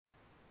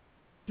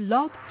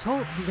Blog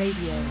Talk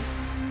Radio.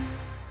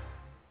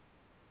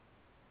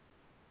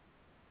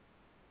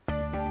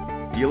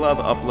 Do you love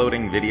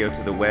uploading video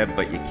to the web,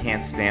 but you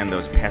can't stand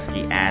those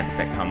pesky ads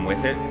that come with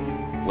it?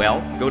 Well,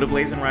 go to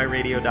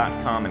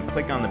BlazinRyRadio.com and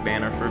click on the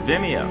banner for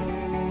Vimeo.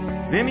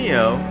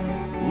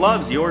 Vimeo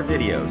loves your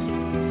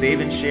videos.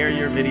 Save and share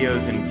your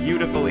videos in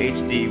beautiful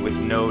HD with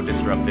no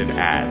disruptive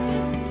ads.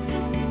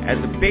 As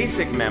a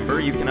basic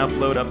member, you can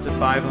upload up to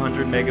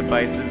 500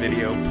 megabytes of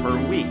video per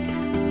week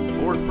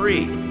for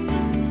free.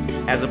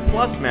 As a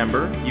Plus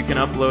member, you can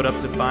upload up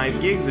to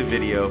 5 gigs of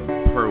video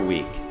per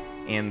week,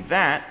 and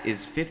that is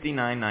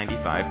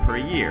 $59.95 per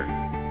year.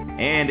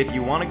 And if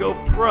you want to go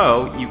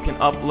Pro, you can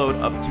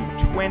upload up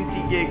to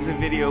 20 gigs of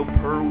video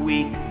per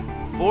week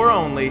for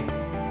only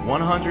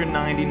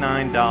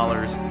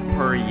 $199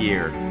 per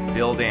year,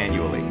 billed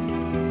annually.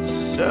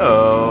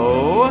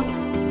 So,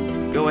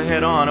 go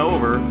ahead on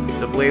over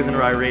to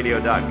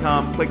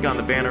BlazinRyRadio.com, click on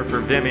the banner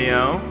for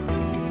Vimeo,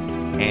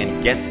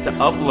 and get to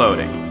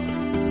uploading.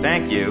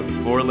 Thank you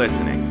for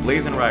listening.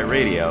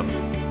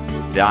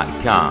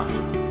 BlazinRyRadio.com.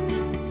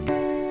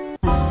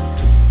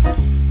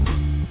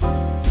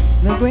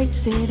 The great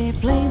city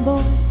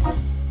playboys,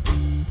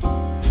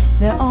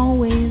 they're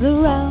always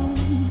around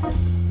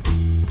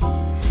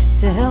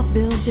to help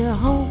build your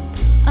hope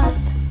up,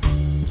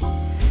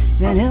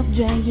 then help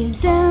drag you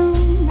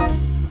down.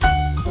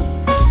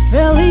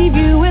 They'll leave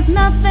you with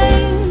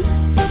nothing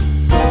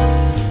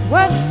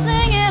worth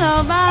singing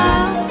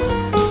about.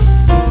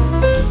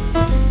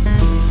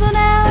 So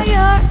now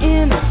you're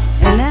in,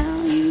 and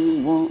now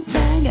you won't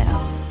bag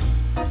out.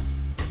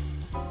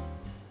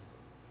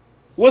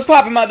 What's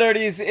poppin', my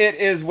dirties? It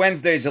is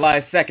Wednesday,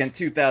 July 2nd,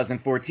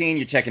 2014.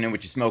 You're checking in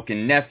with your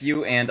smoking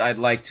nephew, and I'd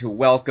like to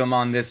welcome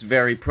on this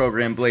very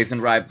program,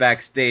 BlazinRy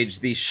Backstage,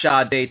 the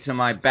Sade to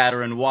my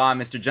batter and wah,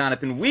 Mr.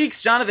 Jonathan Weeks.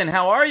 Jonathan,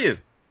 how are you?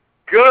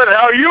 Good,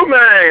 how are you,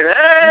 man?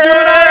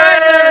 Hey!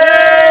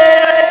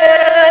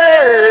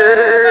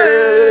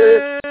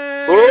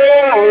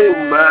 Oh,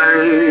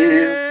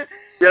 man.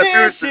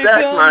 Yes, dude,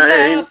 that's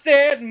man.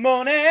 Said,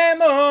 money,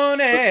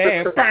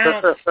 money.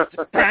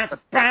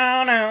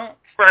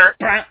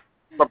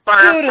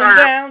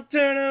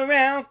 Turn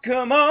around,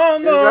 come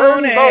on,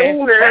 money.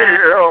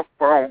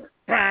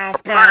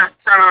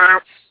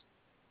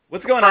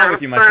 What's going on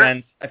with you, my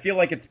friend? I feel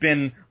like it's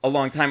been a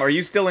long time. Are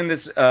you still in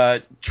this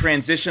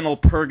transitional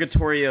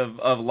purgatory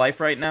of life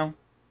right now?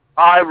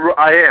 I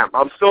am.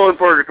 I'm still in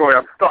purgatory.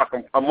 I'm stuck.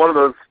 I'm one of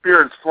those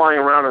spirits flying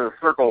around in a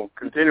circle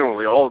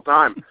continually all the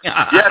time.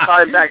 Yes,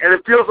 I'm back. And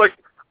it feels like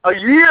a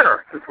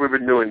year since we've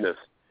been doing this.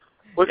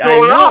 What's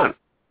going on?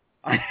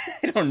 I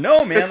don't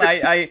know, man.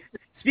 I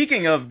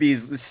speaking of these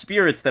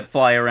spirits that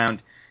fly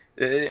around,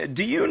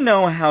 do you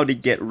know how to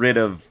get rid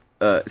of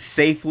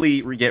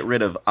safely get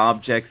rid of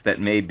objects that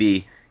may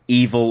be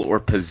evil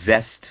or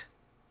possessed?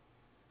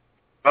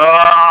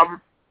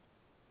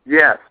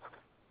 Yes.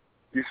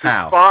 You should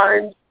How?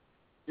 find.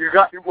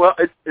 Well,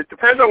 it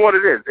depends on what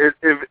it is. Is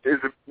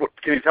it?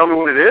 Can you tell me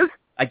what it is?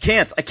 I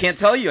can't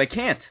tell you. I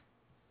can't.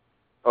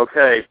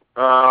 Okay.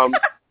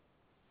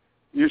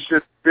 You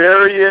should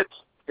bury it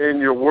in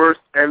your worst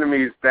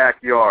enemy's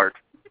backyard.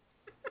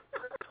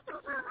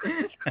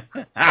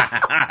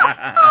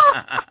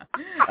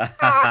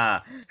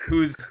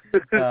 Who's?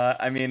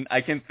 I mean,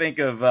 I can think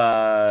of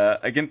a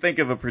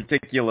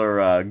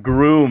particular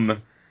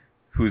groom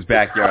whose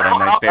backyard I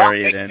might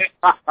bury it in.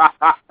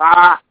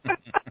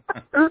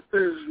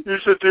 You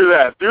should do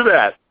that. Do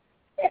that.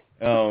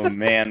 Oh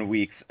man,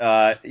 Weeks.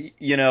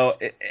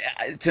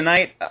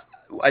 Tonight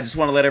I just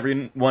want to let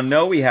everyone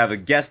know we have a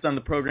guest on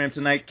the program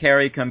tonight,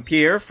 Carrie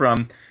Compere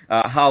from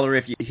Holler,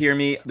 If You Hear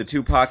Me, the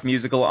Tupac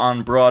musical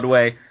on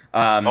Broadway.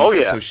 Oh,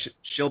 yeah. So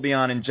she'll be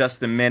on in just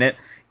a minute.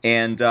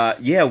 And,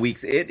 Weeks,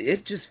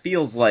 it just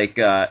feels like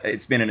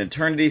it's been an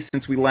eternity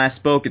since we last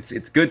spoke.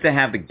 It's good to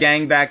have the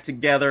gang back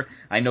together.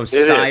 I know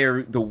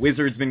Sire, the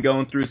Wizard's been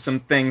going through some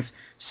things.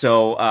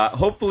 So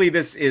hopefully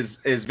this is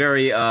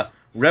very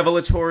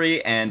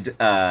revelatory and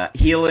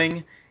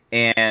healing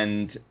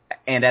and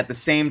at the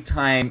same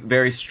time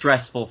very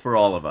stressful for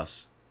all of us.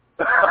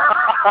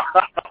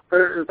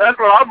 That's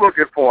what I'm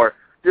looking for.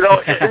 You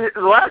know,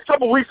 the last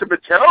couple of weeks have been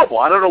terrible.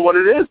 I don't know what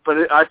it is,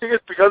 but I think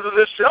it's because of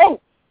this show.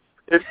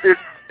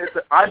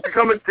 I've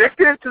become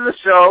addicted to the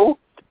show,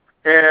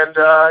 and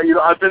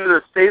I've been in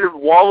a state of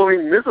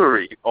wallowing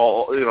misery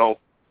all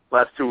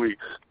last 2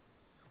 weeks.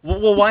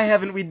 Well, why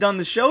haven't we done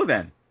the show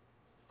then?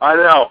 I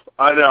know.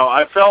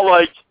 I felt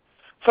like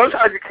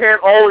sometimes you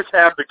can't always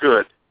have the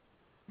good.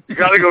 You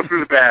got to go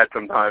through the bad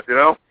sometimes, you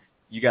know?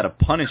 You got to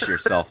punish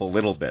yourself a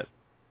little bit.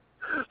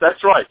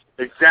 That's right.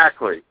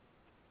 Exactly.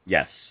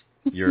 Yes.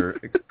 You're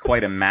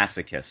quite a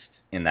masochist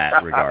in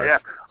that regard. Yeah,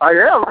 I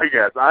am, I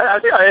guess. I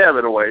think I am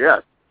in a way,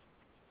 yes.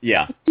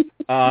 Yeah.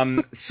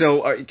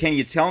 So can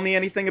you tell me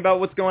anything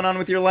about what's going on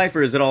with your life,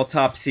 or is it all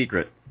top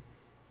secret?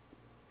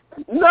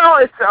 No,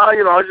 it's,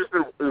 I've just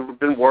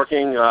been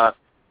working. I'm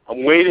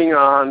waiting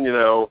on,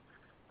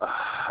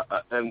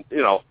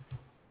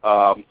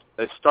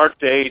 a start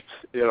date,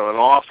 an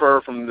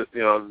offer from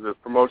the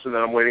promotion that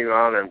I'm waiting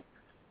on, and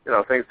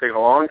things take a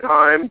long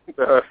time.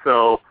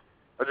 So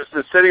I've just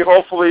been sitting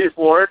hopefully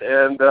for it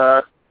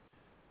and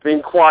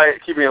being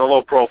quiet, keeping a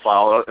low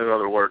profile, in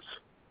other words.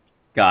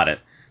 Got it.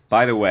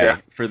 By the way,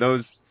 for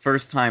those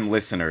first-time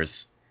listeners,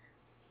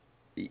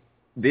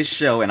 this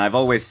show, and I've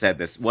always said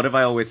this, what have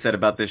I always said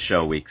about this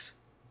show, Weeks?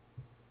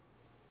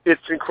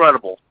 It's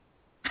incredible.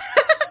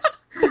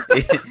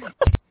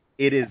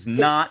 It is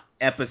not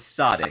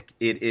episodic.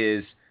 It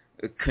is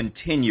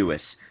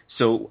continuous.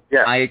 So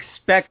I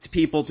expect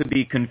people to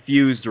be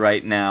confused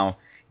right now,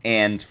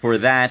 and for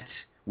that,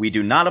 we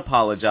do not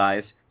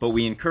apologize, but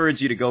we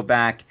encourage you to go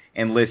back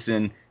and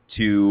listen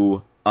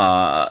to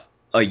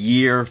a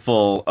year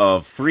full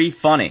of free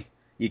funny.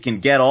 You can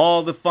get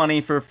all the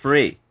funny for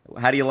free.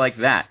 How do you like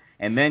that?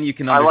 And then you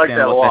can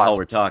understand what the hell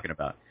we're talking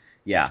about.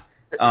 Yeah.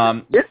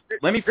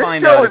 Let me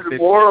find out. This show is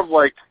more of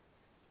like,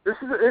 this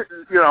is,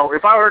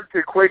 if I were to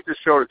equate this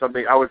show to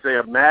something, I would say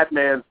a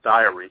madman's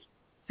diary.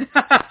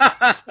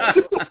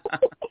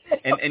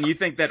 And you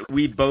think that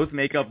we both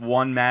make up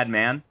one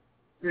madman?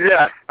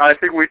 Yeah, I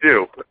think we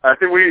do. I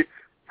think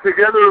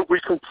together we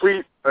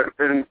complete a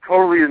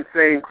totally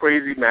insane,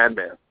 crazy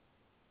madman.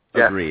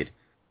 Yeah. Agreed.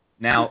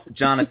 Now,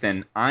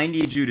 Jonathan, I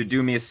need you to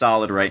do me a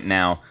solid right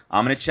now.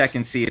 I'm going to check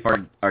and see if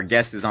our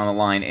guest is on the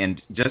line,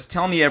 and just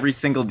tell me every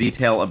single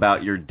detail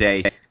about your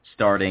day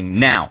starting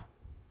now.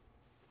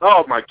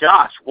 Oh, my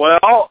gosh.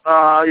 Well,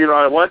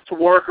 I went to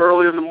work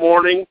early in the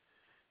morning,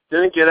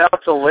 didn't get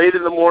out till late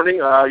in the morning.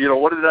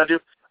 What did I do?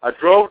 I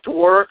drove to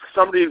work.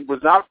 Somebody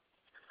was out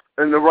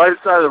on the right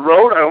side of the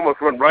road. I almost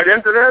went right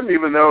into them,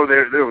 even though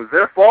it was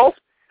their fault.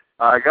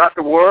 I got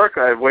to work.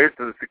 I waited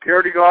for the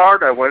security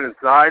guard. I went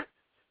inside.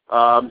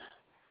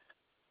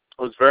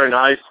 It was very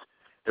nice.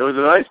 It was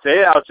a nice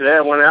day out today.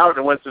 I went out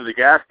and went to the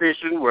gas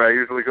station where I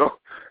usually go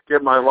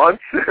get my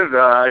lunch. And,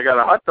 I got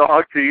a hot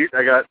dog to eat.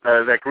 I got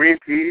that green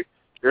tea.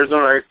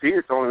 Arizona iced tea.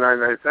 It's only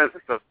 99 cents.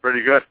 It's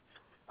pretty good.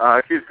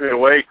 It keeps me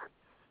awake,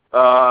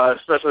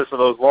 especially for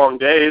those long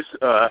days.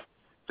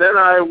 Then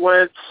I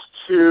went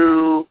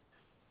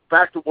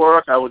back to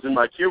work. I was in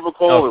my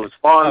cubicle. Okay. It was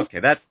fun. Okay,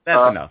 that's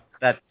enough.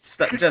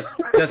 Just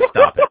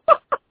stop it.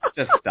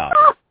 Just stop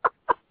it.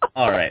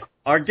 All right.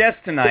 Our guest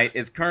tonight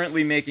is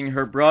currently making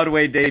her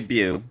Broadway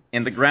debut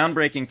in the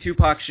groundbreaking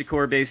Tupac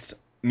Shakur-based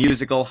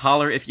musical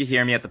Holler If You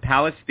Hear Me at the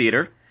Palace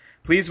Theater.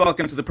 Please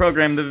welcome to the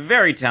program the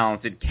very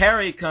talented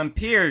Carrie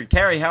Compere.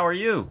 Carrie, how are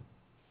you?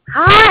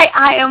 Hi,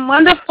 I am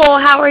wonderful.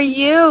 How are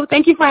you?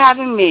 Thank you for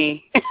having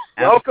me.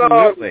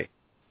 Absolutely.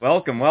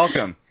 Welcome.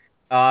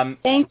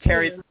 Thank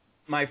Carrie, you.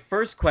 my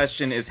first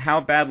question is, how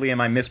badly am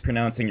I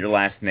mispronouncing your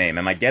last name?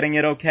 Am I getting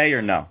it okay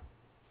or no?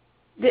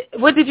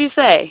 What did you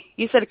say?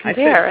 You said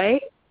compare,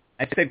 right?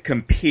 I said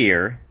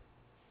compere.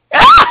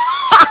 That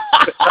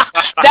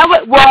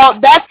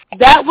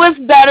was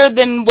better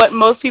than what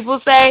most people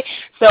say.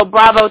 So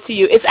bravo to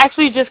you. It's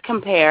actually just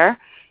compare.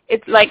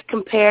 It's like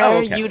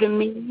compare you to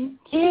me.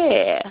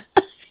 Yeah.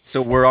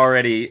 So we're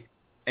already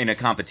in a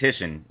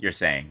competition, you're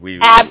saying?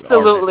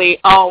 Absolutely,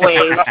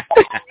 always.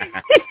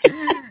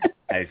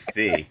 I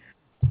see.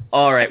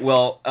 All right.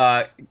 Well,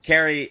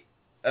 Carrie,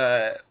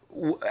 you're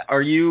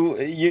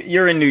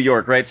in New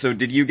York, right? So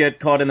did you get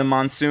caught in the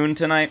monsoon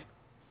tonight?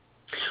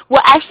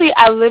 Well, actually,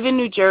 I live in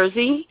New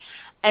Jersey,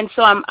 and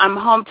so I'm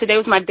home. Today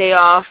was my day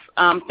off,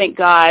 thank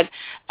God.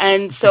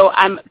 And so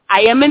I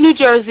am in New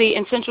Jersey,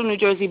 in central New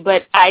Jersey,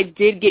 but I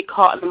did get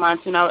caught in the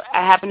monsoon. I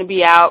happened to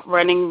be out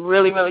running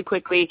really, really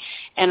quickly,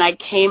 and I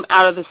came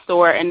out of the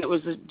store, and it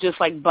was just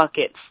like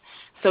buckets.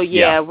 So,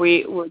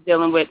 we were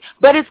dealing with,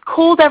 but it's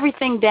cooled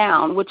everything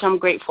down, which I'm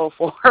grateful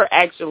for,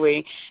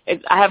 actually.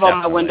 I have all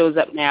my windows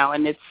up now,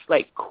 and it's,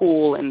 like,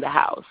 cool in the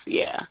house,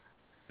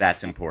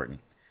 That's important.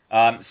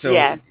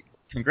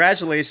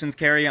 Congratulations,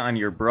 Carrie, on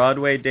your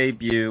Broadway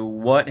debut.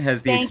 What has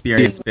the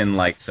experience been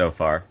like so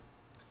far?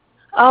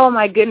 Oh,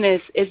 my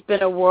goodness. It's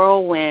been a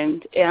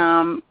whirlwind.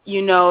 I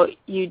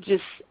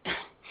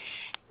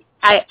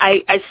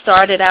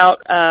started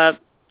out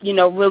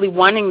really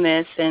wanting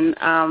this, and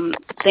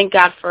thank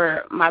God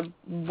for my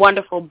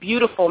wonderful,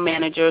 beautiful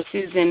manager,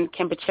 Susan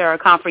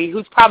Carrie,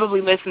 who's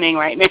probably listening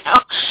right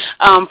now,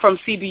 from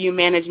CBU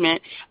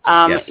Management.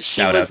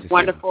 She was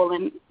wonderful,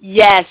 and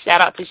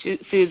shout out to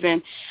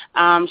Susan.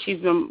 She's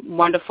been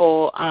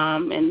wonderful,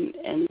 and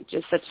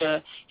just such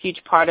a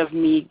huge part of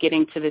me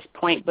getting to this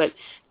point, but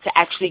to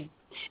actually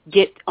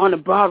get on a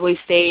Broadway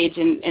stage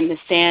and to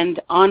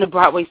stand on a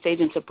Broadway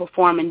stage and to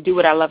perform and do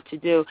what I love to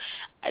do,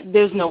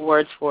 there's no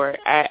words for it.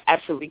 I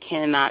absolutely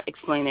cannot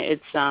explain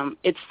it.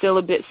 It's still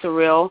a bit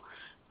surreal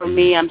for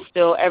me. I'm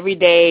still every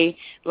day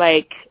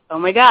like, oh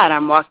my God,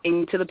 I'm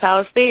walking to the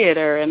Palace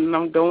Theater and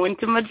I'm going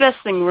to my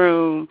dressing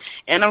room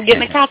and I'm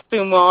getting a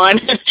costume on,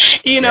 and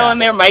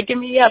they're miking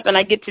me up, and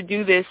I get to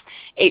do this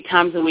 8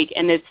 times a week,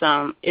 and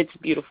it's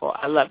beautiful.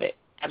 I love it.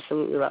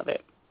 Absolutely love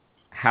it.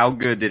 How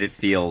good did it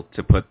feel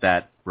to put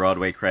that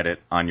Broadway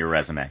credit on your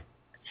resume?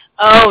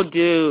 Oh,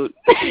 dude.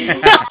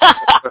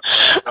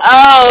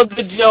 Oh,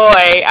 the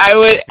joy.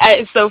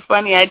 It's so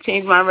funny. I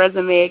changed my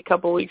resume a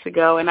couple weeks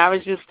ago, and I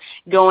was just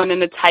going in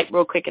to type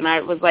real quick, and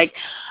I was like,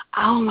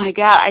 oh my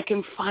God, I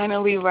can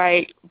finally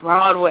write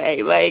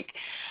Broadway. Like,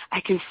 I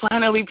can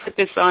finally put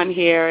this on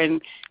here,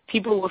 and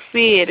people will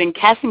see it, and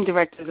casting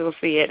directors will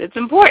see it. It's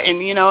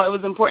important, you know. It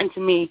was important to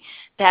me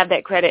to have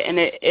that credit, and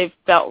it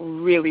felt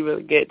really,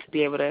 really good to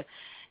be able to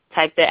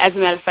type that. As a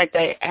matter of fact,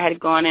 I had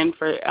gone in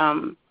for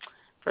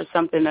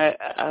something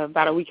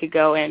about a week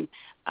ago, and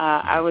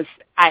I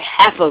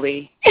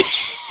happily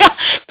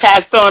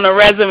passed on a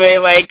resume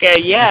like,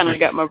 and I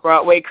got my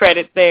Broadway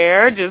credit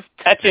there, just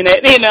touching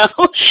it, you know.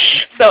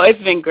 So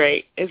it's been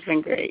great. It's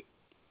been great.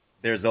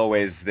 There's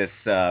always this,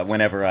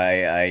 whenever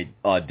I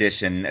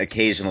audition,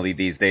 occasionally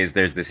these days,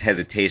 there's this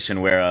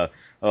hesitation where,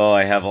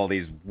 I have all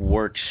these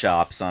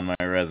workshops on my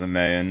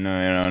resume and, you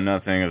know,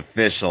 nothing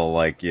official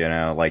like you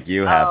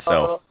have.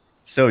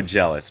 So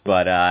jealous,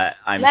 but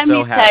I'm so happy. Let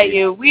me tell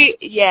you,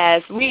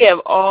 we have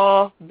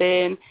all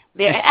been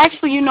there.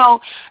 Actually, you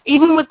know,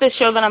 even with the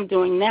show that I'm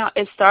doing now,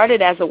 it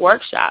started as a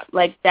workshop.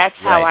 Like, that's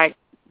how I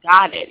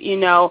got it, you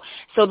know.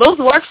 So those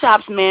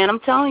workshops, man,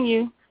 I'm telling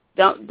you,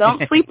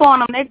 don't sleep on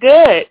them. They're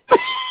good.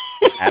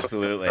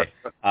 Absolutely.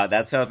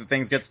 That's how the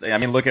things get. I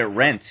mean, look at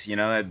Rent. You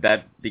know,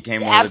 that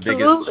became one of the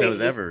biggest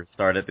shows ever.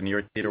 Started at the New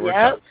York Theater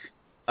Workshop.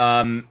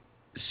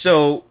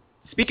 So,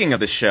 speaking of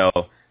the show,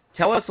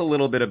 tell us a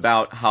little bit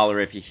about Holler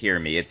If You Hear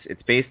Me.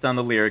 It's based on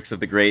the lyrics of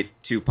the great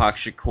Tupac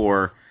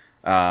Shakur.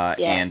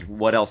 And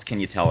what else can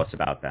you tell us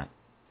about that?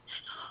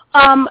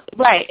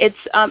 Right.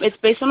 It's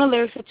based on the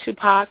lyrics of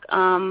Tupac.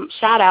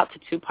 Shout out to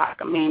Tupac.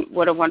 I mean,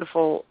 what a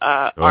wonderful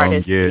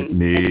artist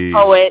and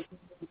poet.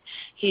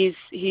 He's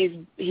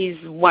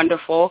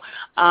wonderful.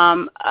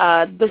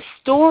 The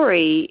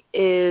story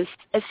is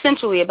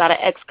essentially about an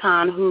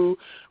ex-con who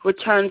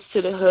returns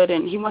to the hood,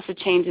 and he wants to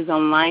change his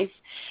own life.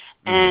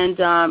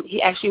 And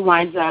he actually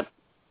winds up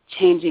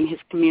changing his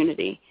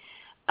community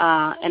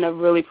in a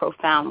really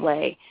profound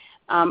way.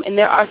 And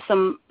there are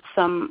some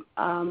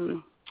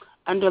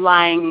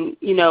underlying,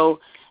 you know,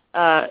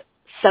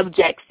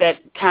 subjects that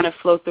kind of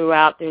flow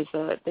throughout. There's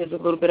a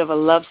little bit of a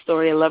love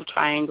story, a love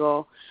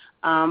triangle.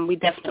 We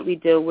definitely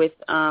deal with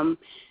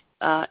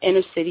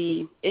inner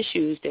city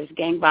issues. There's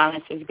gang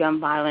violence, there's gun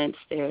violence,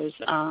 there's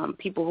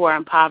people who are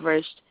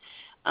impoverished.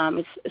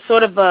 It's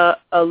sort of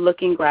a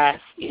looking glass,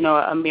 you know,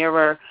 a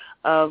mirror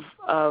of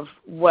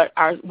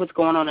what's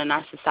going on in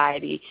our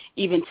society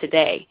even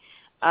today.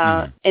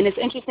 And it's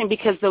interesting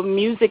because the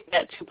music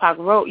that Tupac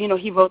wrote, you know,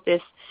 he wrote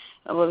this,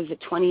 over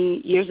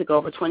 20 years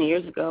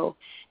ago,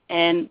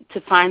 and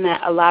to find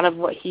that a lot of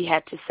what he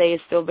had to say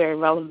is still very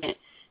relevant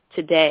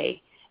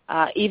today.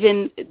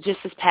 Even just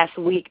this past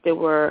week, there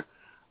were,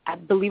 I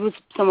believe it was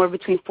somewhere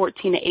between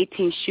 14 to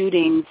 18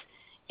 shootings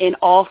in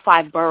all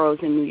 5 boroughs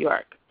in New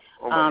York,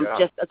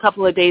 just a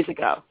couple of days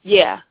ago.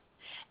 Yeah.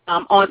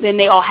 Then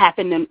they all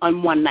happened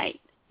on one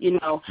night, you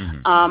know.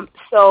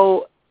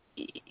 So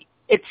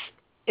it's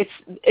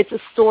a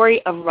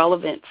story of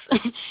relevance.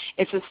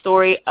 It's a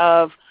story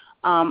of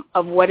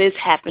what is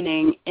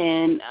happening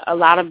in a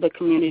lot of the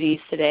communities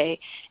today.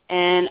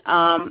 And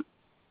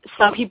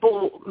some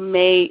people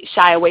may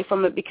shy away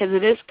from it because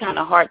it is kind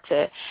of hard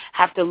to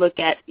have to look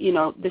at, you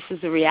know, this is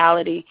the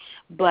reality.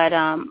 But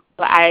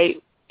I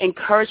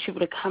encourage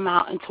people to come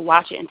out and to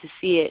watch it and to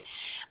see it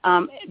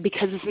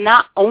because it's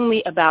not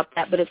only about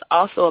that, but it's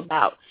also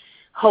about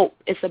hope.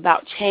 It's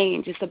about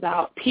change. It's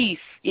about peace.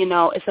 You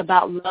know, it's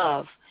about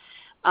love.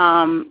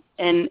 And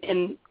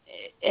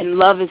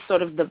love is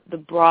sort of the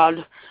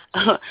broad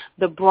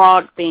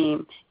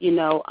theme. You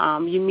know,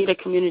 you meet a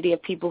community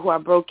of people who are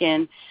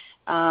broken,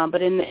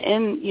 but in the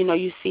end, you know,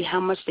 you see how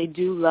much they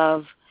do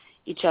love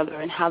each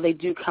other and how they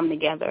do come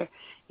together.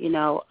 You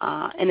know,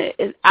 and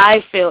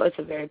I feel it's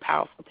a very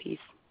powerful piece.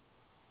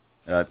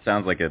 It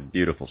sounds like a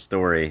beautiful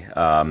story.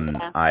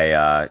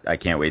 I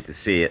can't wait to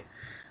see it.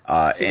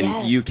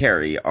 And you,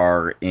 Carrie,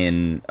 are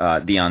in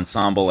the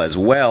ensemble as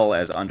well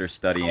as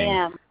understudying.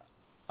 I am.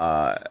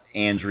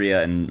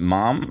 Andrea and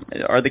Mom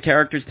are the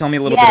characters. Tell me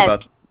a little bit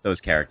about those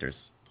characters.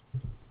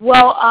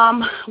 Well,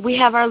 we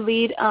have our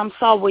lead,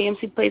 Saul Williams.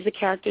 He plays the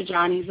character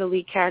John. He's the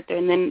lead character.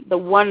 And then the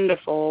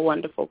wonderful,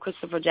 wonderful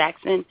Christopher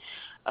Jackson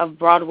of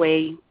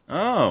Broadway,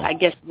 I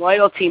guess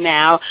royalty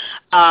now.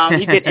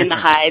 He did In the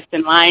Heights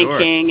and Lion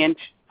King.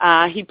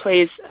 And he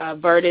plays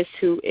Vertus,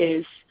 who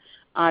is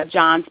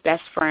John's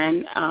best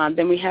friend.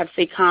 Then we have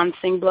Sakan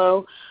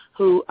Singblow,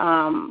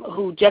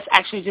 who just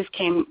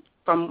came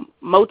from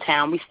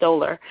Motown. We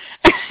stole her.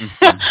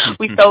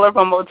 We stole her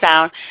from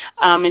Motown,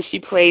 and she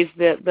plays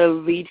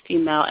the lead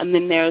female. And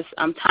then there's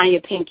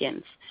Tanya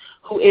Pinkins,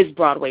 who is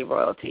Broadway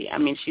royalty. I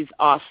mean, she's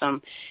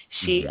awesome.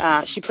 She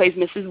plays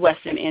Mrs.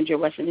 Weston, Andrea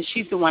Weston, and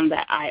she's the one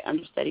that I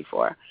understudy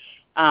for.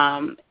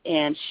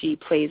 And she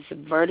plays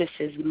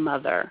Vertus's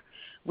mother.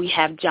 We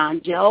have John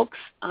Jelks,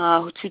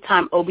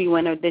 2-time Obie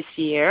winner this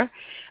year,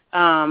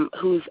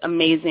 who's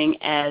amazing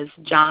as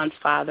John's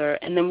father.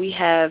 And then we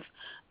have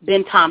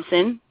Ben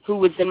Thompson, who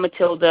was in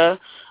Matilda,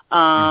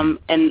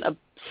 and a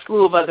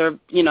slew of other,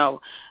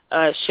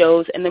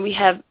 shows. And then we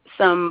have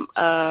some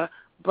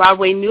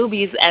Broadway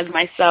newbies as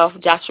myself,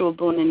 Joshua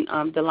Boone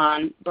and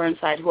Delon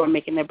Burnside, who are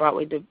making their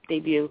Broadway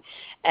debut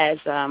as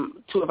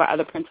two of our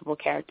other principal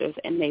characters,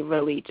 and they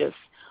really just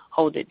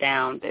hold it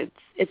down.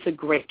 It's a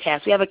great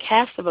cast. We have a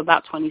cast of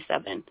about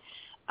 27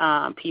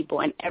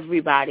 people, and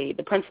everybody,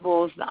 the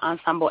principals, the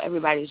ensemble,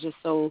 everybody is just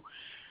so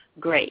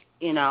great.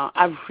 You know,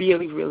 I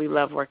really, really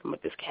love working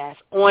with this cast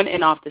on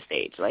and off the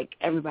stage. Like,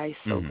 everybody's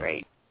so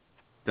great.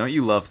 Don't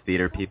you love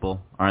theater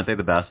people? Aren't they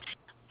the best?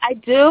 I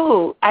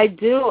do. I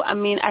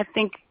mean,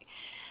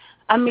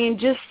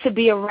 just to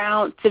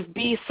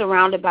be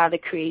surrounded by the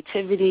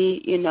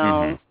creativity, you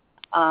know,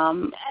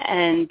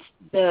 and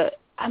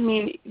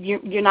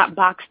you're not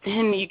boxed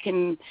in. You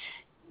can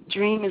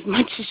dream as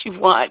much as you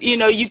want. You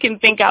know, you can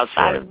think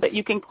outside of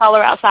you can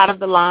color outside of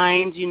the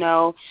lines, you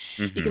know.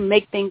 You can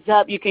make things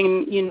up. You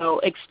can, you know,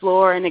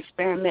 explore and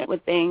experiment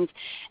with things.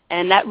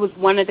 And that was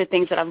one of the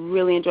things that I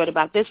really enjoyed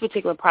about this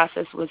particular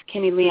process was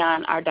Kenny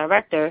Leon, our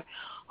director,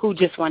 who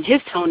just won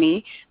his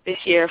Tony this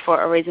year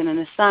for A Raisin in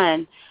the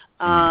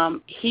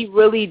Sun. He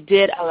really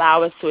did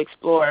allow us to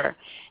explore.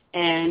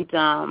 And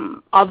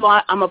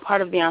although I'm a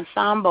part of the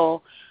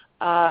ensemble,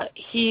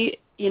 he,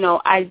 you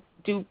know, I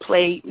do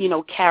play, you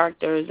know,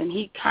 characters, and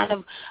he kind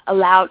of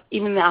allowed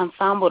even the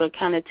ensemble to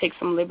kind of take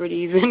some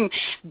liberties and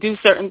do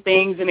certain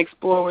things and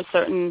explore with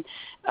certain,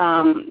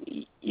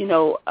 you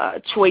know,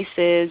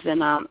 choices.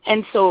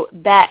 And so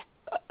that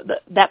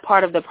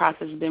part of the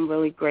process has been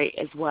really great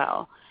as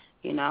well.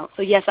 You know,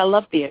 so yes, I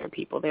love theater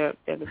people. They're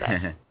the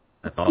best.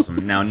 That's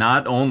awesome. Now,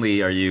 not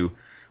only are you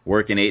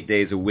working 8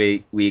 days a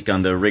week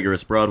on the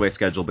rigorous Broadway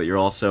schedule, but you're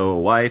also a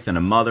wife and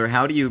a mother.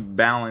 How do you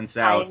balance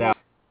out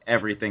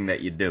everything that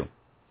you do?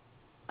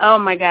 Oh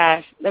my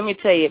gosh, let me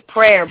tell you,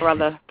 prayer,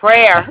 brother,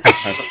 prayer.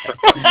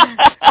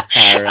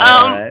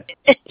 All right.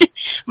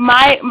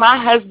 My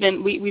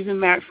husband, we've been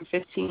married for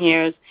 15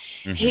 years.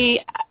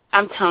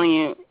 I'm telling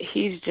you,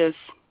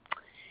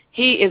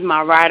 he is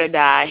my ride or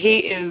die.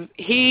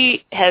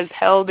 He has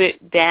held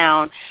it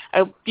down.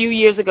 A few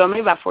years ago,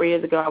 maybe about 4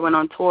 years ago, I went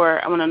on tour.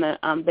 I went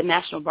on the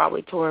National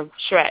Broadway tour of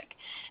Shrek,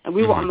 and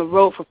we were on the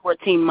road for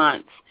 14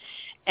 months.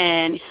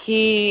 And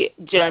he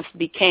just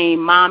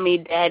became mommy,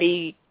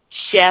 daddy,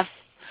 chef,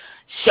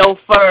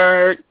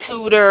 chauffeur,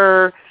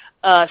 tutor,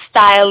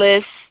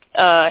 stylist,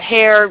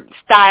 hair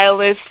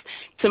stylist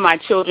to my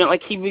children.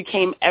 Like, he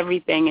became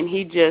everything, and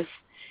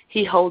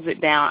he holds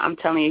it down. I'm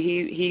telling you,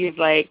 he is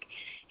like,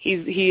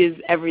 he is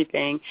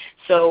everything.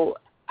 So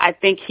I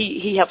think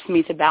he helps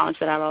me to balance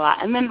it out a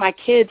lot. And then my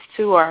kids,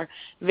 too, are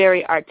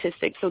very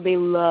artistic, so they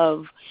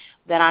love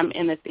that I'm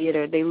in the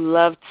theater. They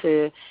love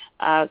to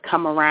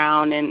come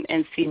around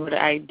and see what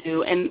I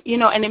do. And, you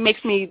know, and it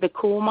makes me the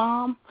cool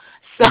mom.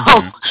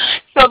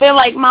 So they're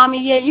like,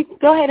 Mommy, yeah, you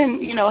go ahead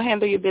and, you know,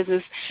 handle your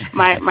business.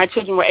 My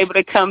children were able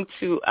to come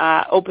to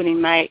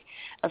opening night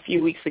a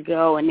few weeks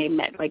ago, and they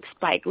met like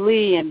Spike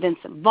Lee and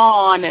Vincent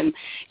Vaughn, and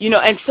you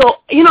know, and so,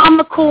 you know, I'm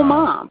the cool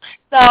mom.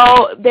 So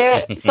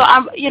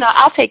I'm, you know,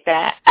 I'll take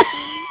that.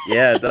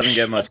 Yeah, it doesn't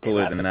get much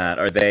cooler than that.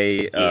 Are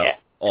they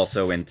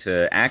also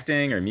into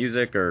acting or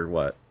music or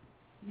what?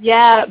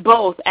 Yeah,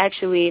 both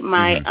actually.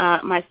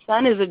 My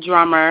son is a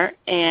drummer,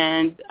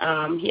 and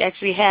he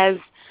actually has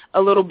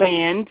a little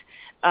band,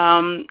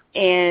 and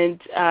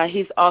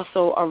he's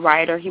also a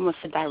writer. He wants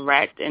to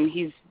direct, and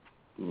he's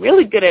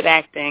really good at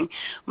acting.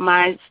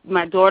 My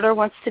daughter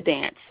wants to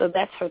dance, so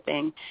that's her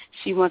thing.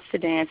 She wants to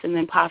dance and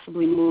then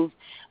possibly move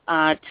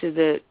to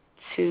the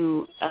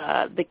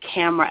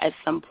camera at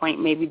some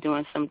point, maybe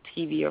doing some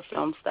TV or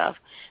film stuff.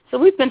 So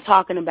we've been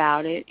talking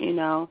about it, you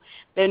know.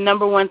 The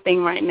number one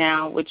thing right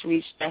now, which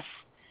we stress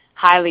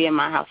highly in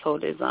my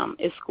household, is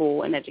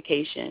school and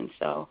education.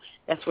 So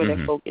that's where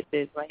their focus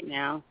is right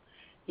now.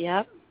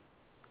 Yep.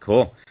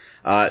 Cool.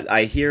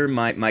 I hear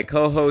my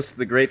co-host,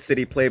 the great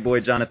city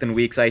playboy Jonathan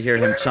Weeks, I hear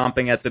him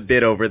chomping at the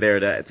bit over there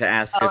to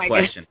ask a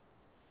question.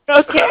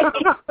 Okay.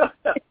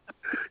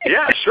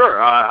 Yeah, sure.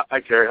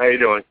 Hi, Carrie. How you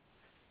doing?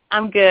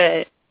 I'm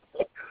good.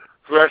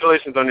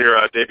 Congratulations on your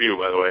debut,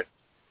 by the way.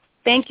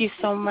 Thank you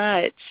so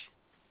much.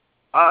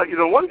 You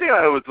know, one thing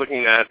I was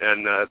looking at,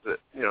 and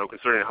you know,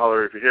 concerning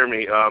Holler, if you hear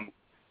me,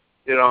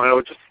 you know, I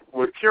was just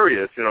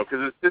curious, you know,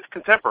 because it's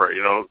contemporary.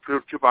 You know,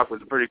 Tupac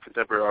was a pretty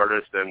contemporary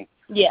artist, and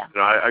you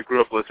know, I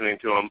grew up listening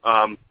to him.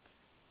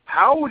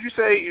 How would you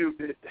say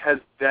has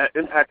that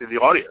impacted the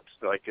audience?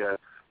 Like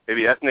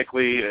maybe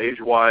ethnically,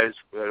 age-wise,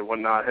 and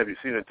whatnot. Have you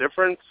seen a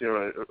difference? You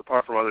know,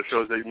 apart from other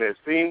shows that you may have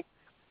seen.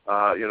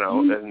 You know,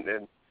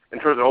 and in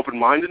terms of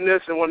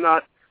open-mindedness and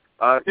whatnot.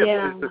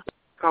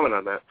 Comment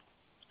on that.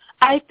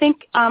 I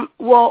think,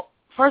 well,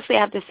 firstly, I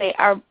have to say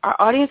our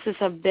audiences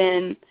have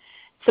been,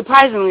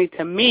 surprisingly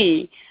to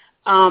me,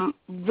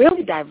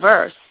 really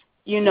diverse.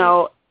 You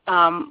know,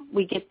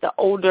 we get the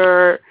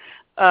older,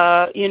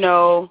 you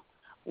know,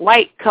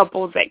 white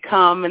couples that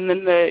come, and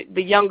then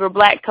the younger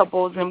black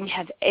couples, and we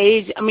have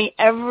age. I mean,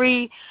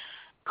 every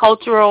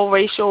cultural,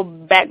 racial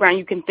background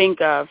you can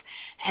think of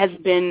has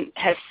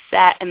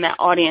sat in that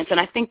audience. And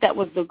I think that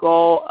was the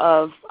goal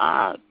of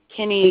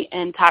Kenny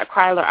and Todd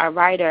Kryler, our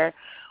writer,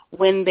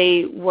 when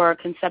they were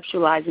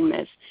conceptualizing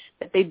this,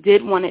 that they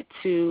did want it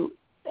to,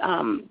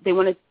 they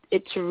wanted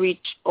it to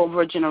reach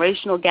over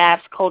generational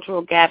gaps,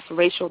 cultural gaps,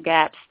 racial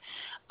gaps.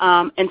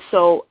 And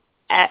so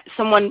as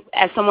someone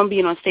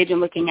being on stage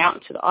and looking out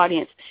into the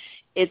audience,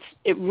 it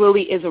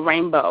really is a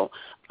rainbow.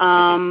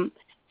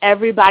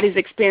 Everybody's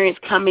experience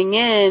coming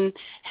in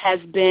has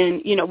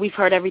been, we've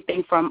heard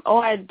everything from, oh,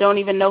 I don't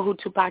even know who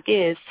Tupac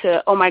is,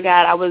 to, oh my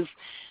God, I was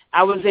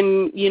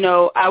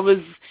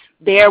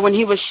there when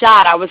he was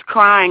shot. I was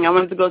crying. I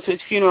wanted to go to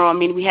his funeral. I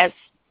mean, we had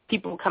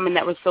people coming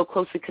that were so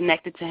closely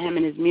connected to him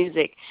and his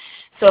music.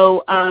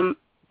 So,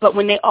 but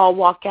when they all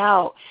walk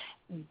out,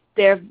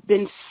 there have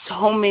been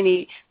so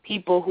many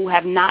people who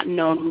have not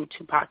known who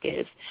Tupac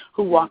is,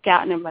 who walk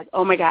out and they're like,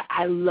 oh my God,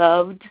 I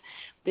loved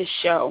this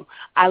show.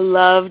 I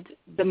loved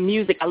the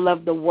music. I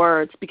loved the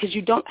words, because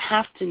you don't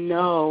have to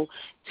know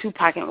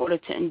Tupac in order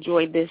to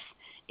enjoy this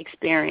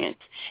experience.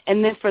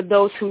 And then for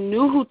those who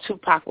knew who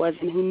Tupac was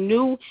and who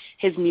knew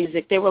his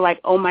music, they were like,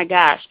 oh my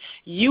gosh,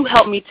 you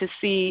helped me to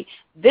see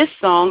this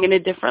song in a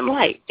different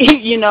light.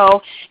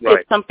 Right.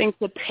 It's something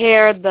to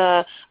pair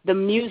the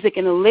music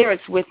and the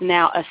lyrics with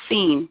now a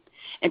scene,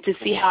 and to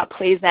see how it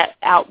plays that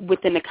out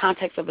within the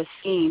context of a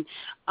scene.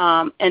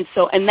 And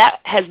that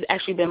has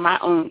actually been my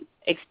own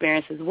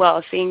experience as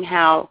well, seeing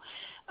how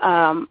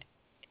Todd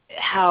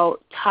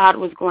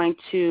was going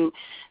to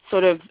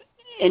sort of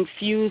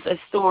infuse a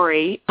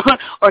story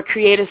or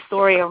create a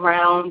story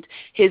around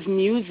his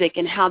music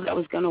and how that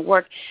was going to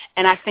work.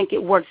 And I think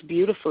it works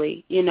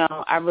beautifully,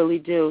 I really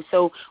do.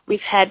 So we've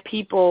had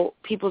people's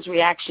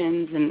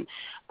reactions and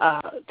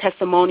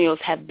testimonials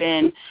have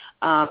been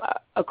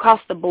across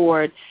the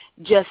board,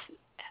 just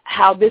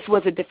how this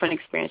was a different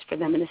experience for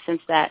them, in the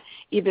sense that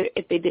either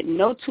if they didn't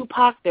know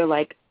Tupac, they're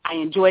like, I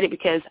enjoyed it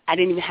because I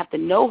didn't even have to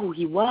know who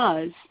he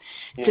was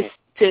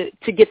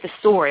to get the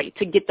story,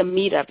 to get the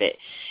meat of it.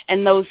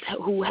 And those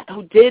who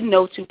did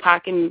know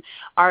Tupac and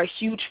are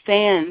huge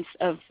fans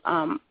of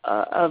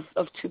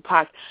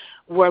Tupac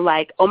were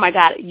like, oh my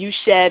God, you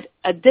shed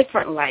a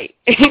different light,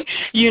 right.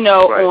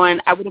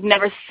 On, I would have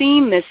never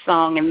seen this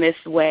song in this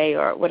way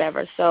or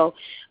whatever. So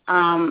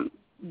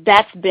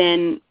that's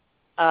been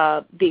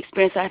the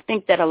experience I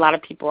think that a lot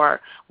of people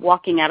are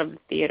walking out of the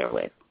theater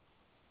with.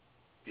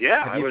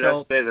 Yeah, I would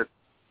have to say that's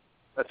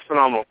a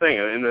phenomenal thing.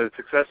 And the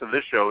success of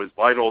this show is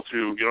vital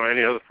to,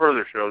 any other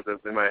further shows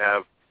that they might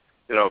have,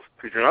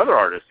 featuring other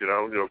artists,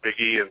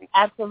 Biggie and...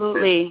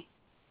 Absolutely.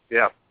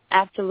 Yeah.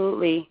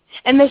 Absolutely.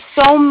 And there's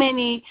so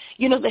many,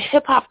 the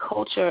hip-hop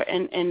culture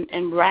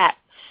and rap,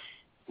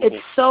 it's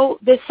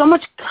there's so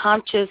much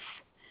conscious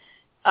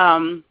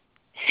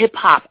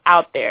hip-hop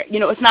out there.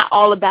 It's not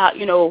all about,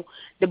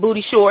 the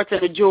booty shorts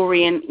and the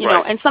jewelry and,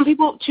 right. And some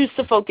people choose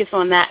to focus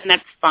on that, and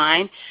that's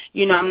fine.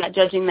 I'm not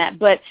judging that.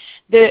 But,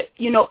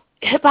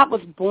 hip-hop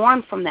was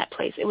born from that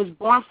place. It was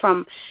born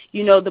from,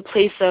 the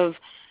place of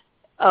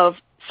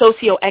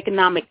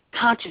socioeconomic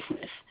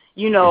consciousness,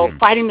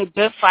 fighting the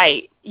good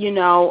fight.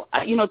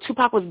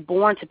 Tupac was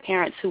born to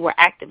parents who were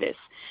activists.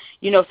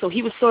 So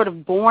he was sort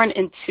of born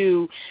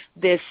into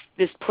this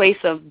place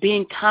of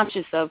being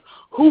conscious of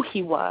who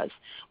he was,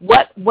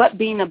 what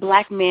being a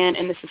black man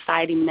in the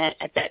society meant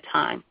at that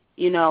time,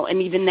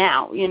 and even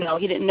now,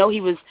 he didn't know he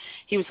was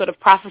sort of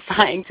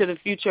prophesying to the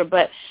future,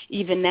 but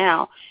even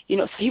now,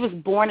 so he was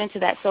born into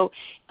that. So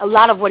a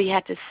lot of what he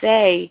had to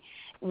say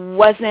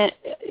wasn't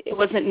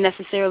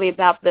necessarily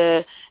about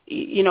the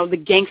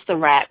gangster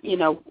rap,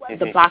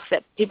 the box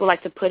that people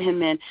like to put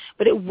him in,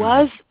 but it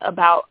was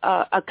about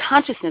a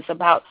consciousness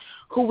about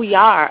who we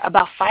are,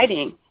 about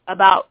fighting,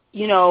 about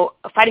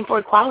fighting for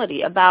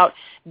equality, about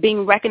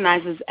being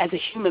recognized as a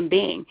human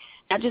being,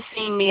 not just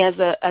seeing me as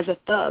a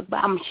thug,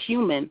 but I'm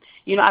human.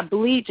 I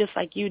bleed just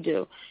like you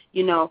do.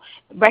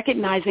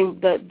 Recognizing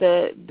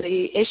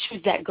the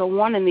issues that go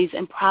on in these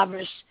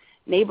impoverished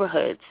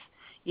neighborhoods.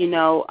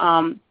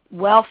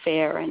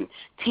 Welfare and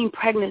teen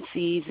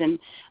pregnancies, and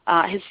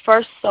his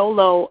first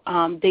solo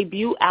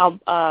debut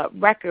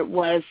record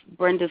was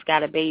Brenda's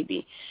Got a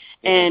Baby,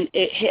 and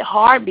it hit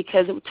hard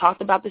because it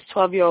talked about this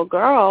 12-year-old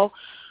girl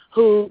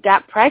who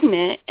got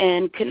pregnant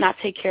and could not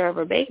take care of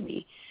her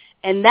baby,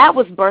 and that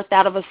was birthed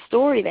out of a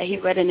story that he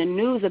read in the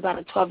news about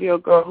a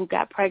 12-year-old girl who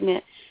got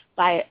pregnant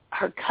by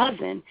her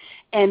cousin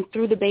and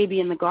threw the baby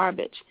in the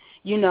garbage,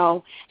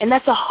 and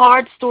that's a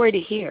hard story to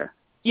hear.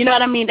 You know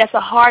what I mean? That's a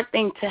hard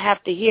thing to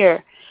have to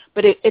hear.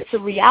 But it's a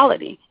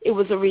reality. It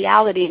was a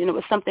reality, and it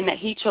was something that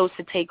he chose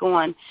to take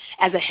on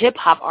as a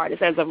hip-hop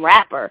artist, as a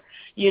rapper,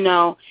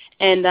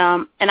 And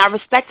I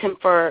respect him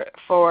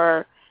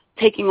for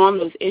taking on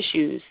those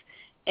issues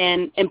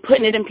and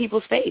putting it in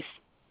people's face,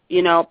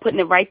 putting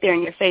it right there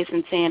in your face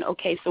and saying,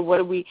 okay, so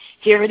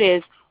here it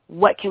is.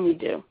 What can we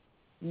do?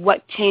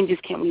 What changes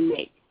can we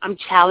make? I'm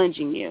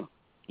challenging you.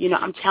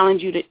 I'm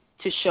challenging you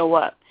to show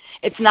up.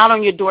 It's not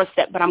on your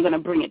doorstep, but I'm going to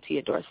bring it to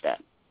your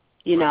doorstep,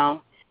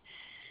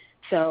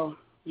 So,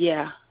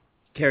 yeah.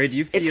 Carrie, do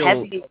you feel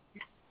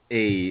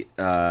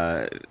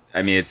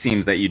it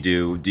seems that you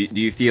do. Do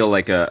you feel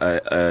like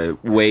a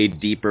way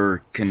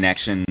deeper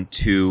connection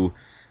to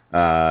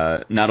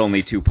not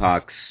only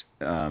Tupac's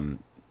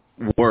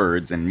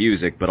words and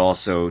music, but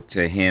also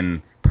to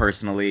him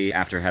personally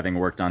after having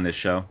worked on this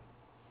show?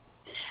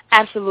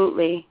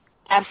 Absolutely.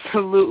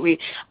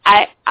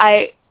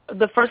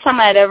 The first time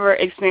I had ever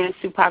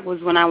experienced Tupac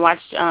was when I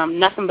watched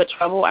Nothing But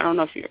Trouble. I don't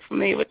know if you're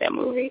familiar with that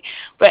movie,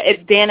 but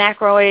it's Dan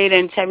Aykroyd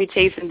and Chevy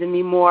Chase and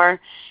Demi Moore.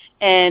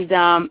 And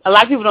a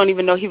lot of people don't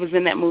even know he was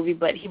in that movie,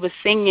 but he was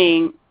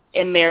singing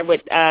in there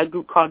with a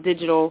group called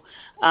Digital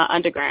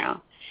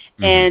Underground.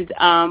 Mm-hmm.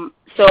 And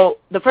so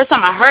the first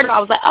time I heard him, I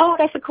was like, oh,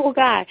 that's a cool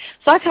guy.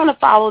 So I kind of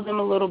followed him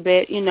a little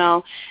bit, you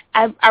know.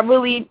 I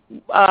really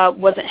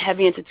wasn't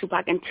heavy into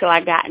Tupac until I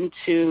got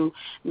into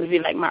maybe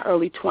like my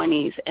early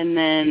 20s. And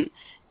then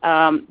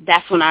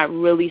that's when I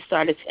really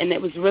started, and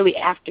it was really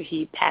after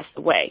he passed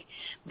away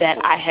that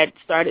I had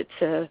started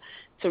to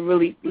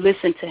really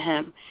listen to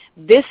him.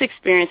 This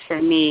experience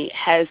for me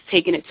has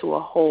taken it to a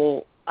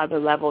whole other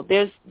level.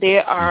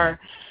 There are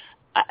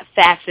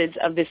facets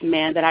of this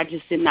man that I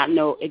just did not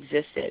know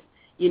existed.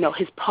 You know,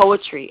 his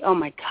poetry, oh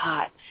my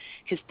God,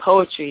 his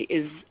poetry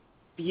is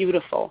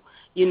beautiful.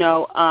 You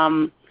know,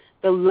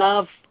 the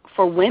love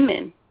for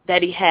women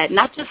that he had,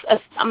 not just,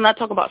 I'm not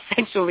talking about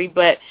sexually,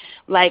 but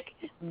like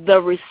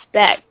the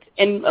respect.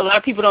 And a lot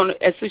of people don't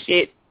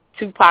associate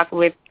Tupac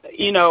with,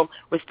 you know,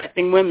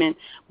 respecting women,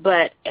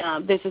 but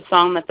there's a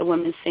song that the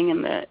women sing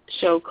in the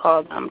show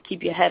called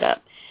Keep Your Head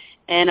Up.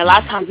 And a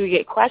lot of times we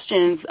get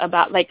questions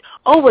about like,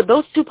 oh, were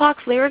those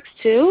Tupac's lyrics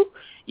too?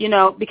 You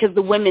know, because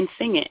the women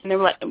sing it, and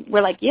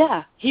we're like,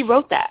 yeah, he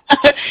wrote that.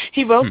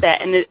 He wrote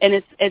that, and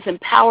it's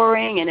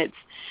empowering, and it's,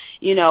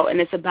 you know, and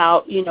it's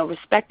about, you know,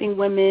 respecting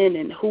women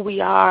and who we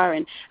are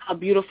and how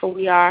beautiful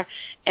we are.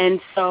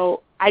 And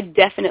so I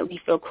definitely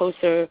feel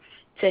closer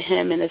to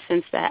him in the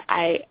sense that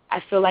I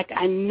feel like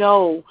I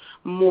know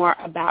more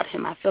about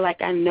him. I feel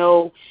like I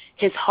know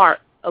his heart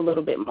a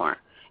little bit more.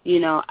 You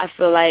know, I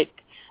feel like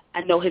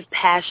I know his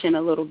passion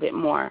a little bit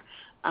more.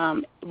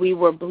 We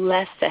were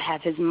blessed to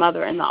have his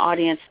mother in the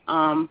audience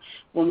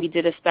when we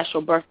did a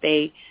special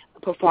birthday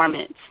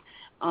performance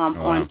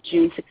on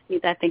June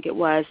 16th, I think it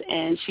was,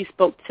 and she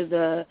spoke to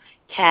the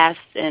cast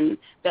and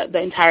the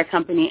entire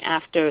company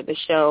after the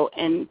show,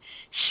 and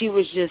she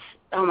was just,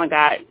 oh my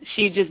God,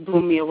 she just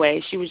blew me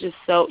away. She was just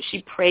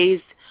she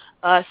praised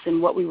us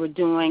and what we were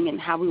doing and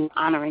how we were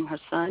honoring her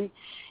son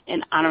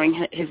and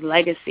honoring his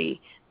legacy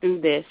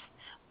through this.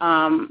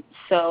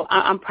 So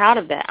I'm proud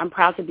of that. I'm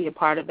proud to be a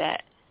part of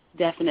that,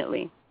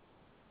 definitely.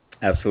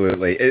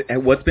 Absolutely.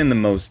 What's been the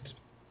most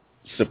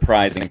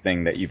surprising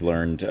thing that you've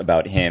learned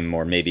about him,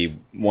 or maybe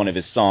one of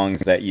his songs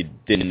that you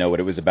didn't know what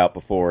it was about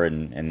before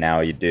and now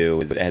you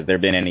do? Has there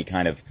been any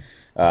kind of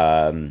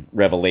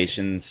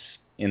revelations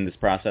in this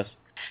process?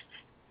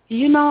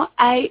 You know,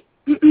 I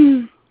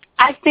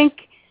think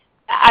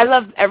I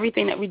love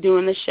everything that we do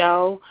in the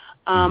show,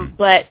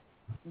 but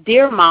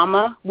Dear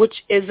Mama, which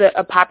is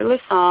a popular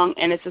song,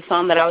 and it's a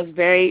song that I was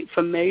very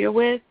familiar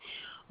with,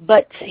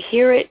 but to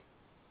hear it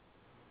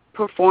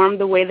performed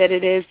the way that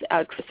it is,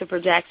 Christopher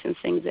Jackson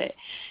sings it,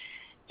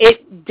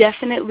 it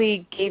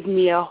definitely gave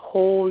me a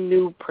whole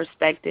new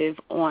perspective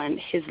on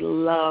his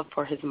love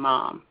for his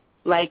mom.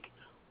 Like,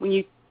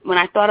 when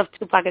I thought of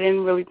Tupac, I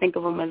didn't really think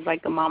of him as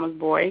like a mama's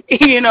boy.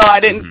 You know, I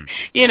didn't,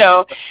 you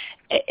know,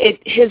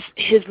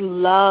 his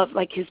love,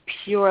 like his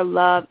pure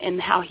love, and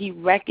how he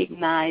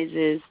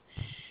recognizes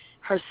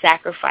her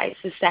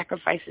sacrifices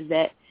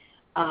that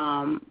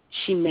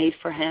she made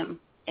for him,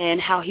 and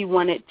how he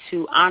wanted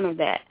to honor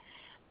that.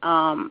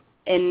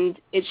 And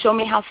it showed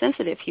me how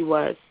sensitive he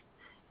was,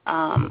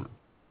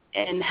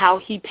 and how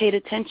he paid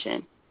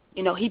attention.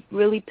 You know, he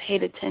really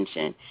paid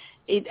attention.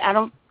 I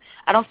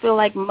don't feel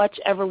like much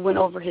ever went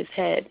over his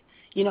head.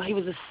 You know, he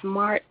was a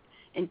smart,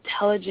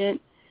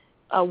 intelligent,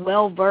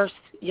 well-versed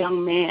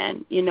young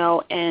man, you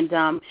know,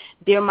 and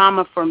Dear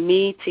Mama, for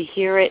me, to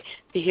hear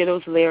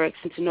those lyrics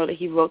and to know that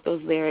he wrote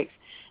those lyrics,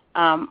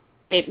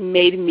 it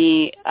made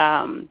me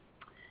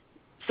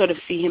sort of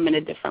see him in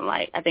a different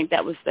light. I think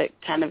that was the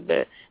kind of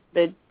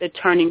the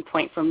turning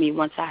point for me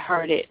once I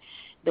heard it,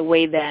 the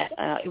way that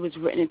it was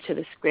written into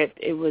the script.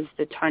 It was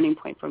the turning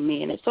point for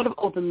me, and it sort of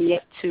opened me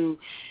up to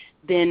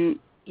then,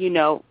 you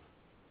know,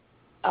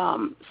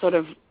 sort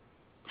of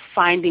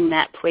finding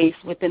that place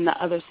within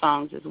the other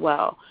songs as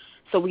well.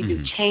 So we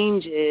do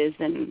Changes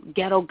and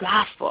Ghetto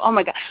Gospel. Oh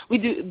my God, we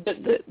do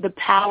the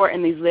power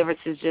in these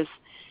lyrics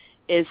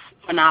is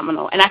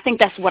phenomenal, and I think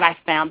that's what I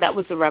found. That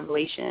was the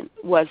revelation,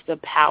 was the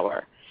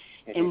power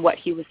in what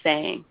he was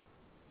saying.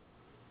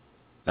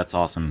 That's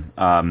awesome.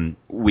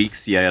 Weeks,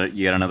 you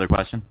got another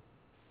question?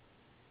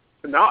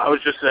 No, I was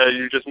just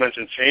you just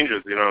mentioned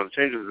Changes. You know,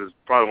 Changes is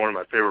probably one of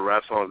my favorite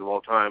rap songs of all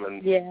time,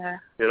 and yeah,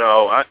 you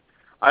know,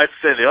 I'd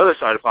say the other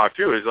side of Pac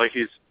too is like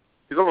he's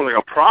almost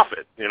like a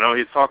prophet. You know,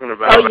 he's talking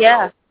about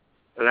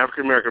an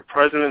African American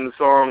president in the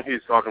song. He's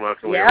talking about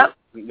can the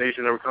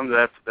nation ever come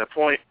to that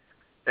point,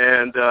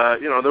 and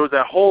you know, there was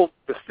that whole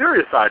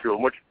mysterious side to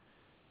him, which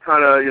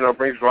kind of, you know,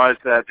 brings rise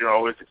to that, you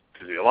know, is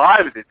he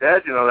alive? Is he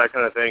dead? You know, that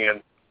kind of thing.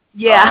 And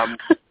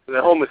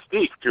whole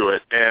mystique to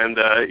it, and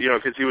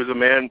because he was a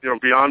man,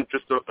 beyond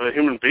just a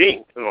human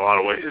being in a lot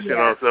of ways,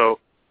 So,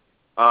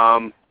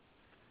 I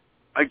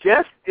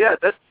guess,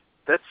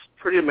 that's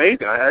pretty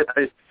amazing.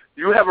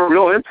 You have a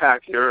real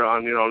impact here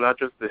on not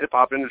just the hip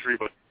hop industry,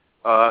 but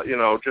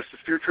just the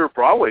future of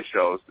Broadway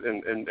shows,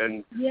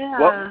 and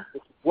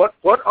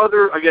what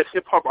other, I guess,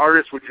 hip hop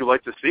artists would you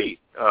like to see?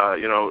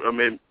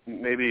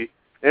 Maybe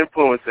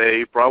influence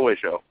a Broadway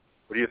show.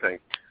 What do you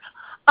think?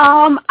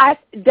 I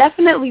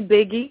definitely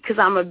Biggie, because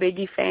I'm a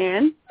Biggie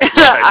fan.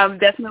 I'm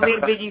definitely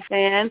a Biggie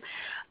fan.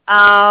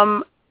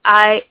 A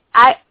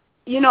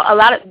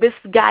lot of this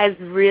guy is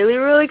really,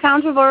 really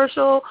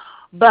controversial,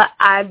 but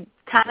I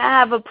kind of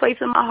have a place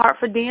in my heart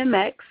for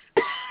DMX.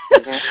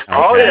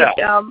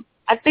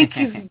 I think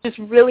he's just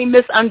really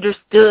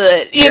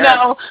misunderstood, you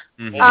know.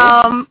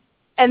 Mm-hmm.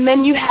 And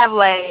then you have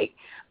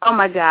oh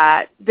my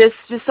God, there's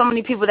just so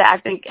many people that I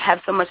think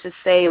have so much to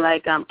say,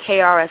 like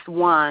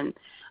KRS-One.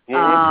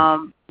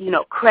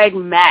 Craig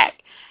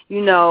Mack,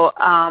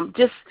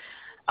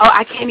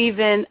 I can't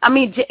even,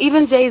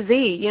 even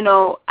Jay-Z,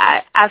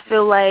 I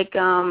feel like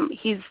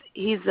he's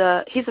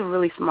a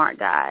really smart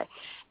guy.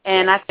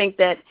 And I think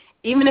that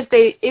even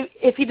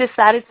if he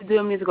decided to do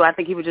a musical, I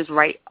think he would just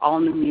write all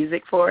new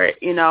music for it,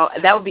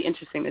 that would be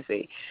interesting to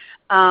see.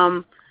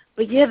 But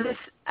yeah,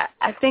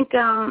 I think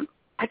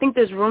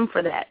there's room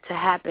for that to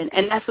happen.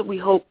 And that's what we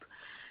hope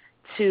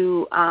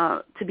to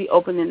be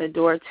opening the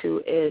door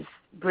to, is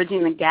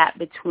bridging the gap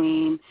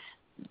between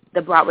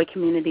the Broadway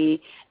community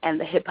and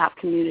the hip hop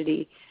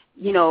community.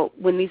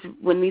 When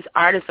these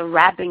artists are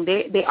rapping,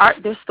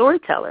 they're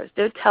storytellers.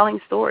 They're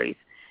telling stories.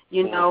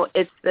 They're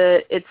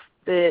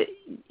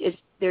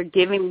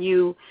giving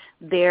you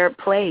their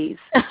plays.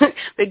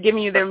 They're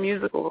giving you their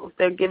musicals.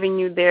 They're giving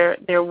you their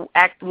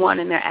act 1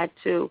 and their act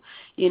 2.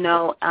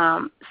 So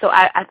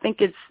I think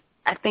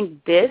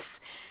this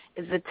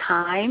is the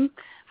time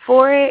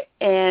for it,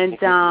 and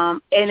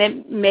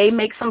it may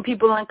make some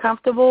people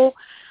uncomfortable,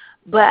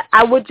 but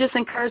I would just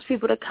encourage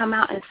people to come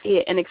out and see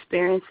it and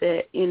experience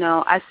it.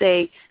 I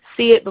say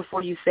see it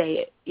before you say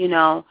it.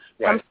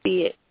 Come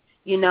see it,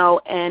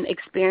 and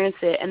experience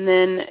it, and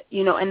then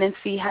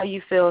see how you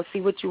feel,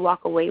 see what you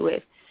walk away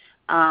with,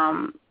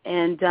 I'm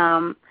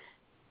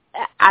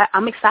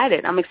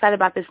excited. I'm excited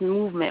about this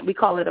movement. We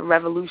call it a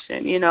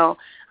revolution.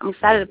 I'm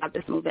excited about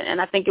this movement, and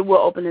I think it will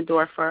open the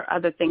door for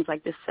other things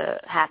like this to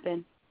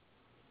happen.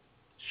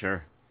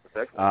 Sure.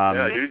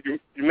 You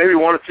maybe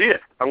want to see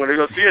it. I'm going to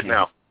go see it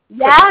now.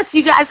 Yes,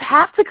 you guys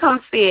have to come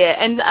see it,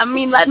 and let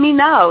me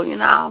know.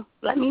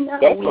 Let me know.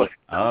 Definitely.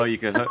 Oh, you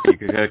could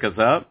hook us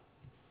up.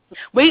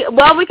 We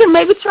can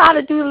maybe try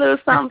to do a little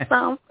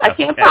something. I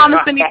can't promise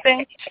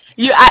anything.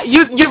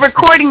 You're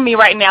recording me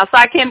right now, so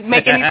I can't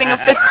make anything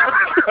official.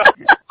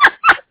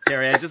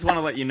 Carrie, I just want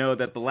to let you know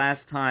that the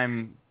last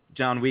time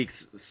John Weeks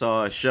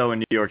saw a show in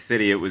New York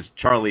City, it was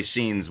Charlie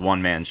Sheen's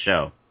one-man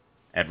show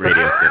at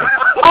Radio City.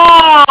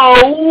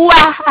 Oh,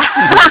 wow.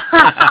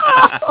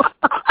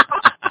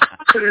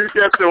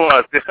 Yes, it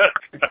was. That's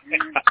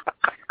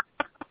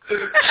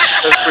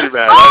pretty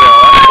bad. I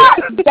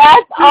know.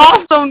 That's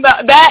awesome.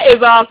 That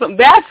is awesome.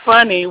 That's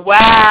funny.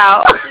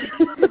 Wow.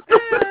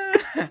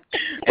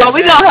 Well,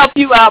 we're going to help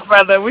you out,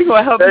 brother. We're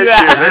going to help you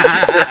out.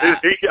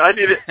 I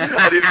need to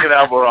get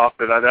out more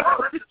often, I know.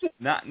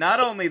 Not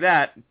only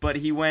that, but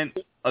he went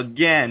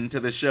again to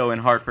the show in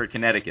Hartford,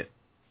 Connecticut.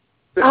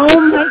 Oh,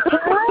 my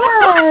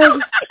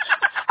God.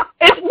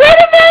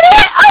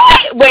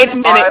 Wait a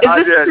minute. Is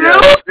this true?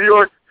 Yeah. New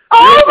York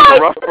was a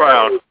rough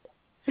crowd.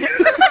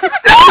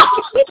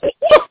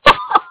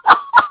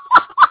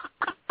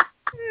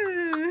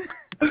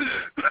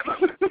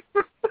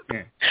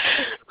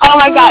 Oh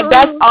my God,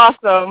 that's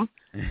awesome.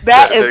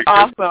 That is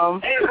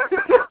awesome.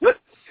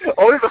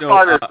 Only the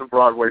finest of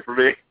Broadway for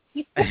me.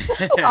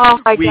 Oh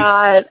my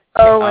God.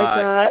 Oh my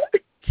God.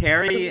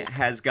 Carrie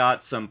has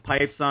got some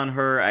pipes on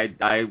her.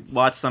 I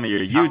watched some of your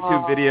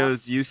YouTube videos.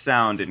 You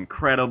sound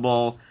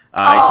incredible.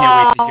 I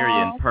can't wait to hear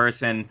you in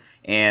person.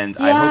 And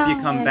I hope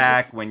you come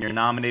back when you're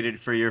nominated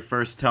for your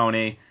first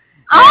Tony.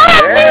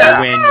 And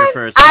when you win your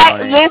first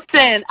Tony.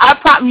 Listen,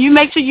 you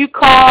make sure you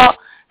call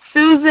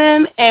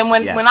Susan, and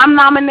when I'm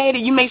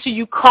nominated, you make sure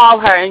you call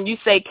her and you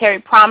say, Carrie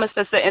promised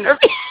us an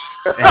interview.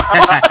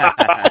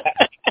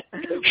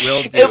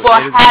 Will do. It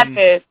will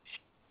happen.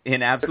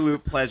 An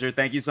absolute pleasure.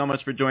 Thank you so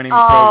much for joining the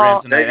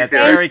program tonight. That's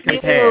Carrie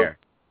Compere.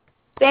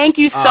 Thank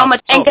you so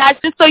much. And guys,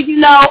 just so you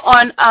know,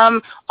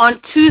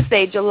 on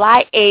Tuesday,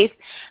 July 8th,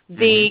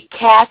 the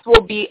cast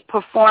will be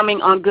performing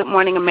on Good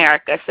Morning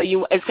America. So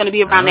it's going to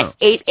be around the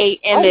 8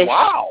 a.m.-ish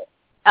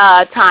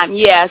time.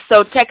 Yeah,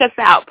 so check us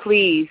out,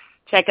 please.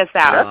 Check us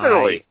out.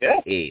 Definitely.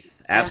 July 8th.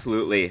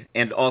 Absolutely.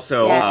 And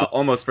also,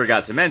 almost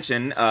forgot to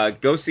mention,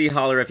 go see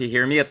Holler If You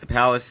Hear Me at the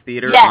Palace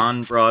Theater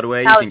on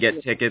Broadway. You can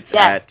get tickets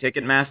at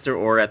Ticketmaster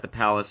or at the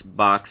Palace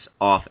box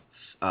office.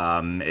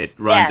 It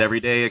runs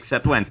every day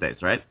except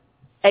Wednesdays, right?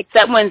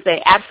 Except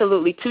Wednesday,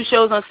 absolutely. 2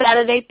 shows on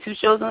Saturday, 2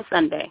 shows on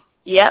Sunday.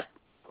 Yep.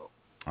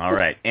 All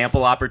right.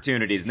 Ample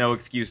opportunities. No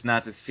excuse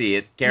not to see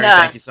it. Carrie,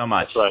 thank you so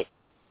much. That's right.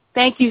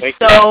 Thank you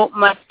so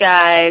much,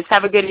 guys.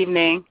 Have a good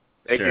evening.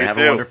 Sure, have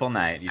a wonderful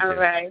night. You All too.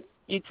 right.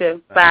 You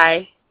too.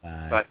 Bye.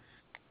 Bye.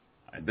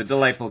 The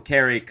delightful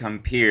Carrie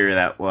Compere,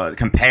 that was.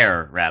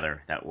 Compare.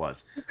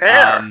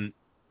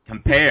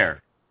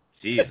 Compare.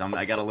 Jeez,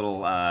 I got a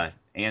little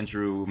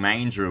Andrew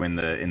Mandrew in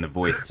the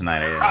voice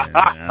tonight.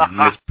 I'm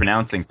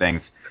mispronouncing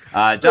things.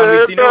 John,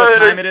 do you know what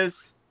time it is?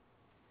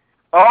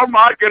 Oh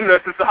my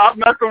goodness, it's a hot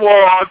mess of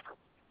war.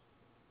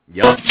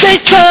 Yup.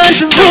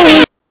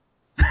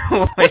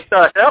 What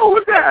the hell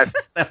was that?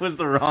 That was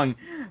the wrong.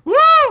 Woo!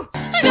 What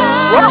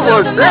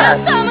was that?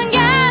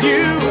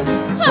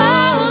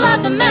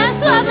 Love the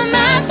mess, love the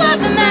mess, love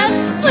the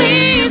mess.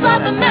 Please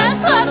love the mess,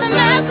 love the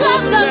mess,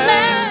 love the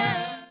mess.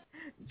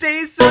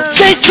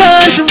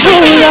 Jason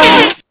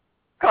Derulo.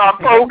 Thom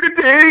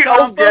Fogarty.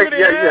 Oh,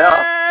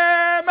 yeah.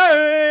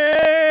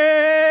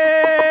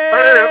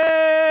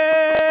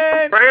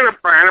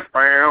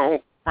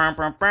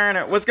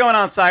 What's going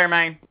on, Sire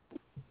Man?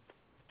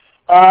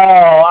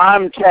 Oh,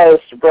 I'm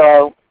toast,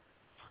 bro.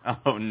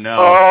 Oh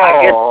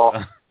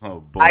no. Oh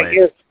boy.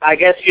 I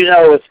guess you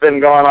know what's been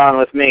going on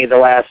with me the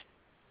last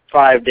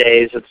 5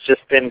 days. It's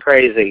just been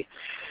crazy.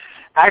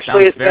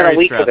 Actually, it's been a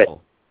week of it.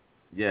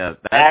 Yeah.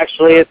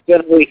 Actually, it's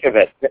been a week of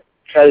it.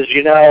 Because,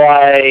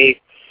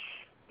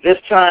 this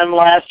time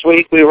last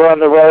week we were on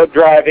the road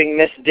driving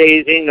Miss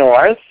Daisy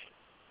North,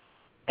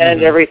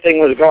 and everything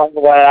was going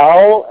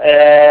well.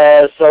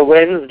 So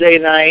Wednesday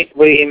night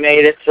we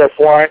made it to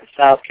Florence,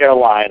 South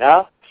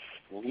Carolina.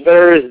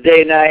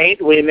 Thursday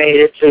night we made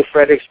it to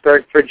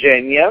Fredericksburg,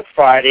 Virginia.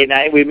 Friday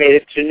night we made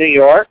it to New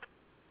York.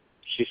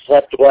 She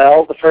slept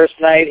well the first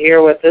night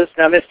here with us.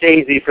 Now, Miss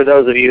Daisy, for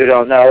those of you who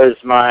don't know, is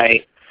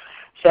my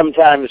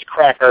sometimes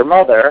cracker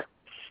mother,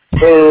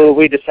 who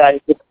we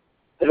decided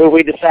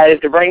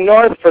to bring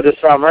north for the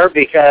summer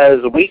because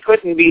we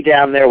couldn't be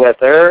down there with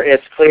her.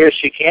 It's clear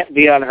she can't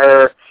be on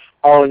her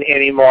own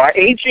anymore.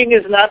 Aging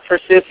is not for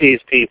sissies,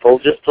 people,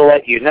 just to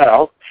let you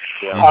know.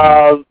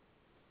 Yeah.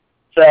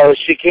 So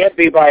she can't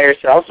be by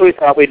herself, so we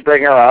thought we'd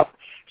bring her up.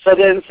 So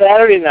then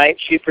Saturday night,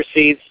 she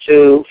proceeds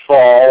to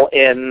fall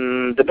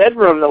in the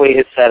bedroom that we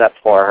had set up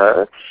for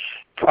her,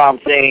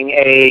 prompting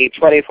a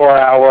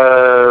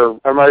 24-hour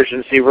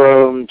emergency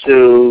room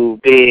to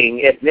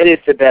being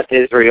admitted to Beth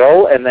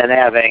Israel and then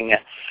having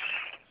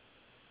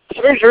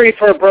surgery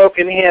for a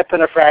broken hip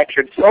and a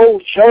fractured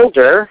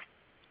shoulder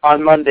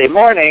on Monday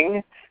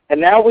morning.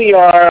 And now we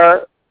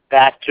are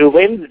back to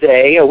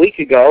Wednesday, a week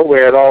ago,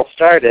 where it all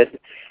started.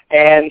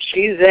 And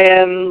she's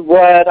in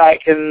what I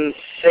can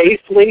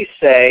safely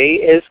say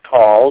is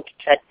called,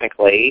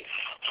 technically,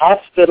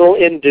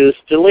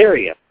 hospital-induced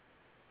delirium.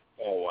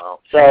 Oh, wow.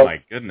 So, oh,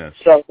 my goodness.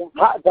 So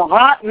the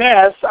hot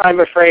mess,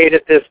 I'm afraid,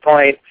 at this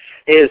point,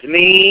 is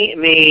me,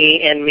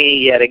 and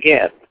me yet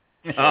again.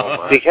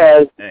 Oh,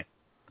 because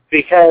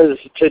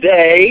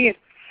today,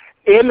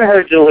 in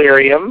her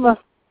delirium,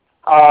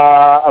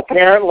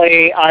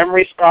 apparently I'm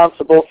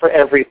responsible for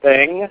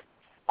everything.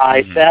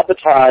 I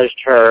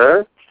sabotaged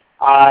her.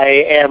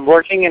 I am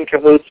working in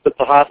cahoots with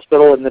the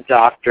hospital and the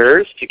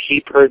doctors to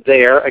keep her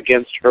there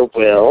against her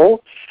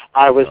will.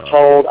 I was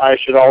told I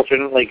should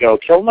alternately go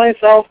kill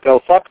myself,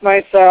 go fuck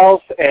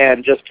myself,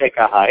 and just take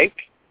a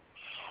hike.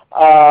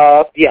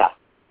 Yeah.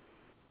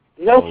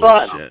 No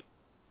fun. Shit.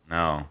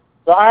 No.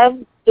 So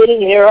I'm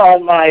sitting here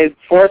on my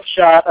fourth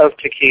shot of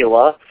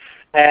tequila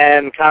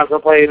and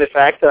contemplating the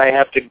fact that I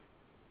have to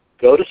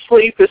go to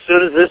sleep as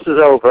soon as this is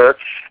over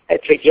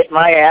to get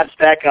my ass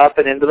back up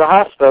and into the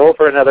hospital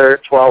for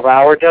another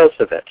 12-hour dose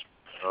of it.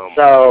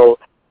 So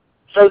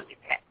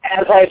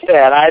as I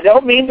said, I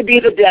don't mean to be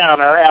the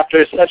downer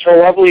after such a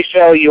lovely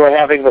show you were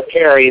having with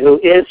Carrie, who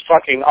is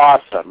fucking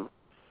awesome.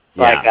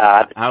 Yeah. My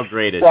God. How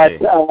great is she?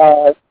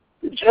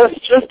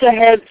 Just a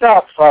heads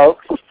up,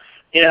 folks.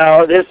 You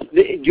all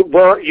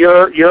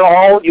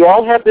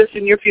have this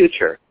in your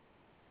future.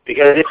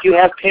 Because if you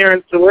have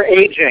parents who are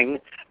aging,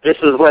 this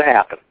is what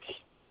happens.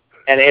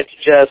 And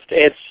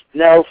it's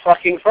no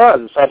fucking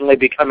fun suddenly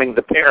becoming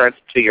the parent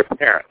to your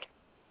parent.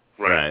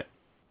 Right.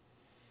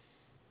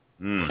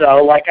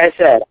 So, like I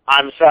said,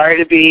 I'm sorry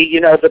to be,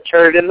 the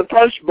turd in the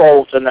punch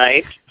bowl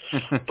tonight,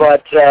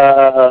 but,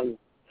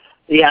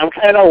 yeah, I'm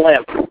kind of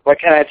limp. What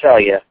can I tell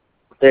you?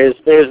 There's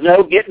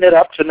no getting it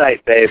up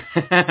tonight, babe.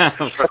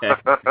 Okay.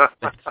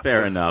 That's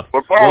fair enough.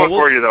 We're pulling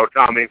for you, though,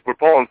 Tommy. We're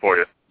pulling for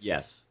you.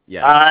 Yes.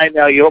 Yeah. I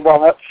know you.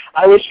 Well,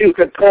 I wish you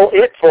could pull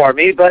it for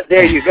me, but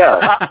there you go.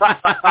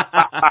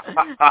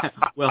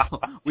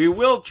 Well, we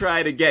will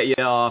try to get you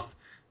off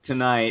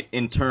tonight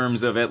in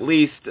terms of at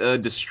least a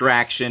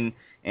distraction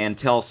and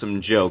tell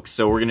some jokes.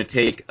 So we're going to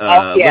take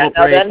a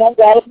little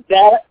break.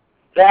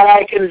 That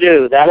I can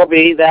do. That'll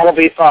be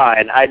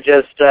fine. I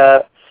just,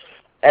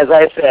 as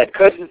I said,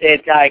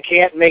 I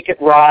can't make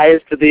it rise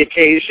to the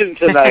occasion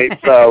tonight.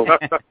 So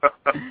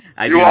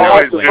you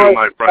always do,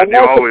 my friend. You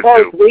always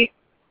do.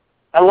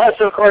 Unless,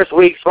 of course,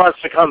 Weeks wants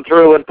to come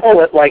through and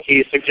pull it like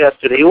he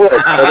suggested he would. So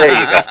there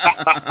you go.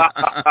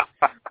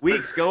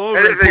 Weeks, go over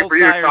anything and pull for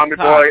you, Tommy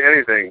boy,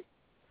 anything.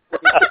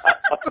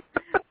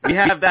 We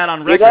have that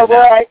on record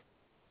now.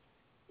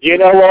 You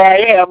know where I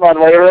am on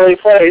Waverly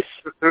Place.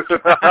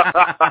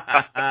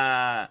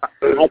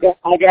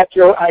 I got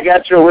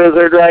your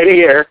wizard right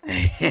here.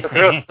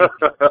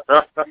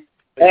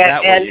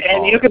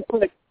 and you can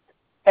put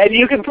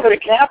a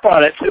cap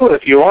on it too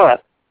if you want.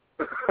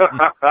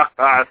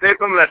 Save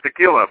some of that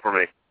tequila for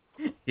me.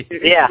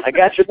 Yeah, I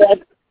got your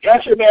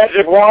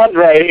magic wand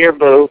right here,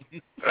 boo.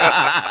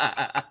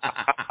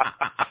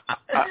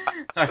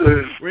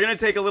 We're going to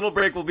take a little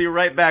break. We'll be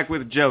right back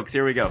with jokes.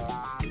 Here we go.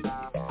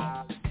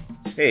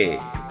 Hey,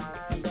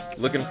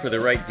 looking for the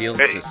right deals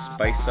to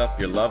spice up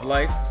your love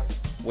life?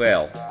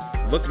 Well,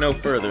 look no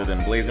further than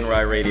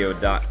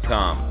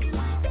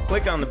BlazinRyRadio.com.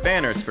 Click on the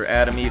banners for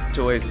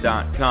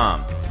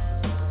AdamEveToys.com.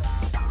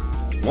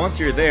 Once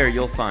you're there,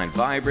 you'll find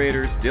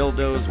vibrators,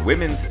 dildos,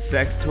 women's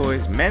sex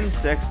toys, men's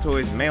sex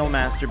toys, male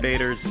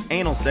masturbators,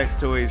 anal sex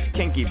toys,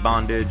 kinky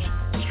bondage,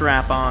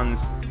 strap-ons,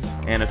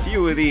 and a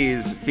few of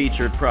these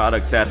featured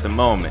products at the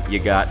moment.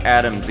 You got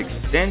Adam's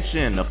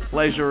Extension, a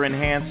pleasure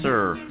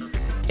enhancer,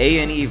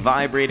 A&E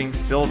Vibrating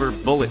Silver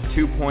Bullet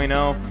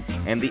 2.0,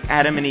 and the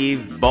Adam and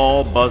Eve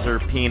Ball Buzzer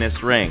Penis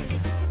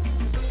Ring.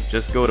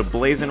 Just go to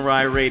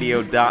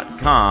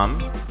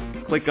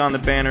BlazinRyRadio.com, click on the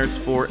banners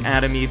for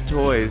Adam Eve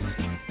Toys,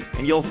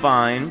 and you'll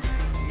find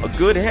a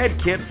good head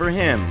kit for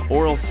him,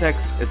 oral sex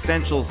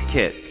essentials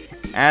kit,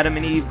 Adam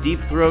and Eve Deep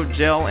Throat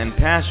Gel, and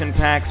passion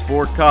packs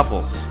for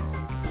couples.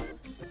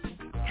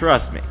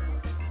 Trust me,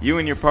 you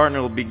and your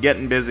partner will be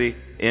getting busy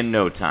in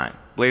no time.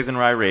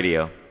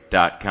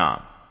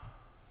 BlazinRyRadio.com.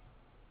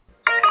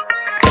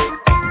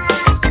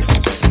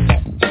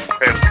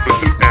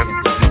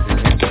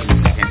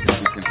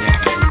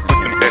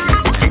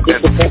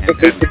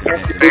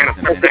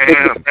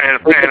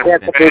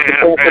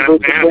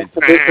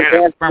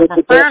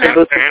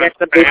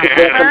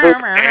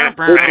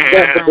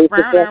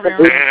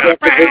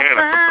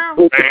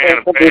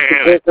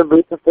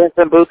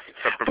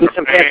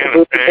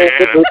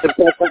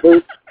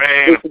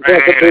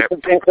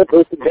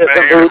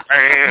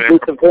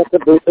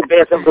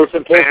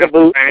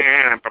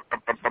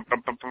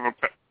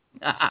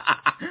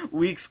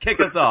 Weeks, kick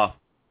us off.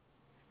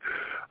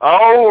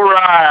 All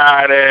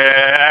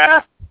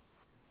right.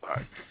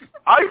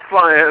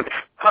 Iceland.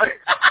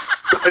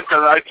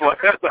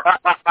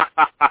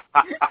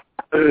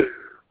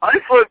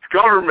 Iceland's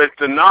government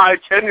denied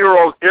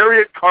 10-year-old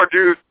Harriet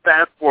Cardu's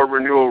passport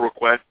renewal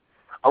request,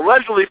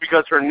 allegedly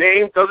because her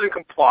name doesn't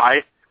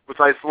comply with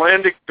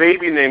Icelandic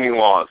baby naming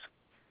laws.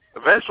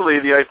 Eventually,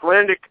 the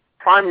Icelandic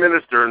prime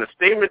minister, in a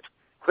statement,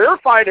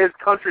 clarified his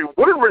country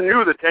wouldn't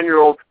renew the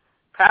 10-year-old's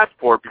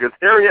passport because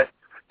Harriet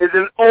is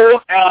an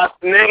old-ass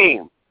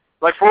name,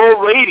 like for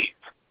old ladies,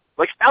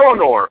 like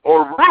Eleanor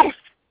or Ruth.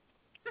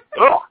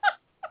 Ugh.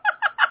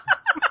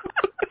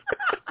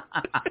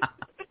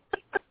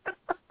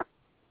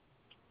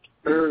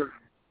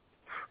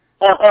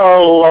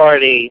 Oh,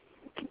 Lordy.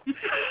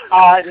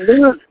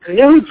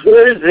 New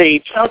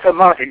Jersey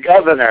Chunkamunk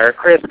Governor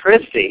Chris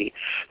Christie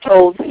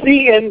told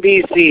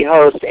CNBC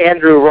host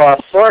Andrew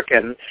Ross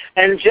Sorkin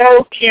and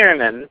Joe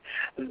Kiernan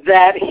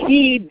that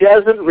he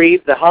doesn't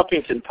read the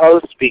Huffington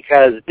Post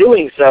because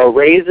doing so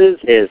raises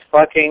his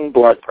fucking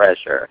blood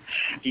pressure.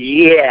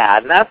 Yeah,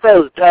 not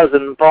those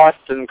dozen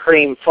Boston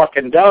cream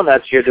fucking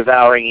donuts you're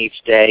devouring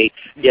each day,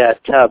 you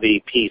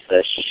tubby piece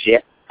of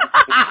shit.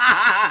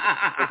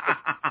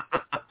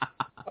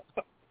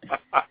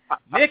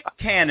 Nick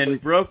Cannon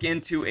broke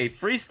into a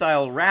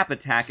freestyle rap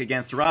attack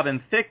against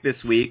Robin Thicke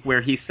this week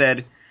where he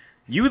said,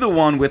 "You the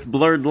one with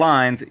blurred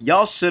lines,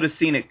 y'all should have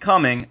seen it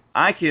coming,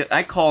 I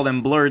call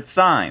them blurred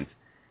signs."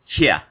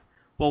 Yeah,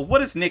 well, what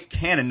does Nick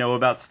Cannon know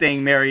about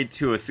staying married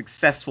to a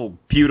successful,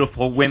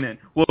 beautiful woman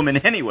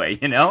anyway,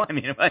 you know? I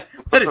mean,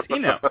 what does he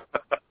know?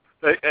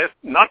 It's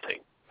nothing.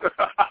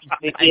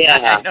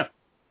 Yeah. I know,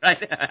 right?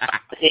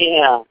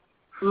 Yeah.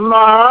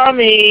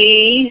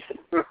 Mommy!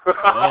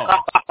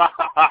 Oh.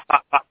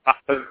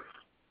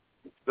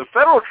 The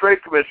Federal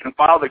Trade Commission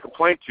filed a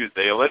complaint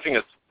Tuesday alleging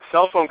a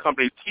cell phone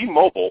company,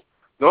 T-Mobile,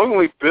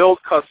 knowingly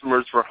billed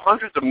customers for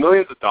hundreds of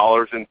millions of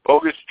dollars in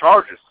bogus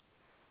charges.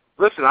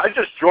 Listen, I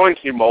just joined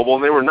T-Mobile,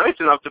 and they were nice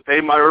enough to pay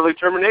my early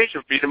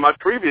termination fee to my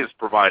previous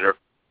provider.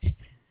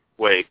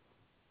 Wait.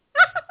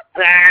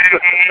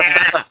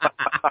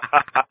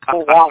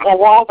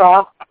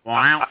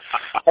 Wow.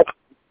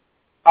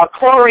 A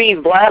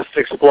chlorine blast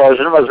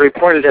explosion was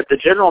reported at the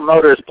General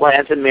Motors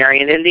plant in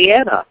Marion,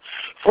 Indiana.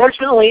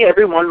 Fortunately,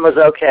 everyone was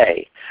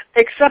okay,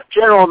 except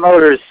General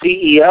Motors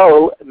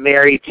CEO,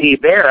 Mary T.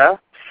 Barra,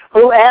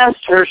 who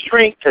asked her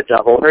shrink to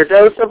double her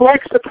dose of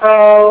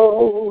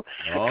Lexapro,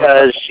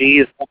 because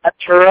she's got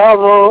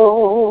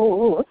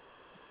trouble.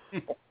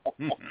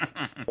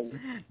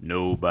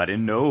 Nobody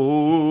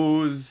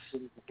knows.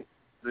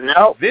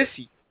 No. This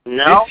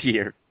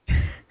year.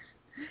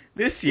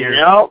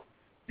 No.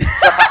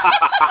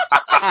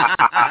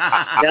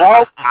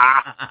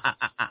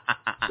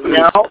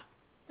 No.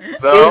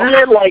 Isn't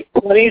it like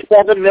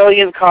 27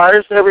 million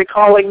cars they're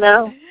recalling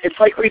now? It's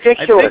like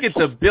ridiculous. I think it's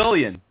 1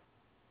 billion.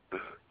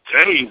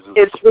 Jesus.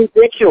 It's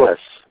ridiculous.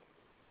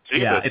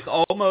 Jesus. Yeah, it's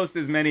almost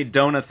as many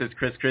donuts as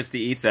Chris Christie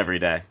eats every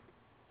day.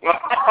 But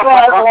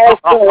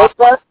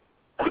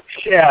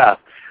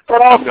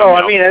also,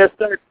 I mean, at a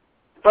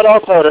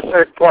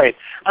certain point,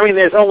 I mean,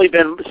 there's only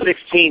been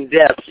 16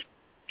 deaths,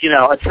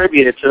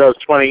 attributed to those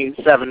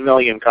 27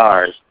 million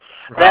cars.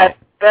 Right.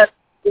 That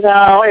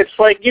it's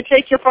like you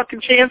take your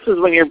fucking chances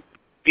when you're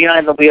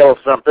behind the wheel of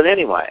something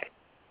anyway.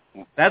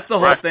 That's the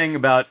whole thing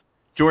about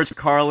George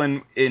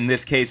Carlin, in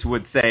this case,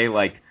 would say,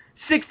 like,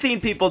 16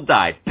 people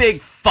died.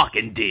 Big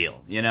fucking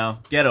deal,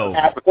 Get over it.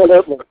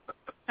 Absolutely.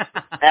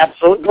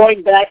 Absolutely.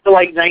 Going back to,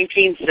 like,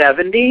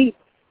 1970? It's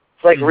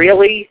like,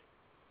 really?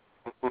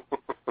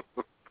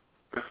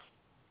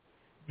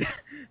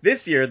 This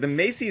year, the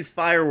Macy's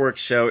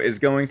fireworks show is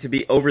going to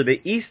be over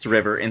the East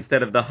River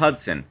instead of the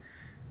Hudson.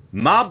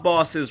 Mob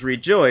bosses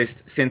rejoiced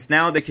since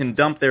now they can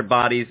dump their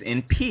bodies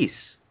in peace.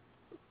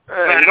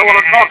 Hey, you know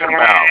what I'm talking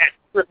about.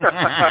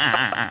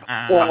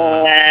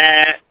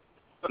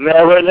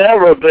 Never,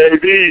 never,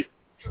 baby.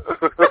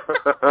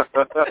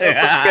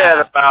 Forget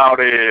about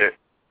it.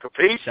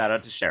 Capiche? Shout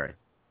out to Sherry.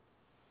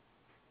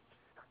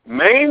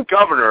 Maine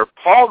Governor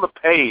Paul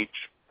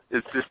LePage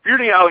is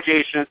disputing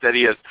allegations that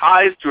he has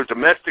ties to a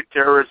domestic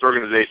terrorist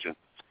organization.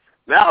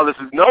 Now, this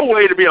is no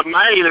way to be a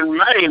Maine in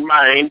Maine.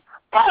 Maine.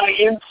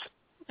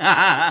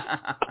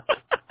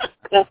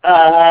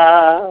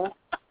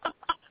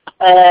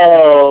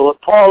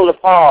 Paul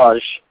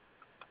LePage.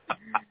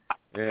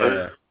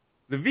 Yeah.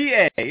 The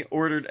VA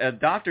offered a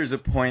doctor's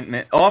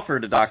appointment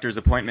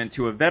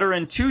to a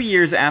veteran 2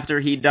 years after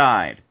he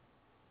died.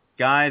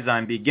 Guys,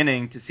 I'm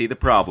beginning to see the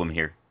problem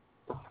here.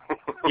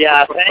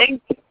 Yeah,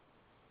 thanks.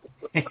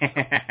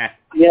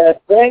 Yeah,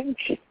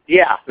 thanks.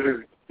 Yeah.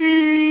 The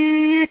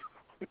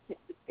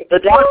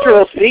doctor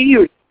will see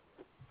you.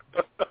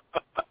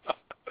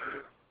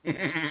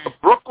 A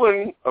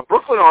Brooklyn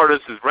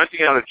artist is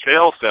renting out a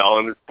jail cell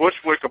in his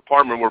Bushwick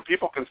apartment where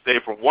people can stay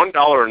for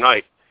 $1 a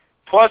night,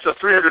 plus a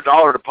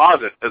 $300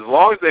 deposit, as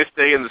long as they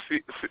stay in the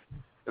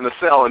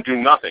cell and do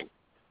nothing.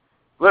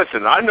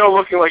 Listen, I know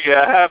looking like you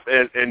have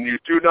and you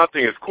do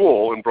nothing is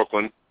cool in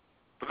Brooklyn,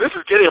 but this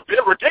is getting a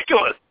bit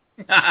ridiculous.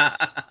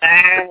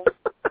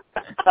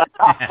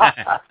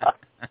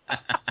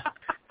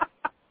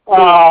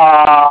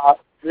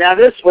 Now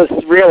this was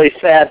really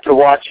sad to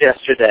watch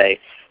yesterday.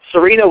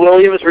 Serena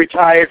Williams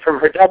retired from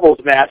her doubles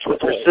match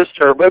with her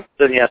sister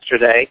Wimbledon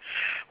yesterday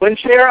when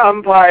chair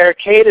umpire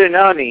Kate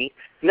Anoni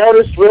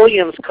noticed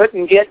Williams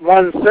couldn't get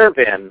one serve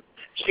in.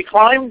 She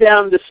climbed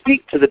down to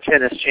speak to the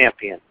tennis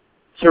champion.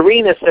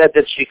 Serena said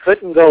that she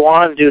couldn't go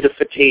on due to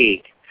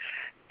fatigue,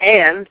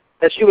 and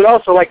that she would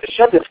also like to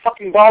shove this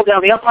fucking ball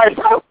down the umpire's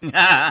throat.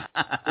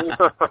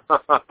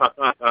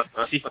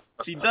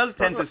 She does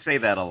tend to say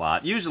that a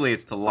lot. Usually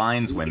it's to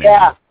lineswomen.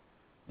 Yeah.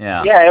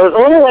 Yeah. Yeah, it was a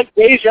little like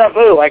deja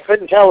vu. I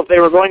couldn't tell if they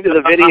were going to the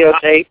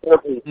videotape.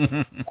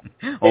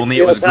 Only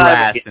it was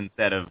grass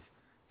instead of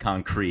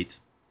concrete.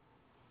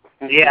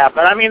 Yeah,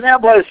 but I mean,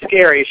 that was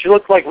scary. She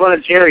looked like one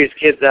of Jerry's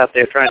kids out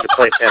there trying to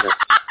play tennis.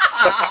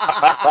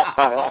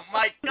 Oh,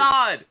 my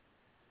God!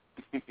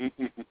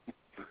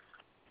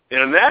 In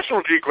a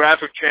National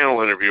Geographic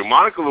Channel interview,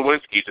 Monica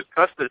Lewinsky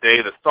discussed the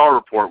day the Star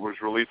Report was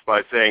released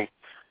by saying,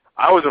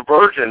 "I was a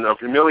virgin of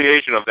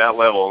humiliation of that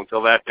level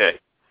until that day."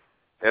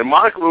 And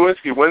Monica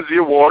Lewinsky wins the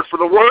award for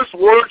the worst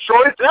word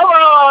choice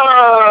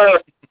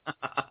ever!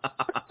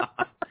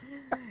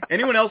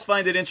 Anyone else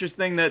find it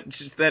interesting that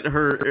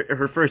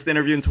her first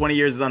interview in 20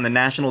 years is on the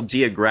National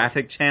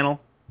Geographic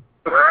Channel?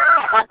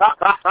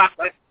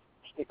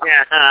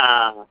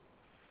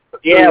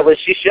 Yeah, was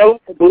she showing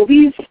the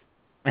movies?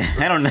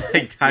 I don't know.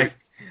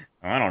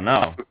 I don't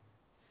know.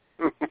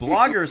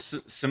 Blogger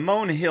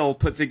Simone Hill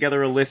put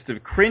together a list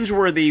of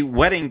cringeworthy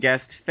wedding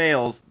guest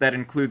fails that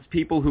includes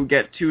people who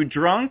get too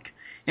drunk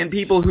and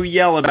people who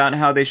yell about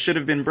how they should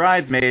have been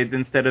bridesmaids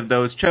instead of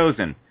those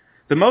chosen.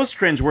 The most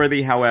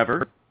cringeworthy,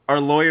 however, are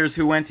lawyers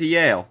who went to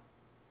Yale.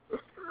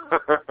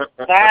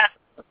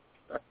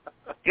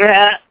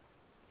 Yeah.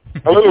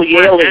 A little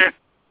Yale,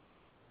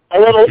 a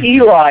little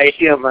Eli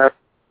humor.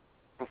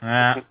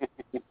 The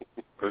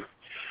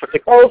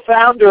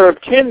co-founder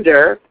of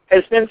Tinder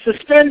has been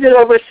suspended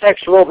over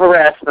sexual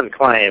harassment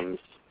claims.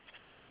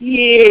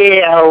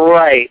 Yeah,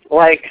 right.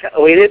 Like,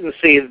 we didn't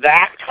see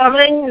that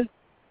coming?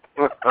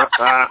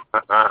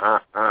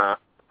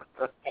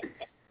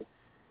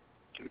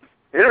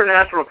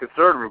 International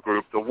conservative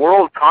group, the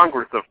World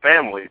Congress of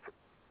Families,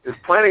 is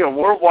planning a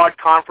worldwide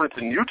conference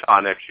in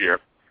Utah next year.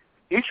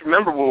 Each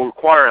member will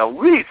require at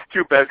least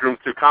 2 bedrooms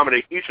to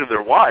accommodate each of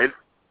their wives.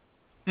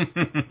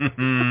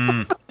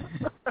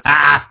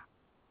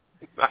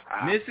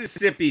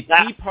 Mississippi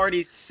Tea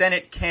Party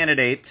Senate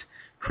candidate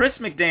Chris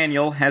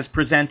McDaniel has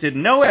presented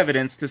no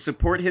evidence to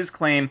support his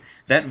claim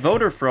that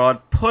voter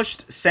fraud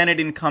pushed Senate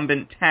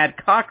incumbent Tad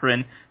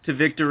Cochran to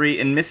victory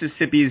in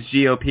Mississippi's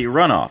GOP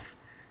runoff.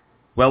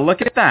 Well,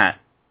 look at that.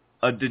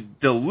 A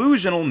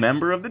delusional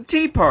member of the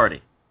Tea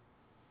Party.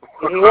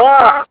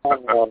 Whoa!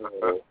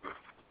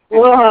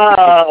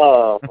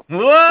 Whoa!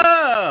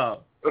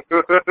 Whoa!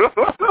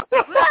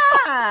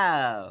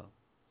 Wow!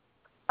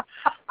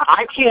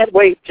 I can't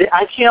wait to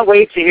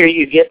hear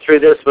you get through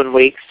this one,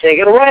 Weeks. Take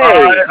it away.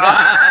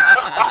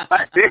 I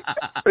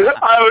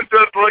was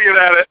just looking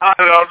at it. I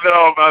don't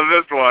know about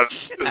this one.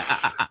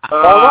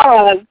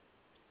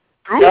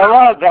 Come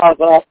on,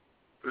 Baba.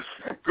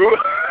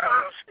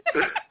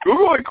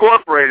 Google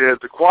Incorporated has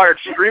acquired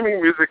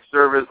streaming music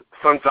service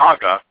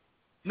Songza.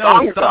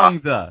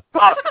 Songza.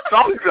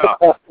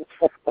 Songza.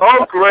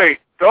 Oh, great.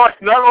 Not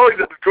only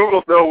does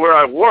Google know where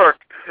I work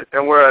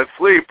and where I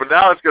sleep, but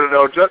now it's going to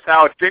know just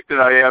how addicted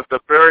I am to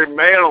Barry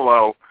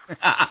Manilow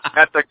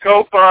at the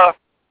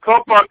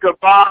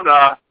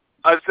Copacabana.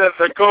 I said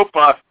the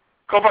Copacabana.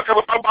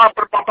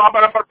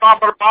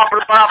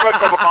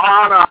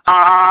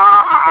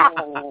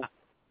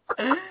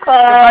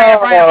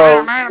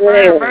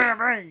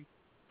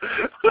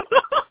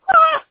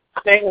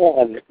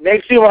 Man,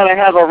 makes you want to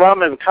have a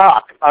rum and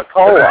cock, a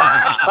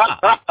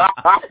cola.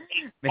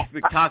 Makes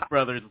the Koch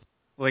brothers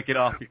lick it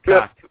off your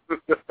cock.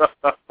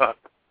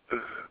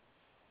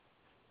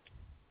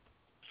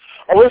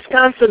 A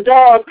Wisconsin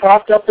dog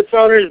coughed up its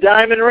owner's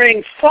diamond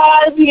ring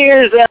 5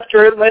 years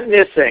after it went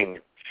missing.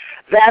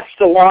 That's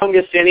the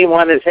longest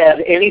anyone has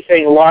had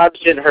anything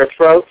lodged in her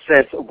throat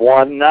since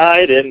one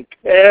night in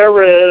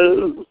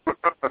Paris.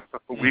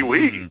 Oui,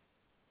 oui.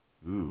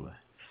 Ooh.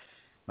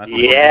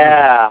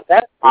 Yeah,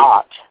 that's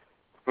hot.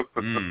 That's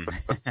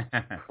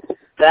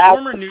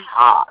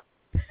hot.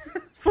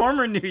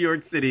 Former New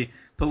York City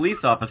police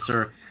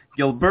officer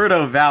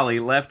Gilberto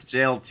Valle left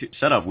jail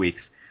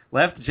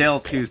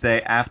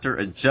Tuesday after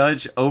a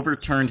judge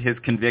overturned his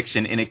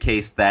conviction in a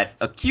case that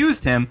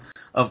accused him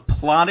of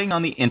plotting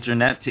on the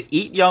internet to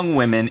eat young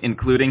women,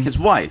 including his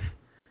wife.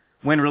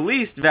 When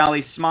released,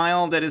 Valle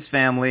smiled at his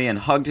family and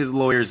hugged his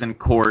lawyers in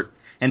court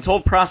and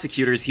told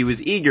prosecutors he was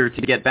eager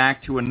to get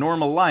back to a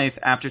normal life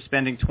after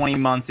spending 20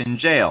 months in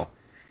jail.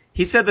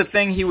 He said the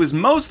thing he was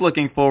most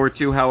looking forward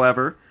to,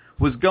 however,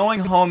 was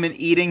going home and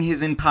eating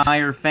his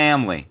entire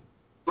family.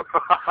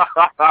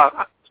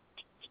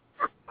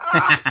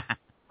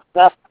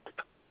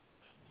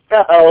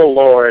 Oh,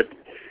 Lord.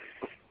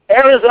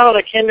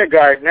 Arizona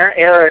kindergartner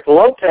Eric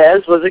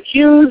Lopez was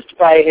accused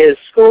by his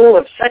school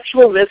of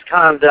sexual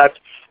misconduct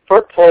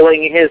for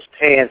pulling his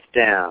pants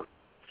down.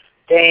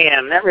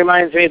 Damn, that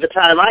reminds me of the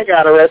time I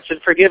got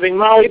arrested for giving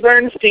Molly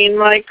Bernstein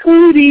my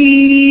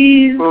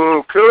cooties.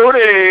 Ooh,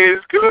 cooties.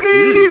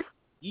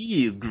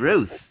 Ew,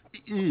 gross.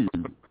 Ew.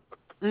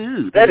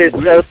 That is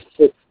so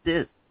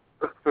stupid.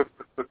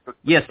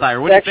 Yes,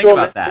 sire, what do you think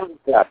about that?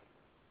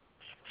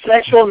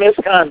 Sexual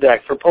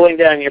misconduct for pulling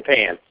down your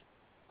pants.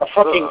 A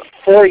fucking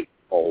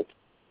 4-year-old.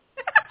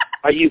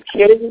 Are you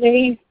kidding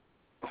me?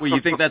 Well,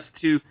 you think that's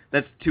too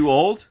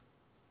old?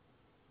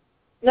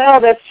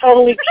 No, that's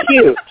totally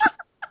cute.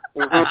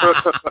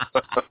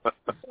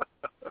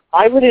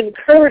 I would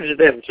encourage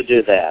them to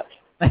do that.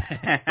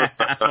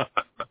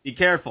 Be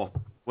careful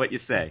what you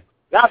say.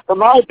 Not for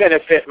my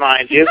benefit,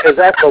 mind you, because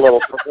that's a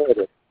little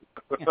perverted.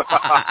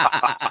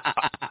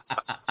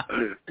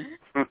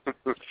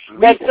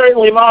 But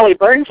certainly Molly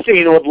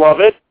Bernstein would love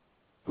it.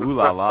 Ooh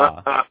la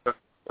la.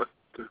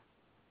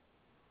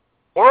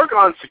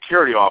 Oregon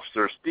security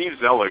officer Steve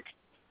Zellick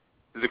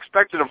is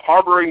expected of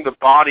harboring the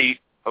body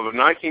of a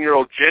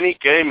 19-year-old Jenny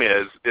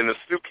Gamez in a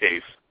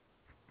suitcase.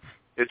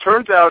 It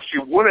turns out she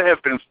wouldn't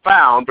have been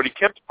found, but he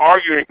kept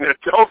arguing that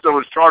Delta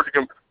was charging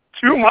him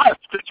too much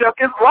to check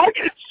his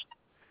luggage.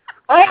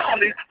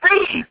 Holy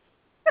Steve!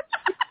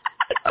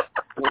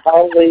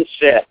 Holy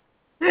shit.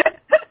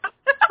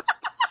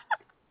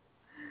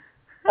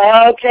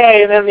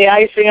 Okay, and then the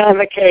icing on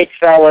the cake,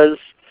 fellas.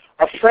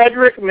 A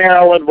Frederick,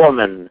 Maryland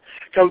woman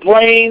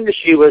complained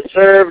she was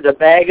served a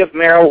bag of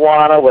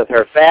marijuana with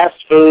her fast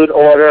food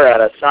order at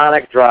a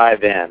Sonic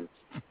drive-in.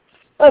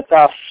 What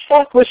the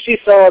fuck was she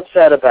so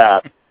upset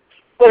about?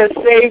 Would have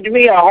saved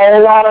me a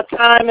whole lot of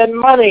time and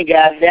money,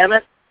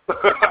 goddammit.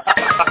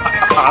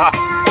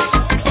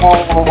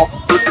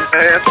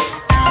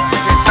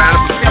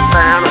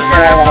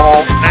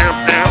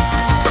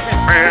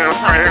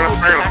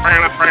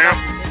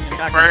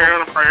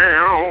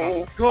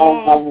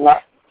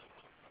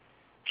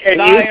 Can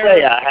you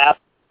say I have?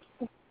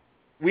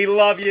 We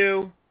love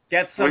you.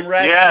 Get some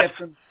rest. Yes. Get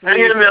some sleep. Hang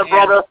in there,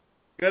 brother.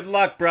 Good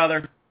luck,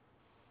 brother.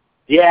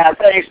 Yeah,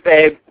 thanks,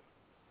 babe.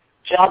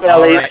 Ciao,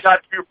 Billy. Right.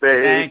 Got you,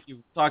 babe. Thank you.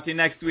 Talk to you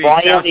next week.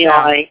 Bye, Ciao,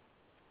 ciao.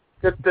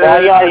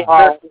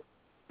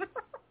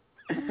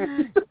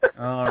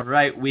 All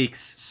right, Weeks.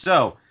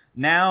 So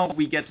now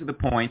we get to the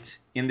point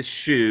in the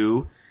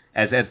shoe,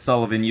 as Ed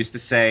Sullivan used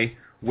to say,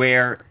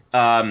 where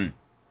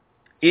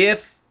if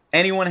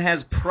anyone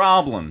has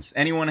problems,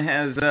 anyone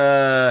has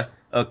a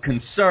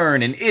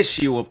concern, an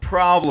issue, a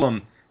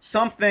problem,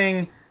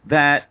 something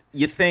that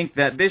you think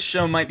that this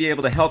show might be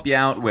able to help you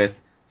out with,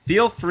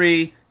 feel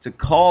free to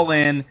call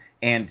in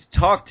and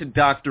talk to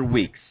Dr.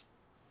 Weeks.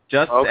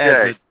 Just as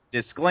a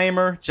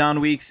disclaimer,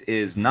 John Weeks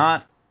is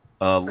not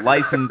a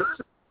licensed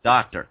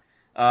doctor.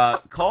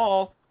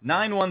 Call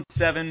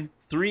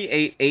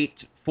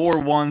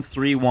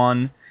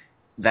 917-388-4131.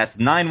 That's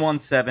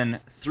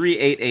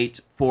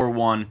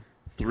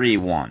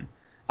 917-388-4131.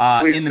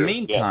 In the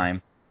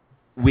meantime,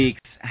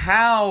 Weeks,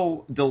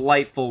 how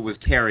delightful was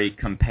Carrie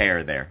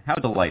Compere there? How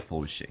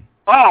delightful was she?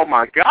 Oh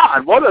my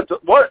God! What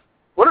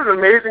an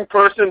amazing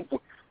person!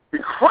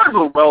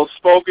 Incredibly well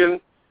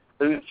spoken,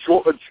 and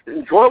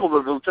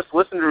enjoyable to just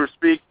listen to her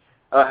speak.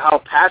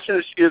 How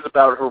passionate she is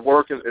about her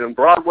work in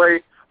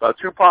Broadway, about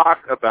Tupac,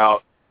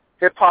 about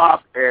hip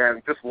hop,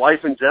 and just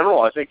life in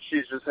general. I think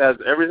she just has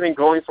everything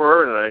going for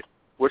her, and I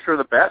wish her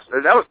the best.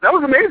 And that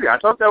was amazing. I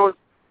thought that was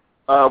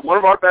one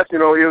of our best.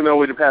 Even though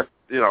we've had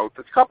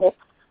just a couple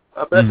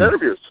best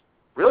interviews.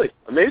 Really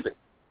amazing.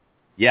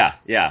 Yeah.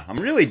 I'm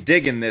really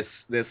digging this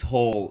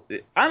whole.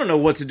 I don't know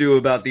what to do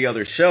about the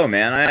other show,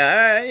 man.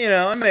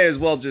 I may as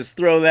well just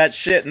throw that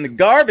shit in the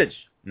garbage.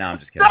 No, I'm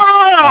just kidding.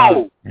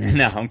 No,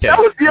 no, I'm kidding. That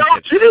was the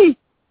OG.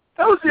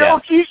 That was the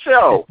OG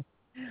show.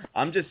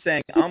 I'm just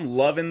saying, I'm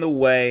loving the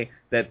way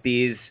that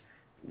these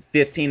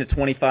 15 to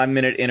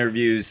 25-minute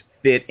interviews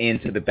fit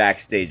into the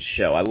Backstage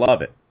show. I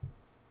love it.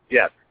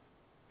 Yes.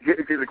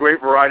 It's a great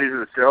variety to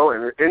the show,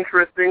 and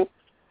interesting,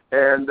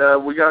 and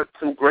we got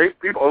some great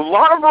people. A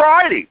lot of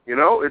variety,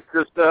 It's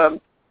just,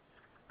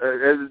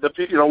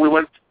 we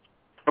went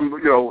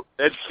from,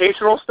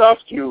 educational stuff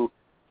to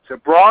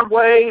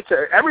Broadway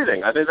to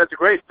everything. I think that's a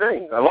great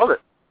thing. I love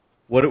it.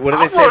 What do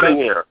they say about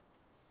here?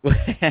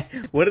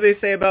 What do they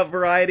say about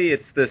variety?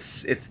 It's the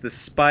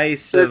spice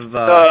of.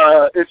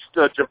 It's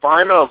the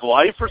Javina of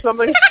life or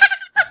something.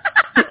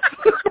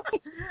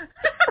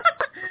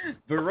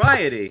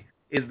 Variety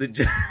is the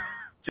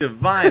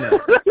Javina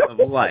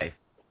of life.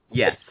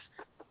 Yes.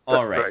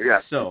 All right.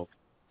 Yes. So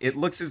it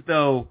looks as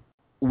though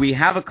we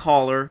have a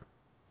caller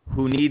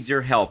who needs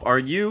your help. Are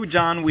you,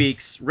 John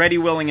Weeks, ready,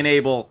 willing, and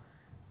able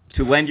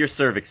to lend your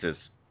services?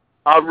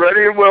 I'm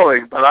ready and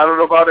willing, but I don't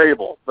know about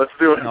able. Let's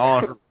do it.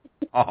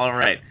 All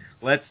right.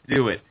 Let's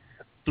do it.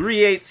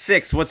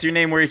 386, what's your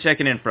name? Where are you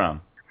checking in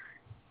from?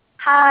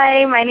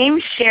 Hi, my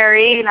name's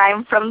Sherry, and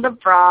I'm from the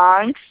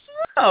Bronx.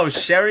 Oh,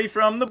 Sherry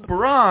from the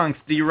Bronx.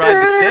 Do you ride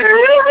the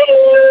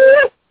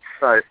stick?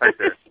 Sorry, thank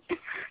you.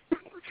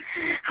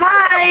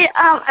 Hi,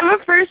 I'm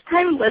a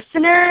first-time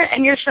listener,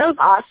 and your show's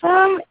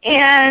awesome,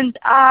 and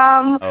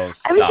I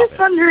was just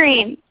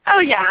wondering,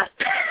 and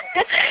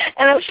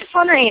I was just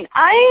wondering,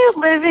 I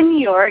live in New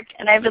York,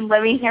 and I've been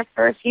living here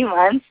for a few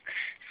months,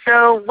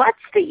 so what's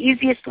the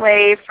easiest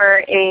way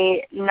for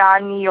a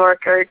non-New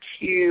Yorker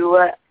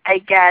to, I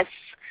guess,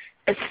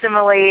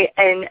 assimilate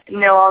and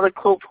know all the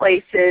cool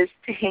places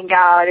to hang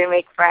out and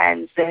make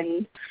friends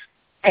and,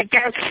 I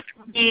guess,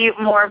 be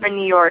more of a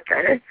New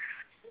Yorker?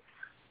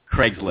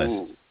 Craigslist.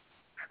 Ooh.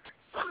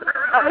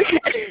 Okay.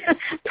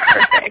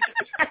 Perfect.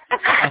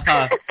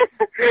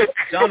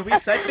 John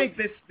Weeks, I think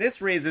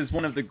this raises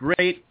one of the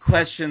great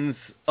questions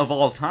of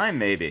all time.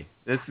 Maybe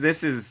this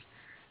is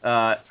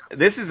a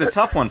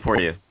tough one for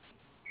you.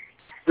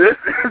 I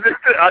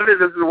think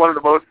this is one of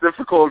the most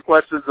difficult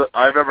questions that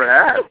I've ever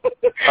had.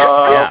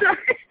 I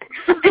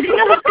didn't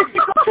know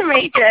how to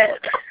make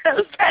it. I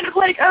was kind of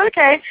like,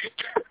 okay,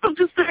 I'll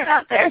just put it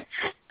out there.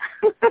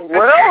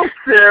 Well,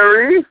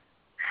 Carrie.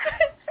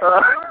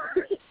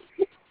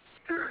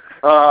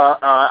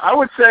 I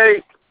would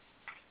say,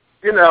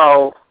 there's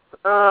a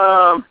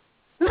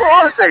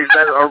lot of things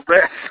that are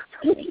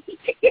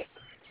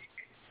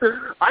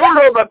I don't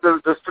know about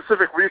the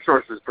specific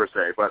resources per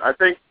se, but I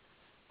think,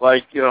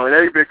 in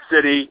any big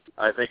city,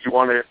 I think you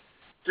want to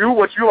do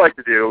what you like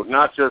to do,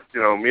 not just,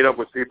 meet up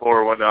with people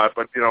or whatnot,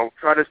 but,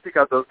 try to seek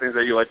out those things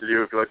that you like to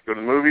do. If you like to go to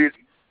the movies,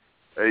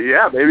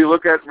 maybe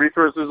look at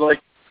resources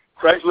like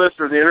Craigslist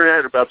or the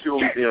internet about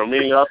people,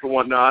 meeting up and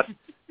whatnot.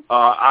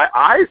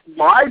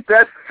 My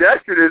best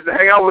suggestion is to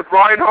hang out with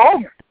Ryan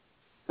Holmes.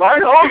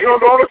 Ryan Holmes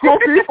knows all the cool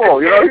people.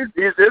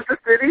 He's in the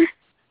city.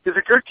 He's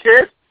a good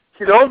kid.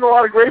 He knows a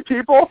lot of great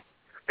people,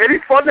 and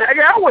he's fun to hang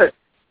out with.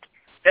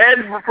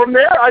 And from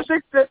there, I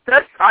think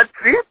I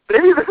see.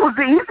 Maybe this was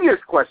the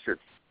easiest question.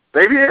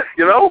 Maybe it,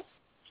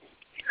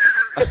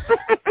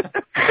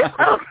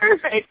 Oh,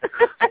 perfect.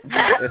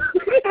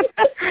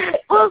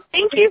 Well,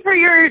 thank you for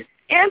your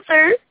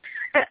answer.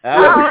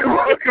 I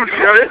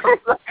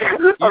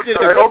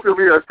hope you'll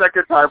be a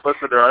second-time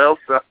listener. I hope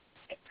so.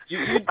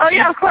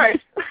 Of course.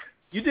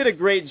 You did a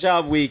great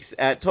job, Weeks,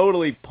 at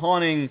totally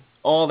pawning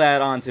all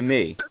that onto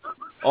me.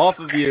 Off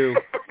of you,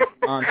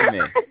 onto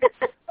me.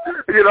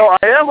 I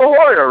am a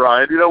lawyer,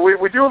 Ryan.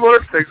 We do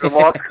learn things in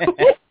law school.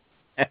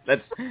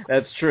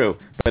 That's true.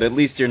 But at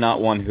least you're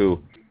not one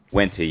who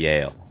went to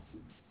Yale.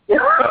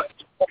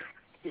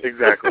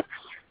 Exactly.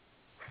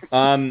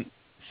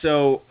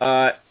 So,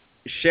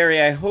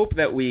 Sherry, I hope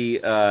that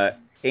we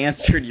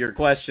answered your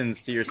questions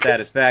to your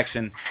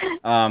satisfaction.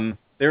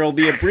 There will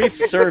be a brief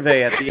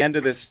survey at the end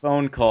of this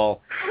phone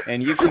call,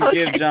 and you can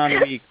give John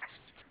Weeks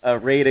a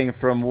rating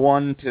from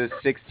 1 to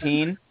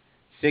 16,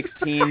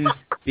 16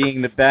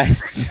 being the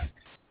best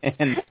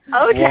and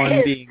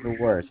 1 being the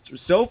worst.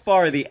 So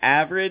far, the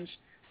average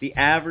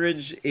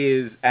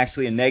is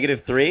actually a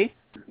 -3,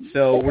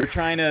 so we're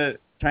trying to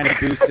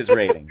boost his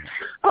rating.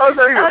 How is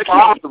that even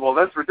possible?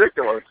 That's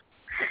ridiculous.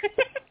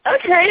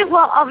 Okay,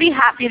 well, I'll be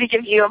happy to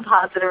give you a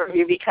positive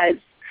review because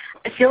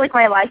I feel like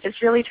my life is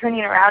really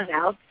turning around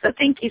now. So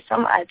thank you so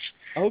much.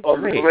 Oh,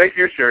 great. Well, thank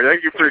you, Sherry.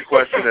 Thank you for your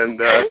question. And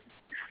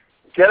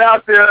get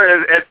out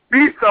there and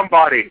beat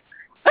somebody.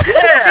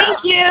 Yeah.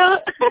 Thank you.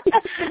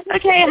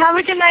 Okay, have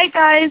a good night,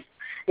 guys.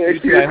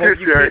 Thank you. I hope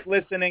you keep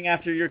listening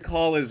after your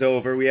call is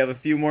over. We have a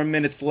few more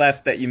minutes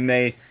left that you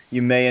may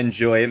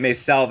enjoy. It may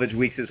salvage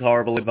Weeks'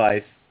 horrible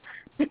advice.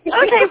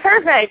 Okay,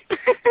 perfect.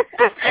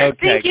 Okay,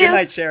 Thank you. Good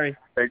night, Sherry.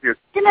 Thank you.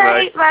 Good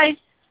night. Bye.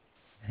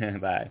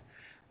 Bye.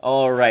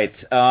 All right.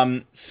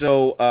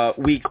 So,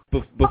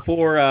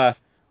 before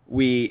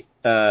we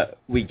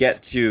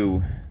get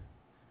to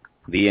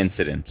the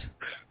incident,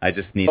 I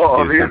just need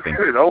to do something.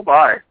 Oh,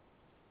 bye.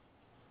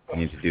 I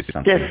need to do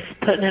something. Just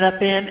putting it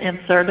up in,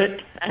 insert it,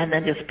 and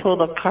then just pull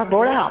the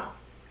cardboard out.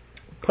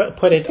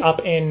 Put it up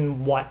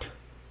in what?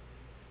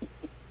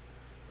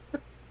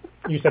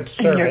 You said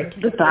serve it.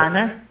 In your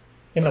vagina.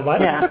 In the what?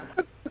 Yeah.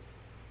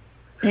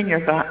 In your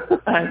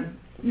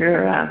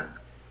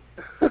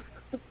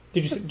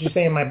Did you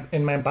say in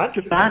my butt?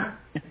 Vagina.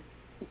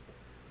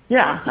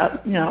 Yeah,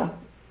 up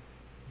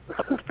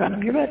in front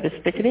of your butt. Just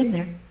stick it in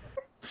there.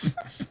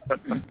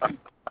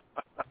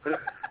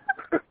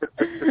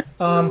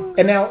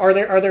 And now, are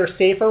there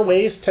safer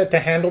ways to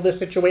handle this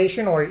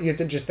situation, or you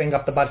just think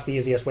up the butt's the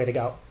easiest way to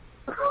go?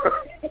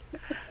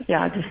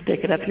 Yeah, just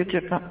stick it up your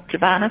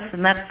vaginas,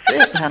 and that's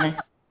it, honey.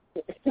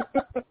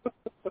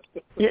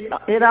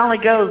 It only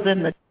goes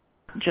in the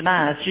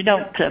vaginas. You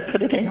don't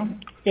put it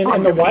in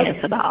the what?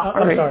 At all.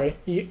 I'm sorry.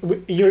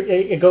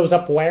 It goes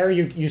up where?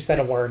 You said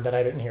a word that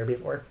I didn't hear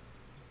before.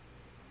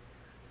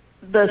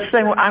 The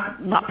same.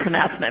 I'm not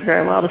pronouncing it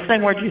very well. The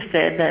same word you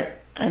said, that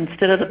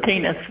instead of the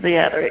penis, the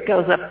other. It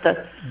goes up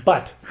the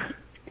butt.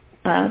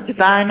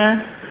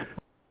 Vagina.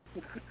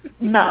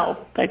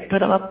 No, they put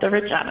them up their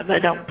vagina. They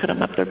don't put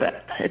them up their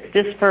butt. It's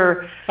just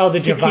for the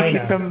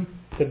vagina.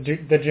 The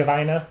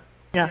vagina.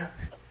 Yeah,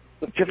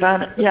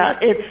 vagina. Yeah,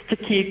 it's to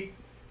keep.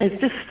 It's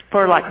just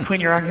for like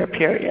when you're on your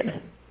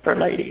period for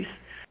ladies.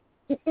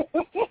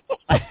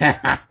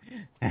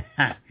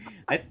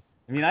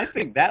 I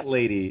think that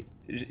lady,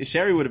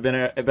 Sherry, would have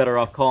been better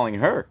off calling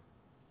her.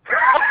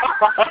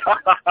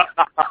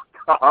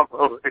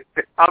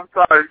 I'm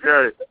sorry,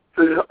 Sherry.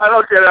 I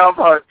don't get out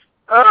much.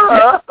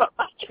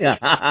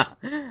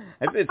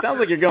 It sounds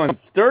like you're going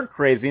stir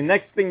crazy.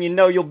 Next thing you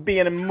know, you'll be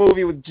in a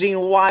movie with Gene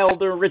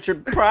Wilder and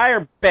Richard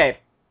Pryor, babe.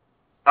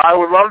 I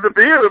would love to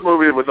be in a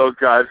movie with those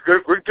guys.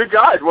 Good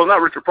guys. Well,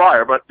 not Richard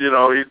Pryor, but he's a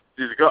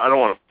ghost. I don't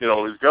want to, he's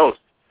a ghost.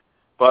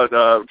 But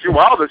Gene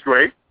Wilder's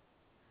great.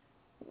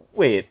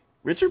 Wait,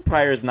 Richard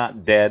Pryor's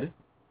not dead.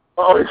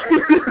 Oh,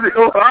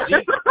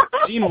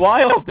 Gene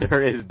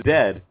Wilder is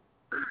dead.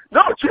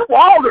 No, Gene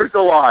Wilder's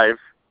alive.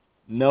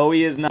 No,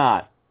 he is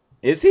not.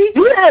 Is he? He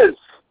is.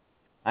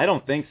 I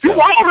don't think so. Gene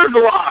Wilder's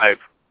alive.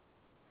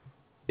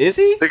 Is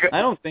he?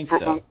 I don't think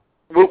so.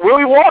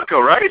 Willy Wonka,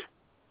 right?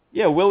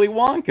 Yeah, Willy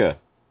Wonka.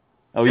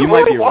 Oh, you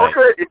might be Wonka,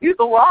 right. He's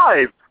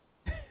alive.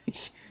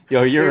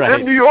 Yo, you're right.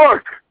 He's in New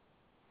York.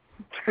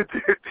 Did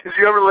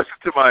you ever listen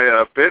to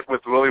my bit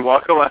with Willy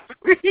Wonka last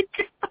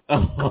week?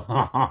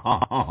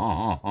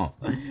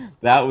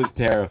 That was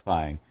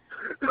terrifying.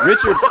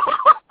 Richard.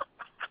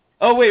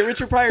 Oh wait,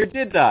 Richard Pryor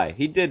did die.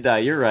 He did die.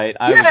 You're right.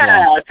 I was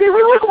wrong. See,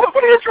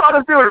 what are you trying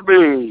to do to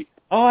me?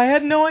 Oh, I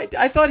had no idea.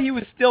 I thought he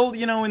was still,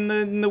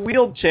 in the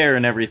wheelchair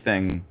and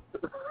everything.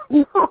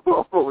 No.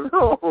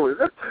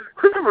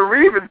 Christopher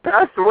Reeve has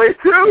passed away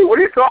too. What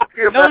are you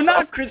talking about? No,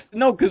 not Chris.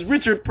 No, because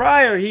Richard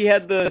Pryor, he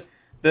had the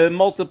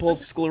multiple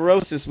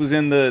sclerosis, was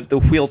in the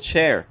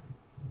wheelchair.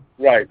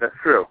 Right. That's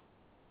true.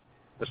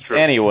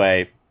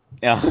 Anyway,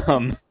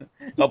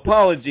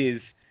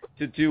 apologies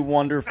to two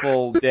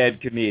wonderful dead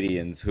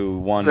comedians who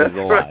one is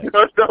alive.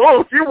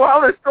 No, Gene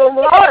Wilder's still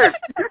alive.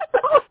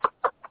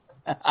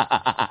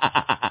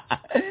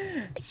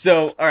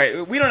 So, all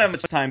right, we don't have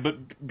much time, but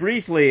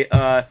briefly,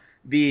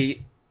 the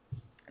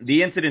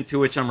incident to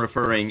which I'm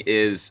referring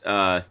is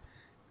that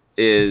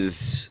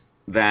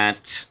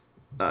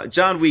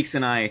John Weeks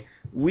and I,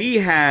 we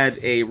had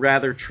a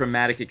rather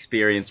traumatic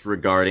experience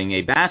regarding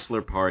a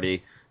bachelor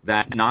party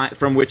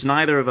from which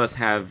neither of us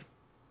has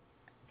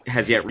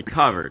yet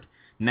recovered.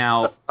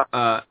 Now,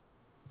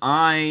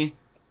 I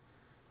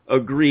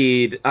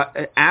agreed.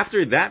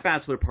 After that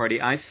bachelor party,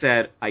 I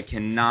said, I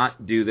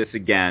cannot do this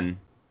again.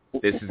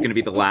 This is going to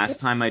be the last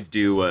time I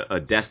do a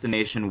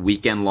destination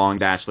weekend-long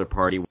bachelor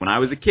party. When I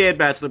was a kid,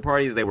 bachelor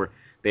parties, they were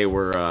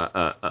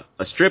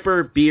a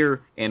stripper,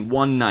 beer, and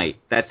one night.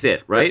 That's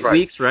it, right?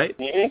 Weeks, right?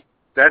 Mm-hmm.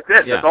 That's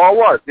it. Yeah. That's all it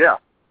was, yeah.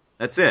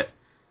 That's it.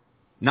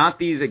 Not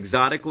these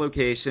exotic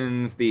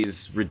locations, these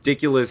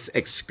ridiculous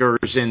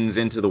excursions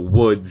into the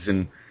woods.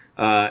 And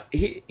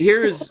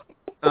here's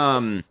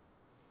the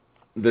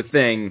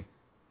thing.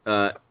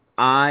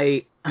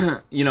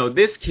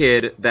 This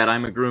kid that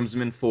I'm a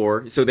groomsman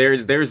for, so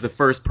there's the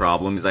first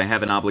problem, is I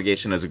have an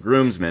obligation as a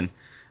groomsman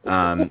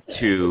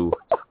to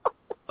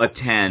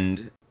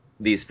attend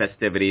these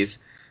festivities.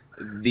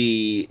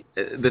 The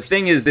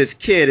thing is, this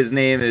kid, his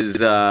name is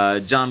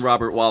John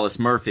Robert Wallace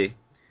Murphy,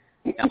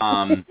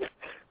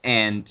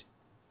 and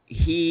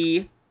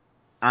he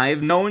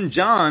I've known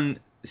John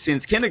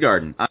since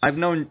kindergarten. I've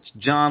known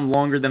John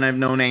longer than I've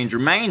known Andrew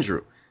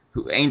Mandrew.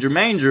 Andrew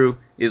Mandrew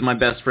is my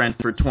best friend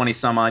for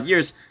 20-some-odd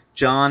years.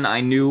 John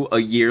I knew a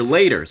year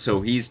later,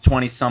 so he's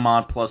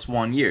 20-some-odd plus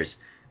 1 years.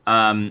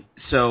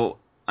 So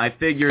I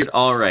figured,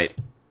 all right,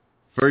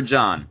 for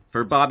John,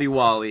 for Bobby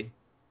Wally,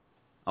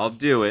 I'll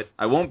do it.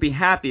 I won't be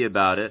happy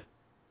about it,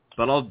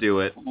 but I'll do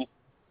it.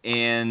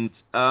 And,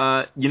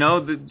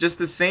 just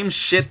the same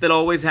shit that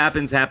always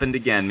happened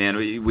again, man.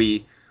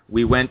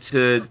 We went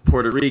to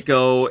Puerto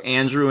Rico.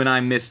 Andrew and I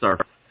missed our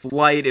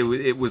flight.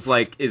 It was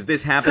like, is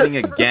this happening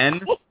again?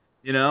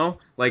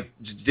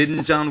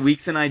 Didn't John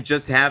Weeks and I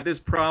just have this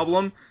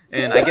problem?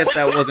 And I guess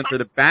that wasn't for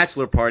the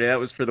bachelor party. That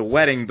was for the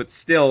wedding. But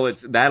still,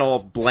 that all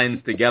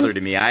blends together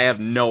to me. I have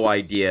no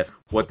idea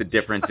what the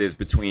difference is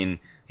between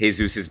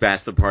Jesus'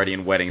 bachelor party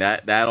and wedding.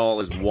 That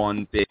all is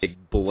one big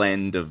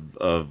blend of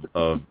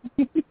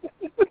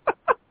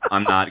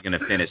I'm not going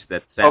to finish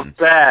that sentence.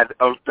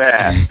 Of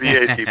bad.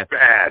 B-A-D,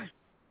 bad.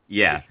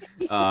 Yeah.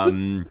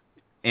 And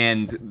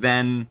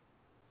then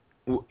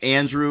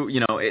Andrew,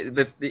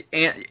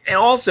 and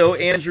also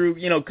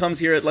Andrew, comes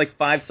here at like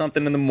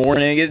 5-something in the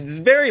morning.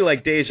 It's very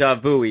like deja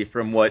vu-y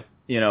from what,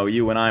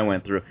 you and I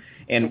went through.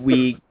 And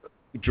we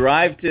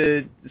drive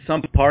to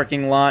some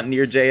parking lot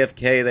near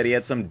JFK that he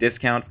had some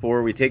discount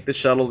for. We take the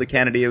shuttle to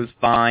Kennedy. It was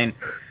fine.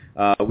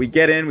 We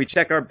get in. We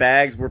check our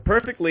bags. We're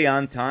perfectly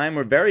on time.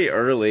 We're very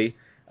early.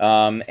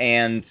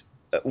 And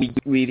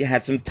we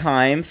had some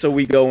time, so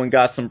we go and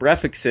got some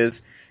breakfasts.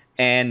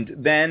 And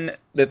then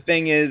the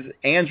thing is,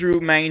 Andrew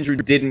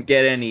Mandrew didn't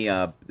get any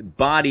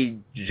body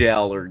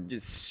gel or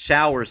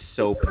shower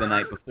soap the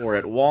night before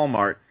at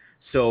Walmart.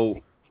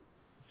 So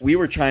we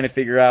were trying to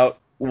figure out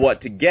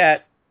what to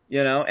get,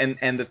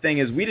 and the thing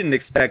is, we didn't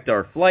expect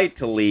our flight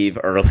to leave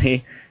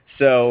early.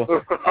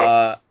 So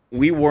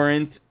we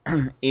weren't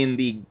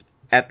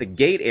at the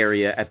gate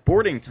area at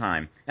boarding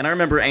time. And I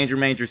remember Andrew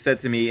Mandrew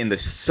said to me in the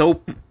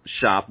soap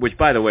shop, which,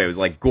 by the way, was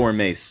like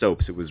gourmet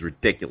soaps. It was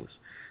ridiculous.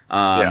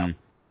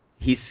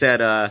 He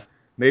said,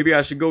 maybe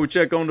I should go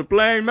check on the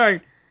plane,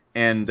 mate.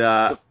 And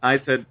I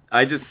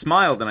just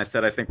smiled, and I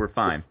said, I think we're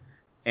fine.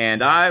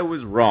 And I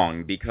was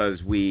wrong,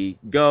 because we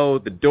go,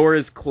 the door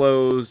is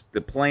closed,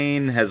 the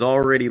plane has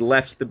already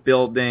left the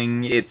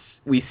building.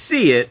 We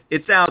see it,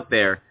 it's out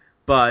there,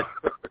 but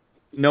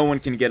no one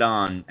can get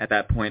on at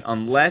that point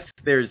unless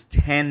there's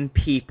 10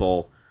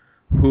 people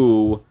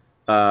who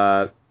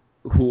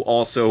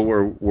also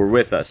were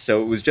with us.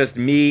 So it was just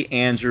me,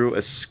 Andrew,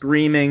 a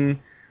screaming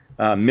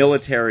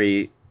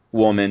military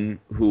woman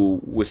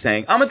who was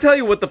saying, I'm going to tell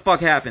you what the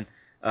fuck happened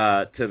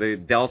to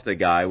the Delta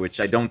guy, which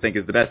I don't think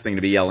is the best thing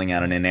to be yelling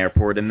at in an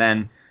airport. And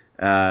then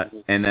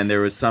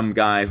there was some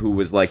guy who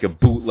was like a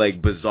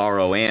bootleg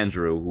Bizarro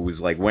Andrew, who was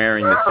like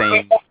wearing the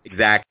same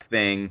exact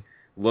thing,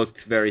 looked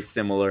very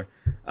similar.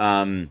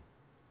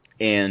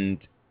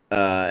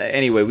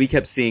 Anyway, we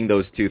kept seeing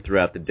those two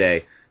throughout the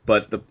day.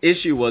 But the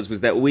issue was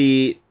that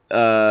we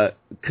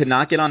could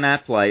not get on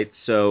that flight,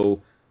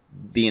 so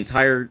the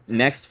entire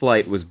next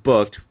flight was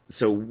booked.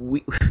 So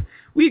we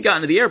had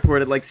gotten to the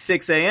airport at like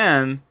 6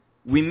 a.m.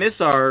 We miss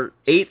our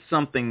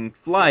 8-something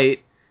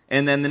flight,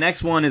 and then the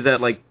next one is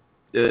at like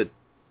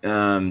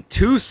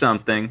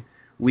 2-something.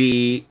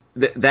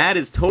 That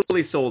is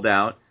totally sold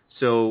out.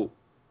 So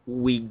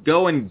we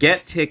go and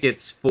get tickets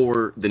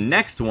for the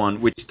next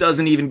one, which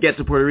doesn't even get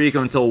to Puerto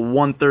Rico until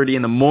 1:30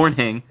 in the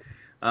morning.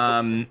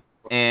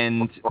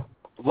 And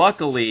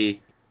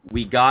luckily,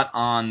 we got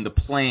on the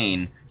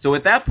plane. So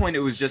at that point,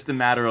 it was just a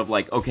matter of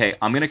like, okay,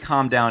 I'm going to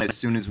calm down as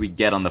soon as we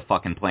get on the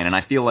fucking plane. And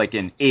I feel like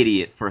an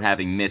idiot for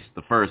having missed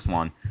the first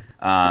one.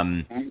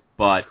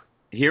 But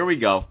here we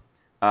go.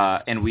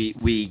 And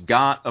we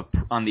got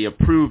on the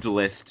approved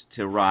list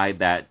to ride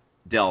that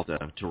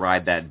Delta, to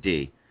ride that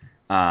D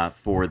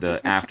for the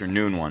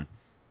afternoon one.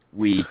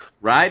 We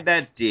ride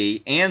that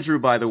D. Andrew,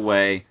 by the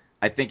way,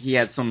 I think he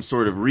had some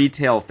sort of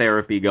retail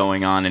therapy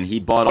going on, and he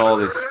bought all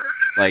this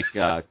like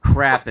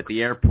crap at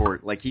the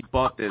airport. Like he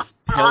bought this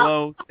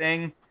pillow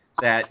thing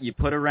that you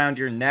put around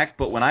your neck,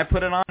 but when I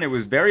put it on, it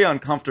was very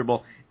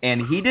uncomfortable.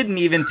 And he didn't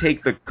even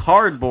take the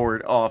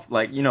cardboard off,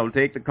 like,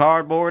 take the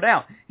cardboard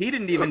out. He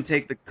didn't even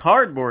take the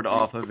cardboard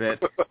off of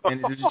it.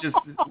 And it was just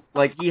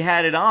like he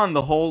had it on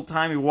the whole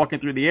time he was walking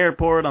through the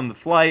airport on the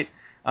flight.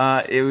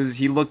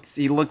 He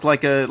looked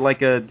like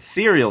a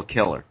serial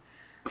killer.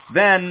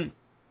 Then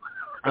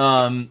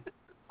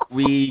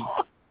we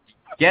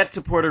get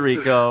to Puerto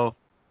Rico,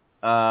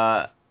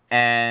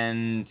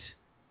 and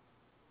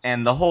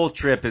the whole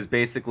trip is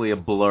basically a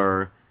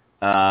blur.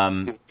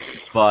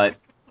 But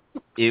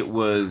it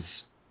was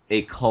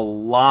a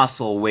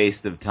colossal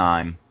waste of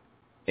time,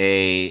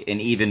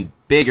 an even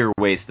bigger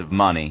waste of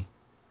money.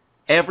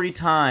 Every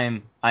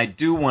time I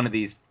do one of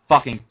these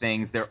fucking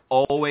things, they're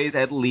always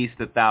at least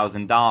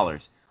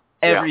 $1,000.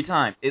 Every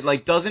time.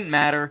 It doesn't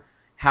matter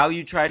how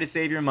you try to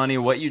save your money,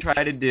 what you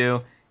try to do.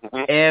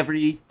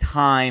 Every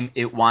time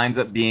it winds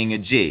up being a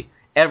G.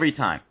 Every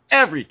time.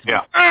 Every time.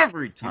 Yeah.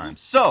 Every time.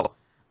 So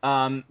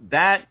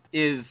that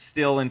is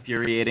still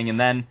infuriating. And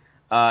then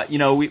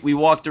we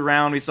walked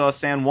around, we saw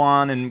San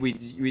Juan, and we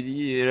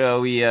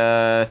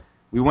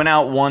went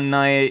out one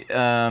night,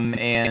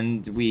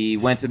 and we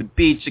went to the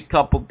beach a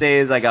couple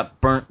days. I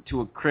got burnt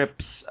to a crisp.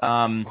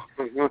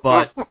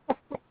 But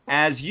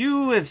as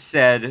you have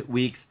said,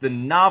 Weeks, the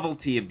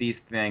novelty of these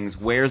things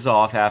wears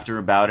off after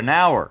about an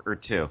hour or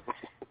two.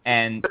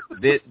 And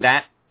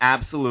that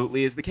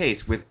absolutely is the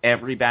case with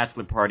every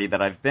bachelor party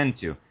that I've been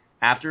to.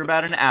 After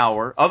about an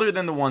hour, other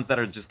than the ones that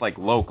are just like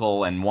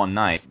local and one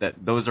night,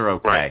 those are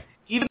okay. Right.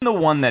 Even the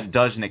one that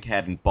Duznik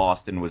had in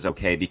Boston was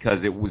okay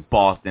because it was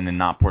Boston and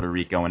not Puerto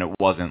Rico, and it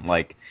wasn't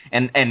like...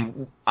 And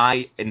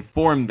I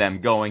informed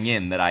them going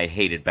in that I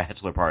hated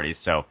bachelor parties,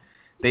 so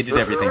they did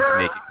everything to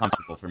make it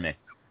comfortable for me.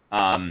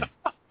 But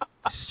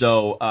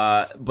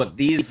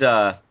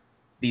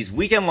these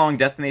weekend-long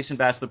destination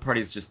bachelor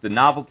parties, just the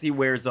novelty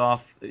wears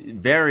off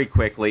very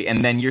quickly,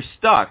 and then you're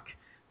stuck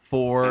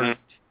for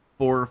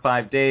 4 or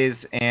 5 days,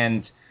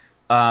 and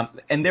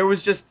there was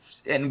just...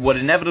 And what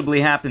inevitably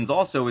happens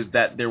also is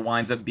that there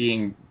winds up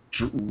being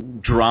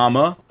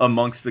drama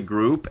amongst the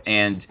group,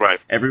 and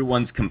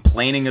everyone's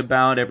complaining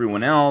about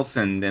everyone else,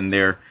 and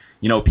they're,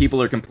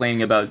 people are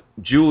complaining about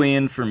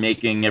Julian for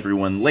making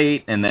everyone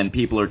late, and then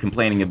people are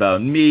complaining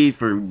about me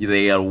for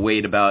they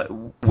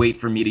gotta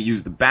wait for me to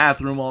use the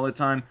bathroom all the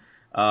time,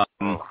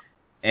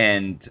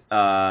 and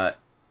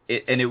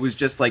it was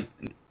just like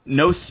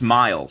no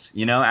smiles,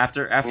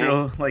 after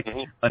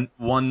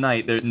one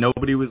night,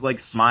 nobody was like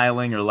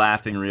smiling or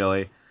laughing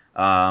really,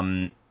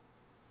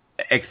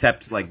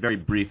 except like very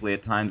briefly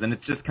at times, and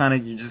it's just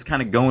you're just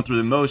kind of going through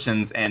the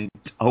motions and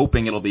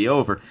hoping it'll be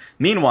over.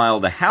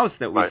 Meanwhile, the house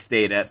that we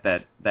stayed at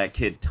that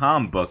kid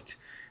Tom booked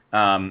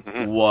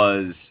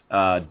was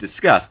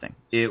disgusting.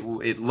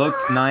 It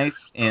looked nice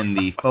in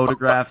the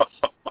photographs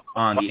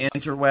on the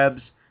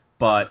interwebs,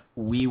 but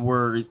we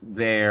were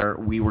there,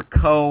 we were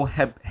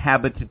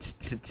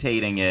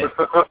cohabitating it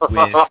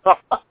with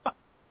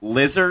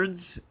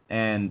lizards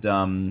and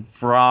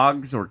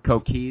frogs or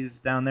coquilles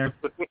down there,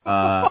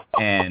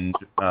 and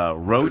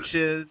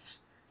roaches,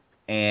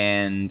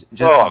 and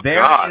just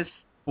various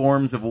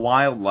forms of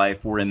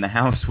wildlife were in the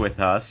house with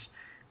us.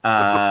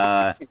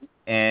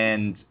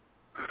 And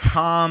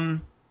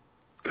Tom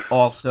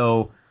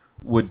also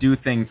would do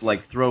things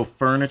like throw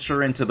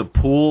furniture into the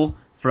pool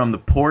from the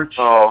porch,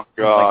 like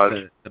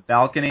the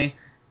balcony,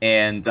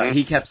 and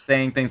he kept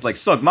saying things like,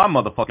 "Suck my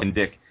motherfucking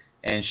dick,"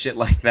 and shit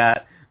like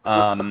that.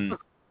 And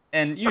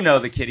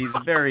the kid, he's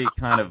a very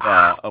kind of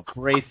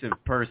abrasive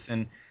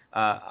person.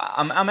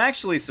 I'm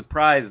actually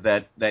surprised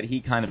that he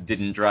kind of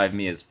didn't drive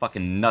me as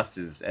fucking nuts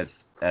as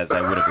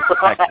I would have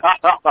expected.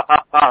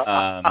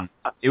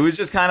 It was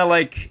just kind of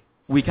like,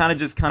 we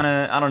kind of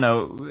I don't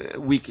know,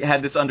 we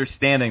had this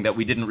understanding that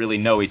we didn't really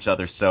know each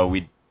other, so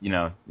we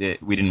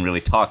didn't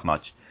really talk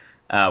much.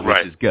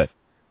 Which is good.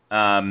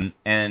 And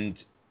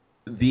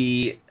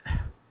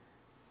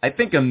I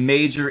think a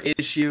major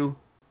issue,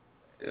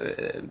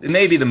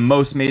 maybe the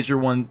most major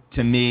one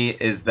to me,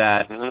 is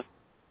that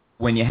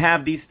when you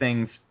have these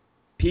things,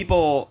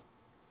 people,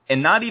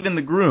 and not even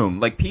the groom,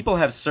 like people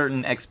have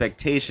certain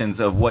expectations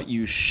of what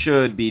you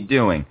should be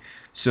doing.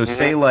 So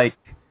say like,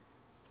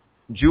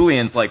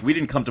 Julian's like, we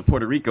didn't come to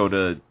Puerto Rico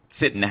to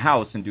sit in the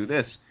house and do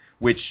this.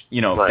 Which,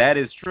 that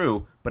is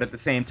true, but at the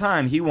same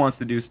time, he wants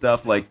to do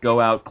stuff like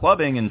go out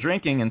clubbing and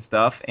drinking and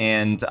stuff,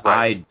 and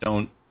I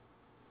don't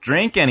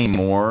drink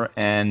anymore,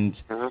 and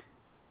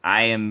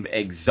I am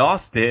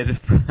exhausted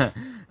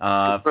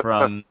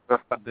from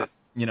the,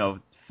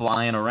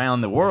 flying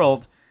around the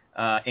world,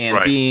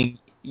 and being,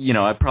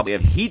 I probably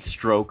have heat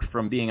stroke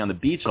from being on the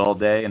beach all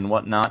day and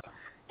whatnot.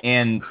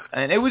 And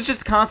it was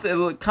just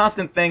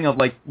constant thing of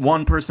like,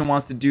 one person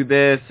wants to do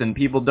this and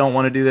people don't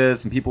want to do this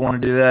and people want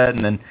to do that.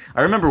 And then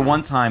I remember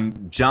one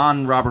time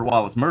John Robert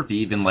Wallace Murphy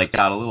even like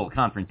got a little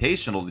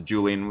confrontational to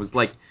Julian, was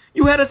like,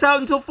 "You had us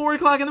out until 4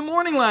 o'clock in the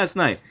morning last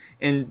night."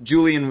 And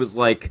Julian was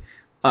like,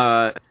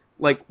 "Well,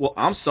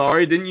 I'm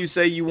sorry, didn't you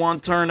say you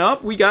want turn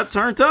up? We got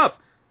turned up."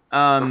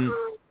 And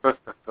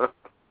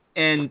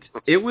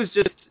it was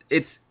just,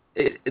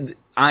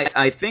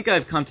 I think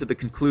I've come to the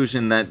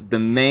conclusion that the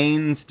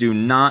mains do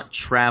not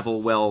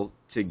travel well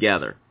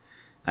together.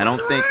 I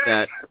don't think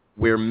that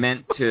we're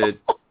meant to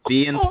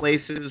be in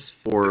places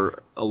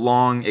for a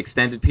long,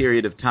 extended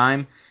period of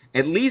time.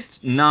 At least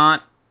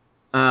not,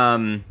 how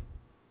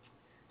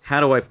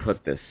do I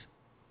put this?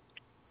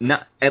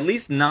 At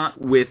least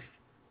not with,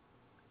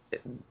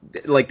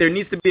 like, there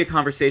needs to be a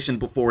conversation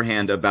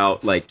beforehand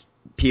about, like,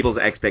 people's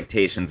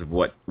expectations of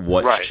what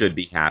should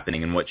be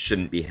happening and what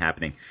shouldn't be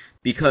happening.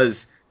 Because,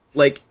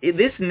 like,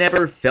 this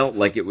never felt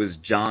like it was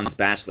John's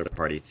bachelor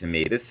party to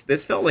me. This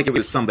felt like it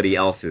was somebody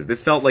else's. This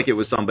felt like it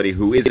was somebody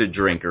who is a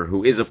drinker,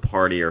 who is a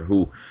partier,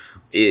 who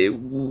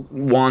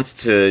wants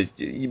to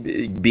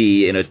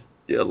be in a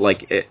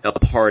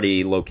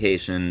party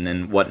location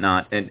and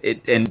whatnot.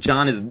 And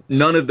John is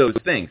none of those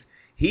things.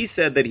 He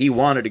said that he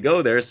wanted to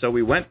go there, so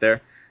we went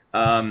there.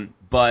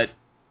 But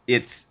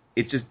it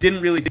just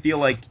didn't really feel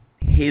like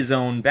his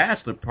own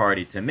bachelor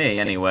party to me,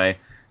 anyway.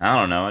 I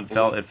don't know.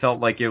 It felt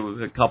like it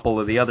was a couple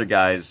of the other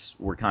guys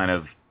were kind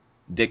of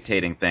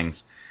dictating things.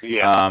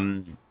 Yeah.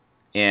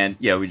 And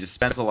yeah, we just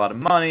spent a lot of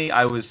money.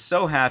 I was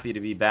so happy to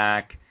be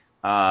back.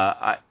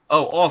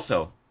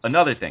 Also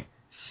another thing,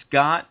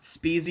 Scott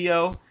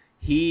Spezio,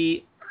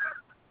 he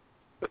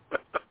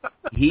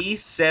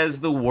says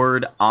the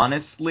word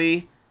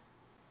honestly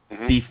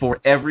before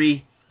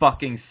every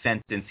fucking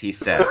sentence he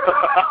says.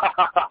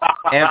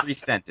 Every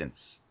sentence.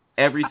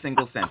 Every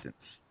single sentence.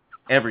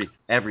 Every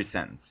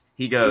sentence.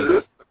 He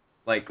goes,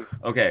 like,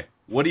 okay,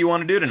 what do you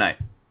want to do tonight?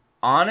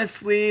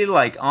 Honestly,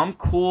 like, I'm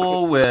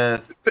cool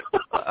with,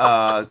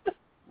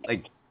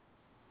 like,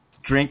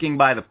 drinking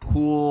by the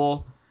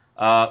pool.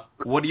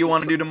 What do you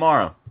want to do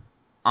tomorrow?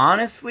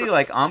 Honestly,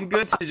 like, I'm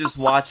good to just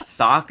watch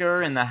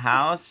soccer in the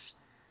house.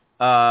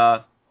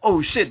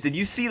 Oh, shit, did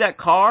you see that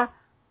car?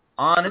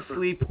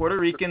 Honestly, Puerto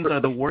Ricans are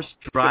the worst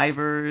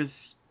drivers.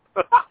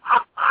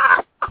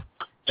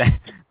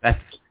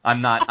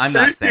 I'm not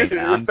saying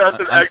that. That's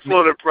an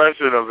excellent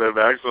impression of him,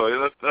 actually.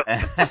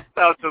 That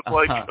sounds just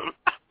like him.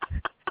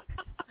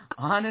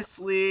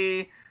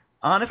 Honestly,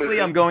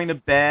 I'm going to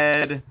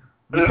bed.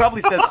 He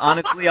probably says,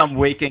 honestly, I'm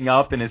waking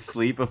up in his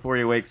sleep before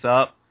he wakes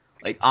up.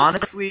 Like,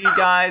 honestly, you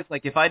guys,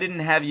 like, if I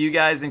didn't have you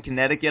guys in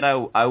Connecticut,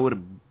 I would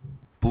have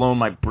blown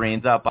my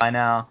brains out by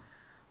now.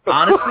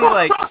 Honestly,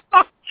 like,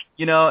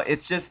 you know,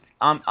 it's just,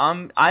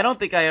 I don't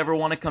think I ever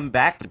want to come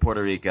back to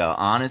Puerto Rico.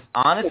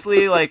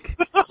 Honestly, like,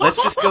 let's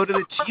just go to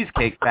the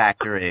Cheesecake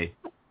Factory.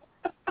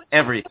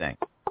 Everything.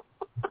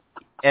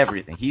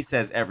 He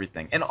says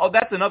everything. And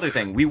that's another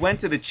thing. We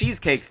went to the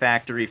Cheesecake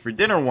Factory for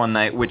dinner one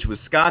night, which was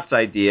Scott's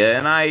idea,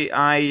 and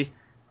I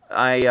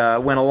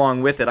went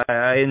along with it.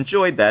 I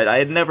enjoyed that. I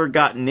had never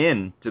gotten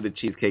in to the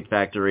Cheesecake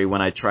Factory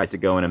when I tried to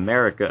go in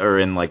America, or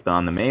in, like,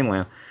 on the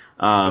mainland.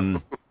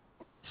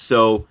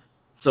 So,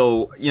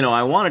 you know,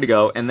 I wanted to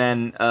go, and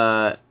then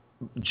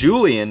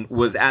Julian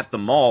was at the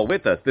mall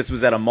with us. This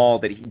was at a mall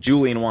that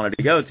Julian wanted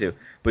to go to.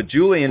 But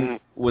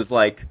Julian was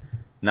like,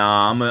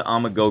 nah, I'm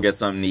gonna go get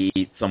something to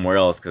eat somewhere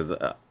else because,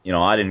 you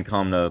know, I didn't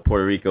come to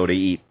Puerto Rico to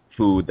eat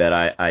food that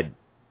I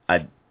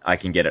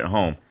can get at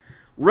home.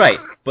 Right,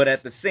 but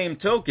at the same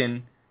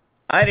token,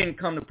 I didn't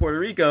come to Puerto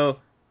Rico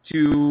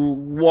to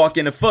walk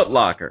in a Foot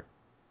Locker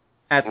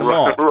at the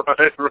mall.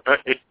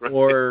 Right.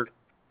 Or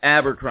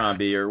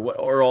Abercrombie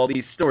or all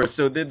these stores.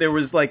 So there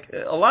was like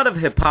a lot of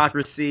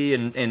hypocrisy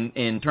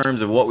in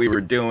terms of what we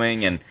were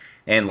doing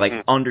and like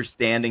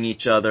understanding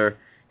each other.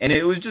 And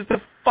it was just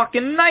a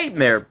fucking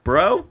nightmare,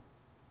 bro.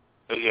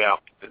 Yeah,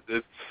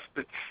 it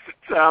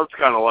sounds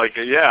kind of like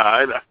it.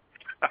 Yeah.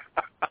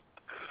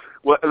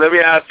 Well, let me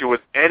ask you: was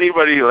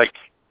anybody like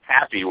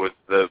happy with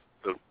the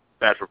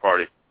bachelor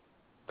party?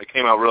 Like,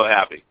 came out real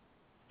happy,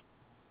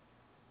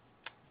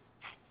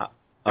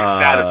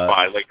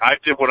 satisfied. Like, I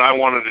did what I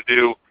wanted to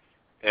do,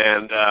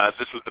 and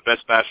this was the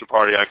best bachelor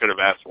party I could have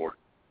asked for.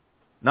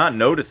 Not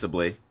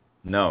noticeably.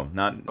 No,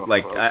 not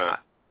like okay.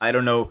 I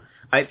don't know.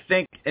 I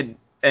think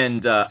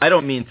and I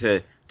don't mean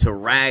to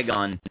rag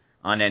on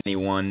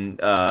anyone.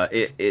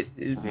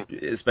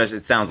 Especially,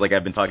 it sounds like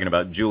I've been talking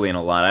about Julian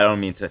a lot. I don't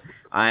mean to.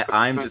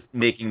 I'm just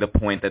making the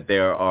point that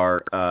there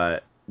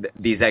are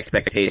these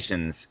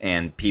expectations,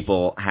 and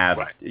people have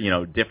you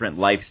know, different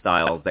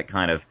lifestyles that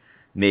kind of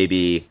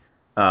maybe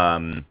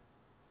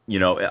you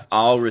know,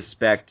 I'll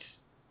respect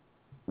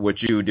what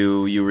you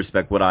do, you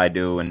respect what I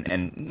do,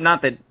 and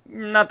not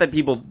that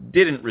people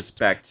didn't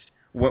respect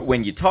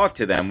when you talk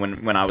to them,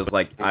 when I was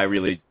like, I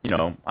really, you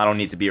know, I don't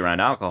need to be around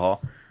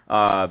alcohol,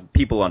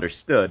 people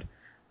understood.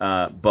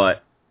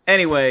 But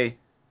anyway,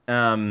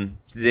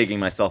 digging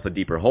myself a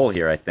deeper hole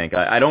here, I think.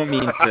 I don't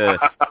mean to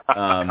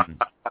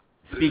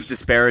speak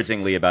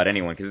disparagingly about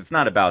anyone, because it's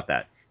not about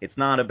that. It's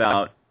not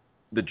about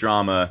the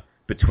drama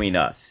between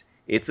us.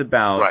 It's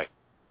about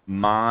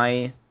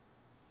my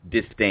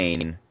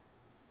disdain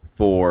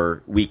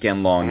for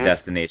weekend-long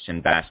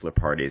destination bachelor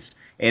parties.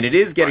 And it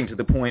is getting to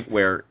the point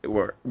where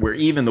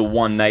even the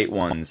one-night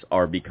ones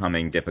are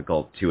becoming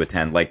difficult to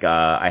attend. Like,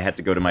 I had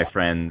to go to my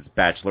friend's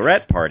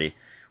bachelorette party,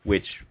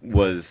 which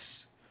was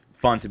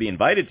fun to be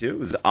invited to. It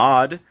was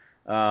odd.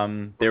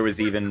 There was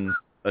even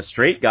a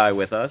straight guy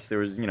with us. There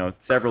was, you know,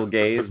 several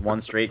gays,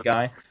 one straight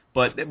guy.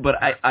 But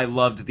I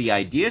loved the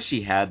idea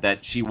she had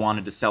that she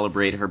wanted to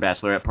celebrate her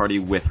bachelorette party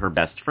with her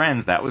best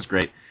friends. That was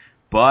great.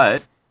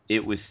 But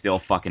it was still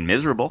fucking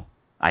miserable.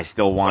 I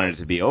still wanted it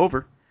to be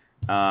over.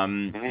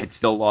 It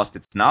still lost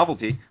its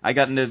novelty. I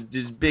got into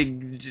this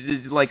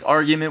big, like,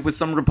 argument with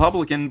some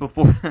Republican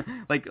before,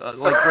 like right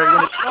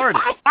when it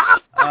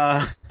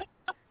started.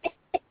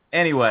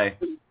 Anyway,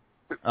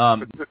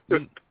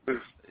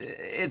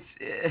 it's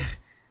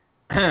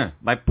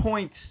my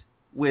point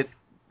with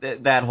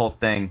that whole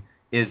thing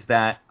is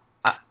that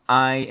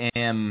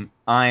I'm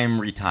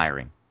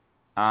retiring.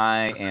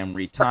 I am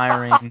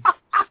retiring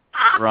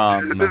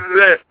from. This is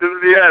it. This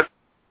is the end.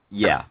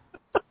 Yeah.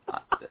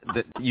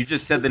 You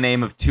just said the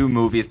name of two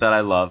movies that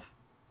I love.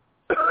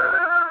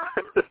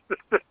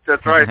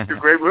 That's right. Two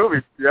great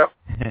movies. Yep.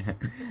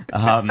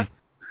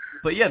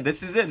 But yeah, this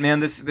is it, man.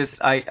 This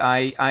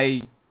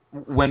I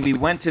when we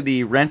went to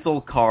the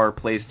rental car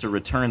place to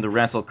return the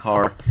rental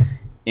car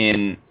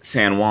in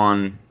San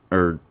Juan,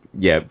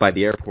 by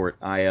the airport,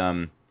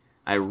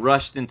 I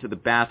rushed into the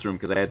bathroom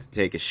because I had to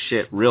take a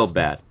shit real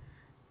bad.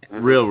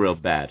 Real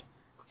bad.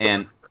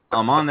 And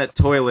I'm on that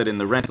toilet in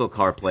the rental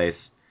car place.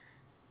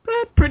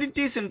 Pretty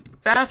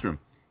decent bathroom.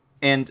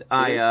 And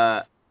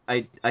I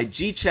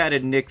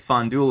G-chatted Nick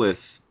Fondulis.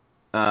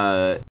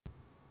 I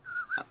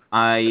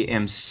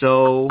am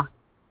so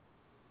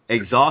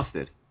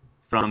exhausted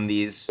from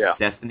these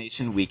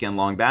destination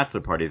weekend-long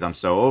bachelor parties. I'm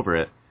so over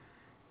it.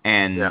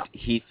 And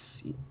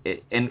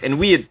and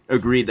we had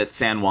agreed that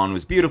San Juan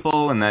was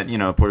beautiful and that,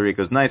 Puerto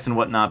Rico's nice and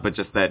whatnot, but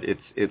just that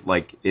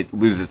it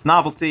loses its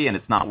novelty and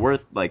it's not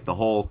worth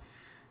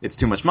it's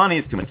too much money,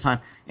 it's too much time.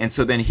 And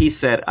so then he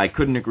said, I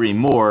couldn't agree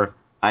more.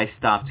 I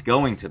stopped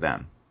going to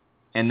them.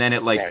 And then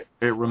it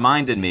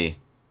reminded me,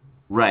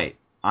 right,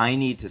 I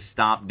need to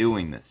stop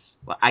doing this.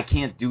 I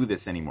can't do this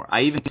anymore.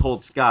 I even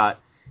told Scott,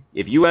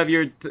 if you have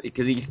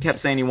because he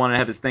kept saying he wanted to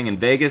have his thing in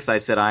Vegas,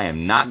 I said, I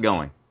am not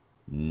going.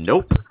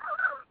 Nope.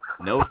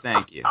 No,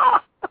 thank you.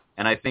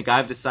 And I think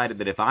I've decided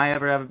that if I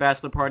ever have a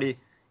bachelor party,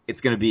 it's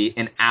going to be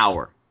an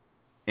hour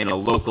in a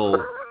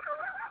local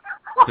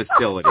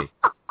facility.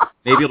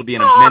 Maybe it'll be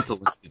in a mental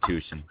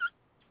institution.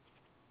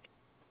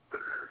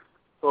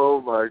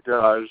 Oh, my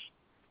gosh.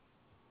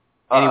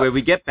 Anyway,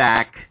 we get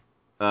back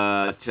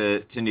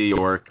to New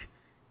York,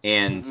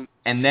 and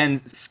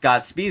then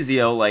Scott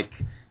Spezio,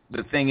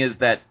 the thing is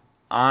that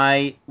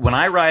when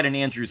I ride in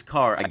Andrew's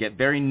car, I get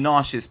very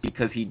nauseous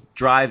because he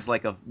drives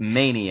like a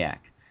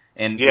maniac.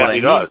 And what I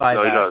mean by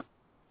that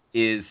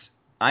is,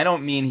 I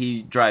don't mean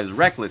he drives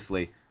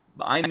recklessly,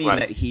 but I mean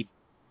that he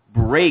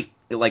brakes,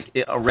 like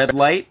a red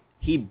light,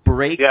 he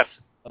brakes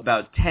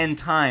about 10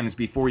 times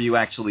before you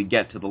actually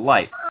get to the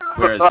light.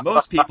 Whereas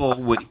most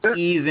people would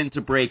ease into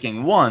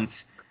braking once.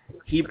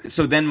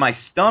 So then my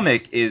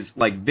stomach is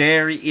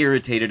very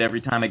irritated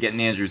every time I get in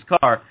Andrew's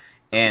car,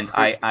 and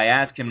I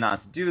ask him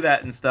not to do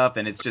that and stuff,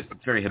 and it's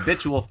very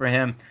habitual for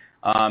him.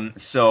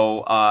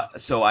 So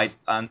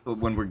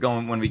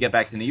when we get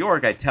back to New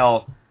York, I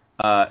tell,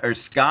 or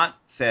Scott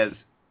says,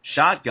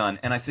 shotgun,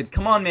 and I said,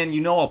 come on, man,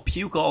 I'll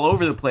puke all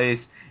over the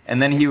place.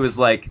 And then he was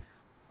like,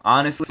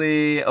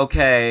 honestly,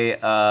 okay,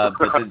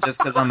 but just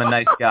because I'm a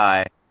nice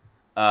guy.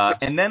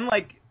 And then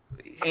I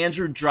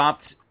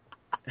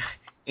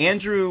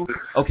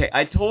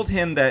told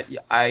him that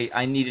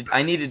I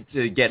needed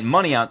to get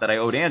money out that I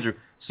owed Andrew,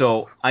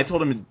 so I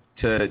told him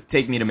to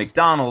take me to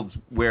McDonald's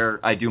where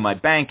I do my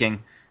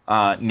banking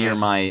near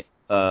my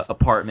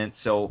apartment.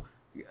 So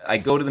I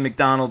go to the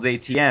McDonald's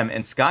ATM,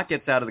 and Scott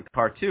gets out of the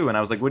car too, and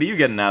I was like, what are you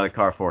getting out of the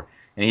car for?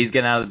 And he's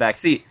getting out of the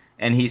back seat,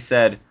 and he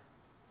said,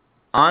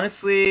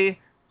 honestly,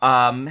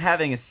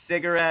 having a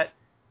cigarette,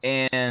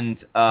 and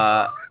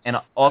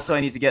also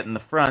I need to get in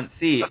the front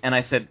seat. And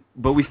I said,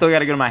 but we still got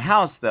to go to my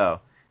house, though.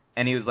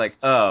 And he was like,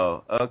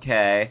 oh,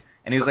 okay.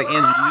 And he was like,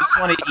 Andrew, you just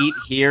want to eat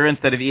here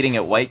instead of eating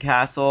at White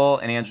Castle?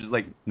 And Andrew's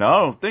like, no, I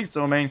don't think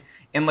so, man.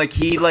 And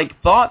he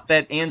thought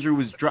that Andrew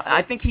was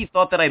I think he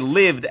thought that I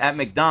lived at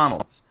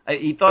McDonald's.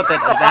 He thought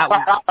that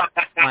was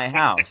my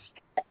house.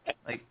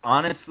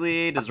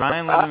 Honestly, does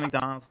Ryan live at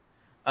McDonald's?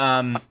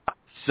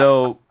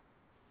 So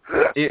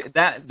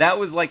that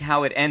was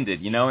how it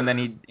ended, and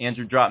then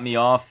Andrew dropped me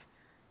off,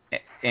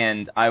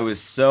 and I was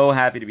so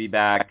happy to be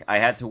back. I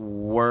had to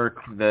work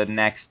the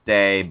next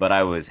day, but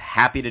I was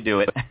happy to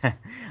do it.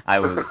 I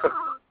was,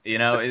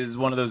 it was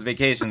one of those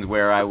vacations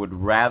where I would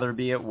rather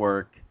be at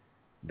work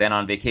than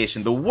on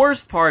vacation. The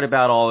worst part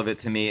about all of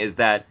it to me is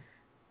that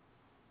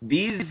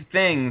these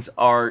things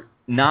are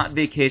not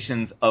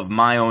vacations of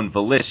my own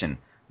volition.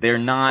 They're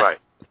not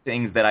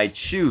things that I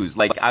choose.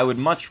 I would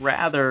much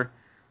rather,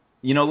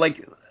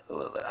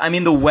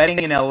 the wedding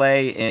in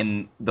L.A.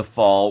 in the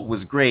fall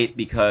was great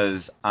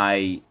because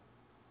I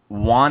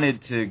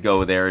wanted to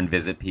go there and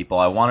visit people.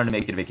 I wanted to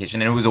make it a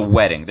vacation, and it was a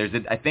wedding.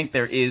 I think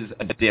there is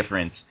a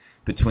difference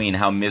between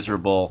how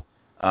miserable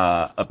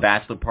a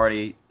bachelor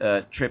party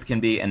trip can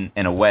be and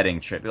a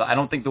wedding trip. I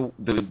don't think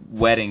the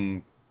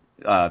wedding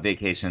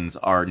vacations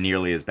are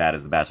nearly as bad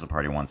as the bachelor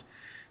party ones.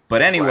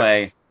 But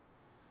anyway,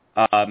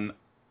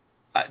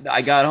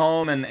 I got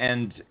home,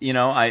 and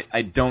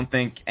I don't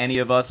think any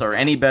of us are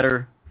any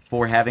better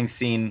for having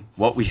seen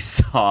what we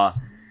saw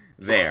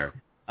there.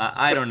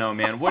 I don't know,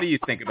 man. What do you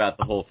think about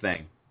the whole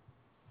thing?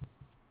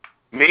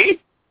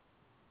 Me?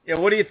 Yeah,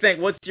 what do you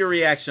think? What's your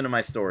reaction to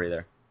my story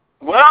there?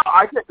 Well,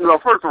 I think,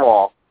 first of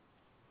all,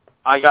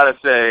 I got to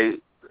say,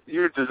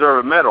 you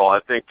deserve a medal, I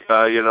think,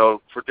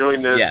 for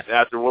doing this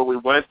after what we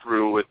went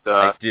through with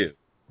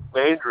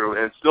Andrew,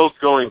 and still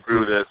going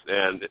through this.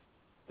 And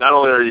not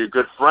only are you a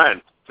good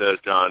friend to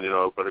John,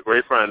 but a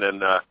great friend,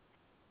 and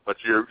but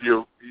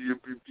you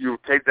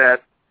take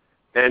that,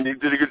 and you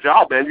did a good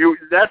job, man.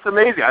 That's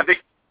amazing. I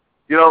think,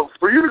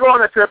 for you to go on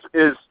that trip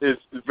is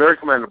very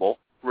commendable,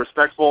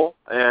 respectful,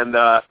 and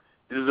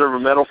you deserve a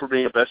medal for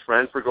being a best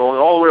friend, for going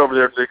all the way over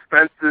there. The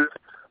expenses,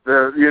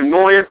 the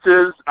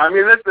annoyances. I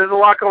mean, there's a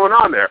lot going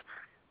on there,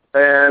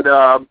 and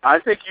I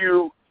think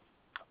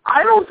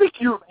I don't think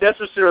you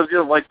necessarily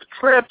like the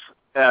trip.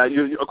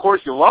 Of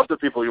course, you love the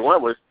people you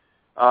went with,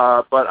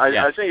 but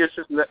I think it's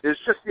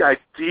just the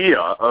idea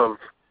of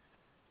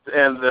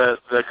and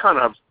the kind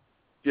of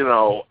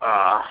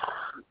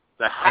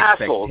the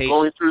hassle of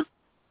going through.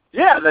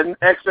 Yeah, the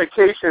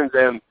expectations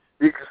and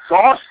the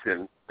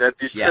exhaustion that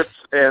these trips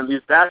and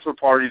these bachelor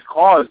parties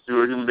cause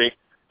to a human being.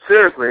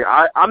 Seriously,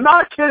 I'm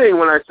not kidding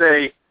when I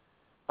say,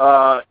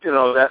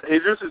 that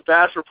Jesus'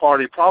 bachelor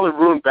party probably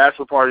ruined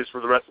bachelor parties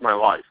for the rest of my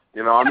life.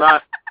 I'm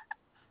not,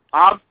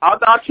 I'm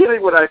not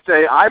kidding when I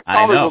say I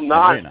probably will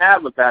not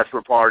have a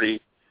bachelor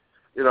party,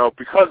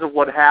 because of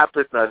what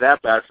happened at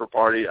that bachelor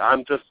party.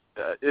 I'm just,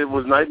 it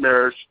was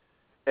nightmarish,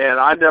 and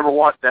I never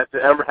want that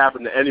to ever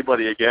happen to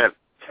anybody again.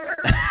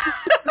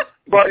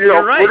 But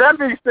right.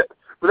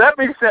 With that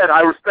being said,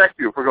 I respect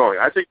you for going.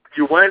 I think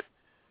you went.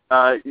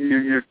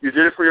 You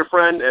did it for your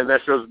friend, and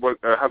that shows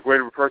how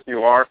great of a person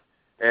you are.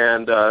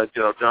 And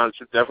John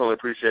should definitely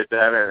appreciate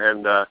that,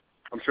 and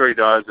I'm sure he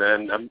does.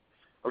 And I'm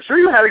sure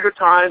you had a good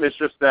time. It's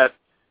just that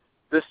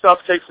this stuff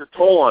takes a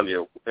toll on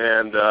you,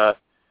 and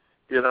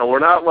we're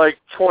not like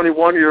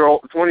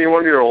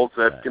 21-year-olds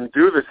that can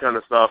do this kind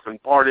of stuff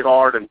and party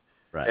hard and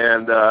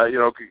kind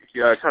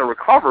of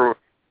recover.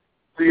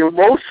 The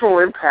emotional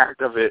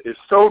impact of it is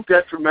so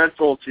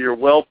detrimental to your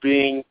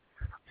well-being.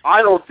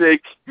 I don't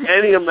think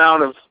any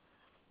amount of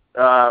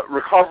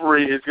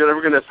recovery is ever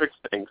going to fix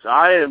things.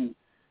 I am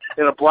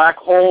in a black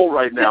hole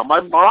right now.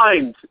 My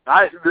mind,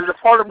 there's a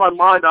part of my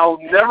mind I'll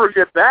never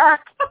get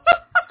back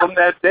from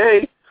that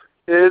day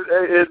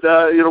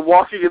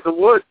walking in the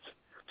woods.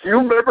 Do you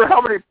remember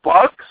how many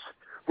bugs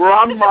were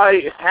on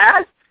my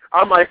hat,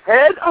 on my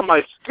head, on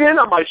my skin,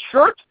 on my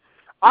shirt?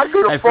 I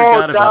could have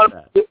fallen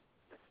down.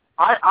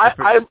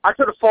 I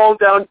could have fallen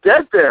down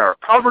dead there,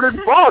 covered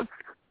in bugs.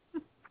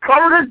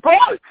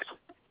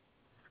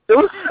 It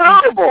was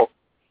terrible.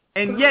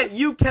 And yet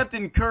you kept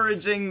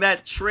encouraging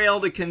that trail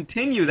to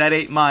continue, that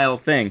 8-mile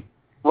thing.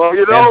 Well,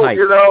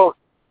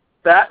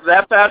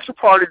 that bachelor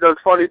party does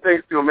funny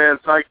things to a man's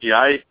psyche.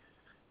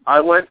 I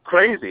went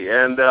crazy,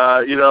 and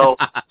like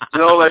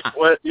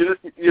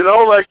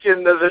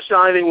in The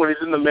Shining when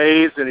he's in the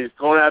maze and he's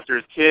going after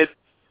his kid.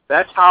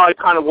 That's how I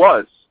kind of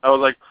was. I was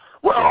like,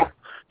 well.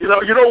 You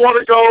don't want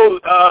to go,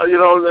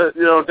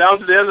 down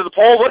to the end of the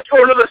pole. Let's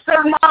go another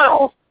 7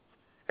 miles.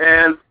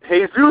 And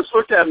Jesus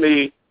looked at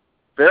me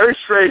very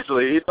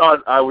strangely. He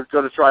thought I was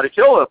going to try to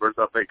kill him or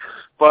something.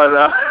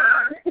 But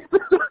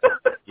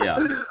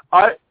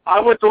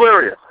I went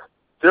delirious.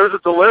 There's a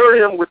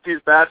delirium with these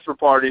bachelor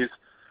parties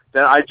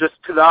that I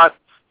just could not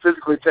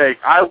physically take.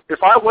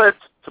 If I went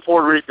to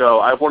Puerto Rico,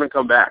 I wouldn't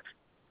come back.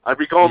 I'd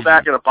be going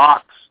back in a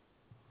box.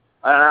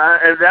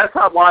 And that's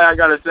not why I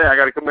got to say, I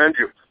got to commend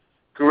you.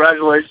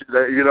 Congratulations,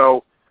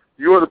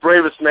 you are the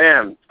bravest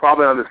man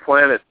probably on this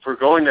planet for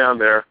going down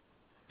there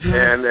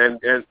and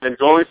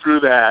going through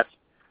that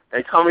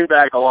and coming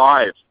back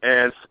alive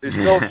and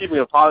still keeping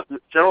a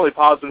generally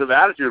positive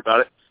attitude about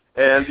it.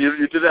 And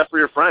you did that for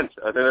your friend.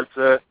 I think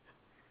it's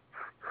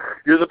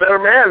you're the better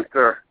man,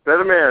 sir,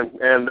 better man.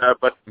 And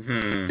but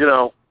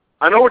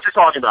I know what you're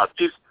talking about.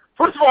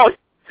 First of all,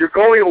 you're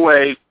going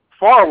away,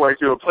 far away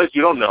to a place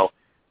you don't know.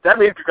 That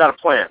means you've got a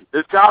plan.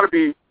 There's got to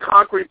be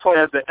concrete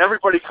plans that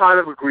everybody kind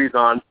of agrees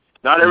on.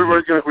 Not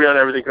everybody's going to agree on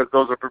everything because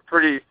those are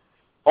pretty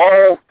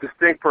all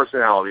distinct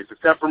personalities,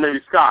 except for maybe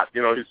Scott.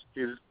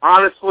 He's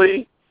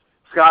honestly,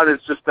 Scott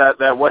is just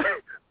that way.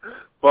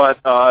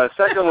 But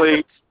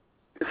secondly,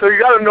 so you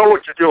got to know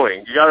what you're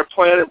doing. You got to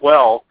plan it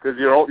well because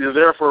you're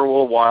there for a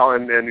little while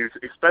and you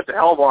expect a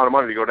hell of a lot of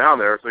money to go down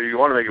there, so you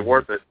want to make it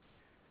worth it.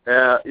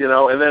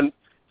 And then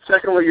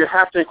secondly, you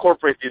have to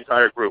incorporate the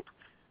entire group.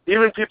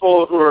 Even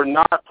people who are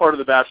not part of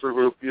the bachelor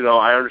group,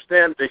 I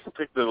understand they can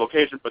pick the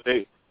location, but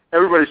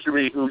everybody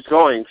who's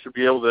going should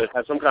be able to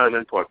have some kind of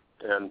input.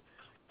 And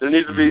there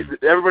needs to be,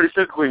 everybody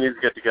physically needs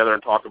to get together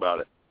and talk about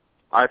it.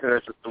 I think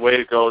that's just the way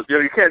it goes.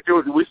 You can't do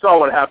it. We saw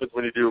what happens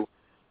when you do,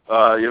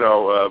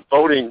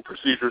 voting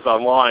procedures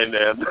online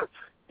and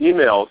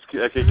emails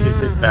get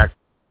kicked back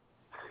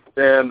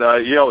and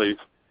yellies.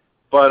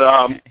 But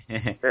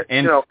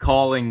and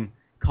calling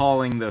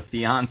the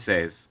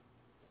fiancés.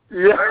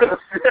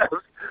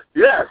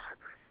 Yes.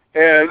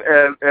 And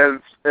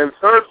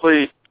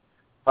thirdly,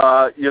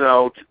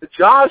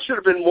 John should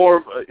have been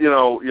more,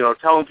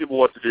 telling people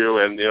what to do,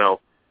 and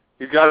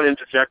he's got to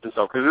interject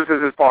himself because this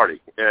is his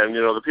party, and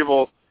the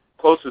people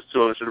closest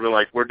to him should have been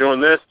like, "We're doing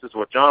this. This is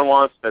what John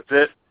wants. That's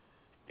it."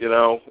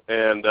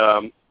 And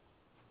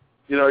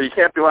you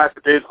can't be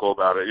lackadaisical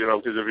about it,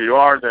 because if you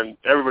are, then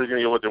everybody's going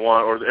to get what they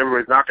want, or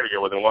everybody's not going to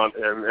get what they want,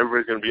 and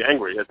everybody's going to be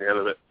angry at the end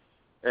of it.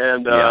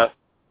 And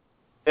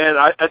and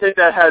I think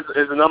that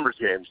is a numbers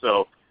game.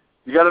 So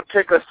you got to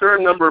pick a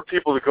certain number of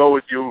people to go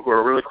with you who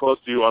are really close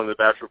to you on the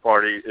bachelor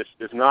party.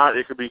 If not,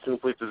 it could be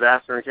complete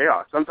disaster and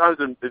chaos. Sometimes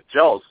it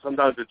gels.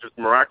 Sometimes it just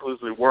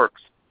miraculously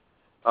works.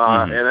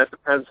 And that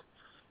depends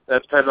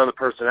on the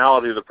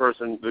personality of the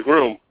person, the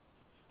groom.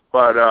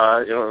 But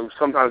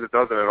sometimes it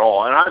doesn't at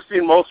all. And I've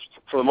seen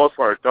for the most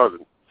part, it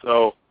doesn't.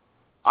 So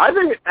I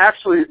think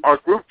actually our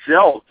group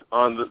gelled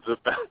on the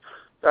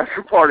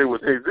bachelor party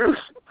with Jesus,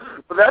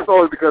 but that's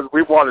only because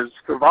we wanted to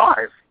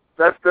survive.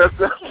 That's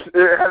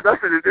it had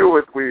nothing to do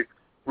with we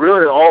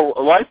really all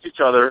liked each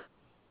other.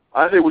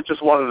 I think we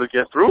just wanted to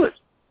get through it.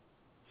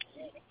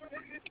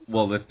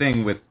 Well, the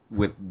thing with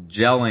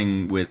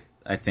gelling with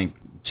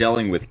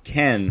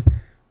Ken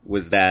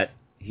was that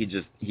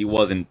he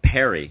wasn't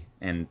Perry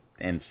and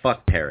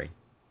fuck Perry.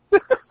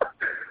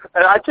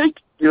 And I think,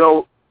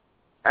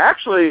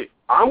 actually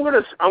I'm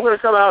gonna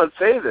come out and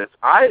say this.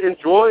 I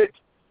enjoyed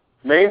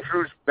Main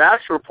Drew's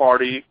bachelor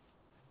party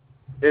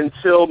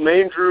until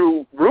Main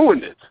Drew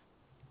ruined it.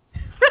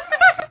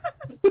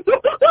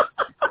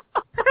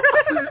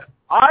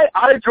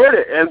 I enjoyed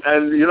it, and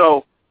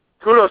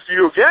kudos to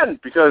you again,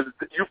 because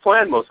you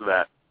planned most of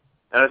that,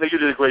 and I think you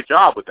did a great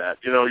job with that.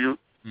 You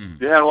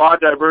had a lot of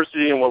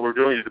diversity in what we're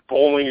doing. You did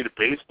bowling, you did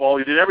baseball,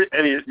 you did everything,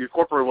 and you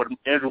incorporated what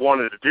Andrew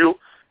wanted to do,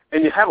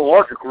 and you had a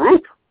larger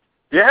group.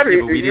 You had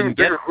a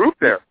bigger group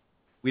there.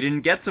 We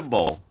didn't get to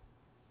bowl.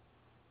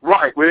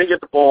 Right, we didn't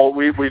get to bowl.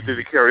 We did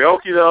the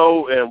karaoke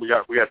though, and we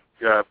got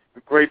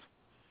great.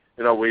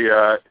 We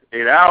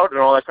ate out and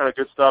all that kind of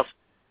good stuff.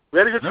 We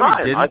had a good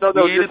time. I thought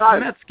that was a good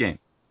time. We ate at the Mets game.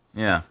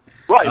 Yeah.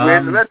 Right, we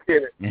had the Mets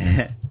game.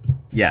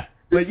 Yeah.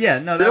 But yeah,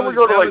 no, that was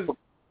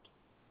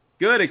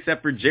good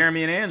except for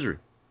Jeremy and Andrew.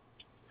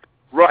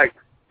 Right,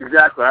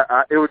 exactly.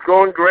 It was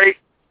going great.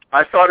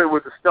 I thought it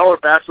was a stellar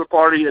bachelor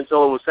party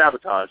until it was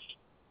sabotaged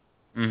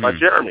by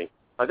Jeremy.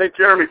 I think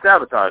Jeremy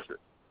sabotaged it.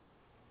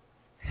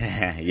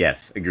 Yes,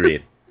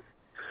 agreed.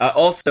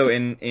 Also,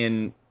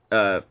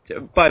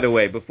 by the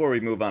way, before we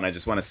move on, I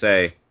just want to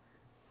say,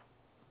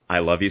 I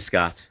love you,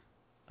 Scott.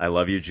 I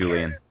love you,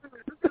 Julian.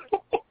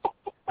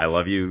 I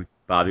love you,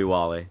 Bobby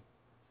Wally.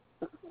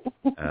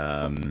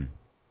 I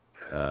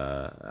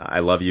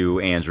love you,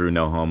 Andrew,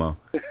 no homo.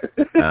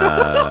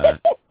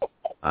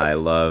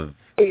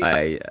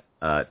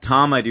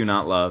 Tom, I do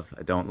not love.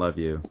 I don't love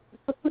you.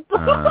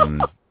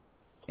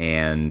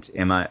 And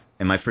am I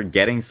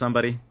forgetting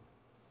somebody?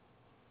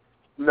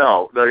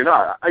 No, you're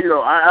not.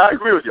 I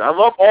agree with you. I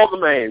love all the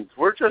mains.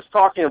 We're just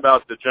talking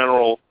about the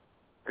general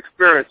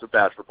experience of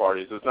bachelor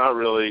parties. It's not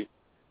really,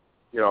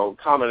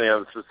 commenting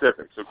on the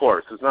specifics, of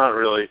course. It's not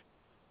really,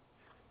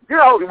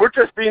 we're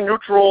just being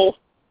neutral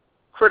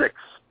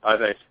critics, I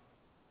think.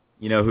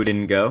 You know who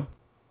didn't go?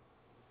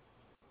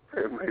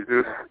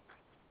 Me,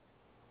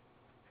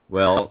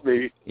 well,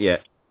 me. Yeah,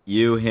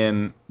 you,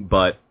 him,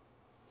 but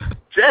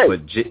Jay. Was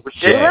Jay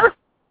there?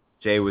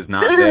 Jay was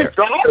not Jay there. Didn't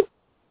go?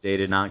 Jay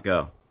did not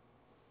go.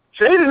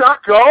 Jay did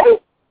not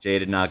go? Jay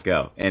did not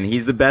go. And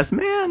he's the best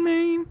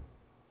man.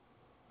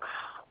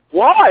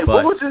 Why? But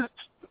what was his...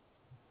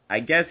 I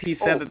guess he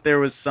said that there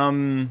was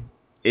some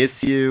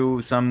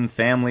issue, some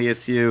family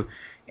issue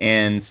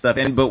and stuff.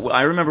 But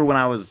I remember when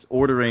I was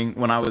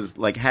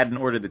hadn't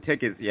ordered the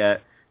tickets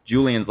yet,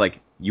 Julian's like,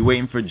 you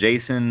waiting for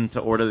Jason to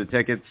order the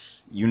tickets?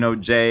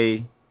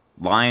 Jay,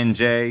 Lion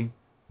Jay,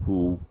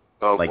 who...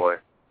 Oh, boy.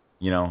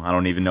 I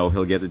don't even know if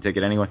he'll get the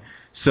ticket anyway.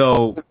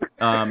 So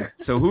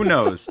who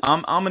knows?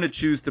 I'm going to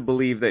choose to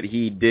believe that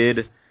he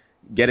did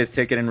get his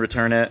ticket and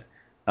return it.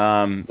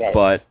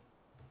 Right.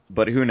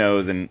 But who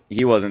knows? And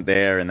he wasn't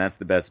there, and that's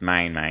the best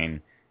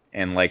mine.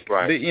 And right.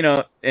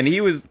 And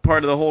he was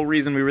part of the whole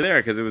reason we were there,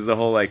 because it was the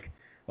whole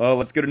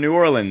let's go to New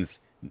Orleans.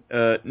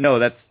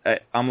 No,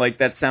 I'm like,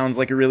 that sounds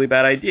like a really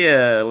bad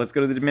idea. Let's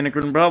go to the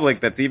Dominican Republic.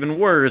 That's even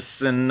worse.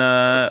 And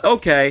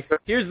okay,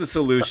 here's the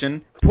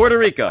solution: Puerto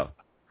Rico.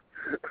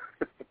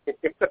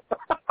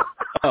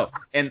 Oh,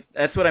 and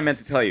that's what I meant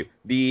to tell you.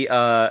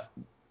 The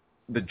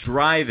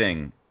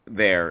driving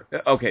there.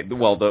 Okay,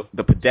 well,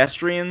 the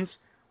pedestrians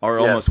are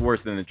almost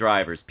worse than the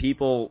drivers.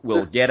 People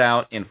will get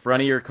out in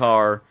front of your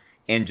car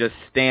and just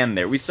stand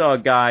there. We saw a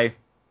guy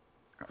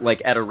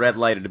at a red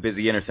light at a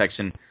busy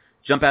intersection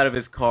jump out of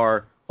his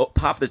car,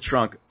 pop the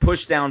trunk, push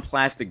down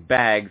plastic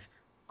bags,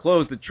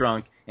 close the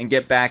trunk, and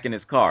get back in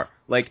his car.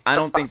 I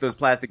don't think those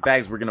plastic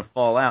bags were going to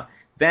fall out.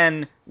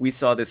 Then we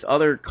saw this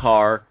other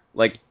car,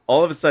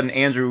 all of a sudden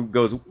Andrew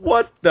goes,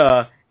 what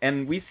the?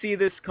 And we see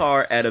this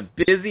car at a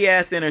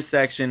busy-ass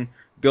intersection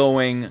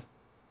going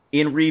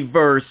in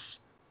reverse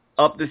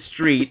up the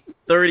street,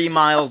 30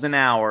 miles an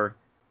hour,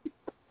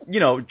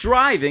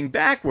 driving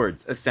backwards,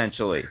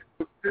 essentially.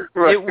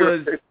 Right. It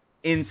was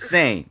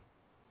insane.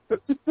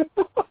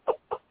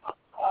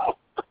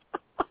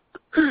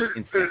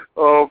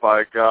 Oh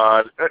my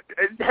God!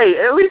 Hey,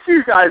 at least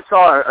you guys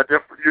saw a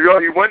different.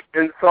 You went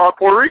and saw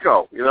Puerto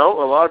Rico. A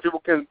lot of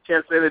people can't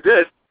say they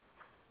did.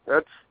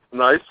 That's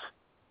nice.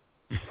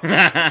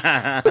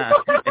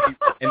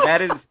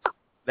 And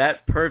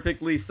that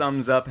perfectly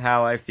sums up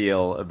how I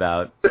feel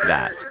about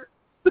that.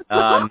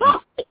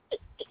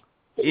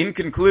 In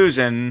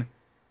conclusion,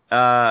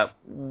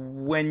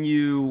 when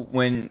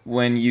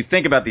you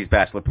think about these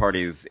bachelor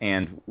parties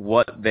and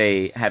what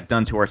they have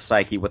done to our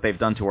psyche, what they've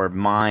done to our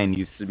mind,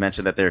 you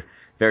mentioned that they're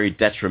very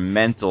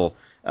detrimental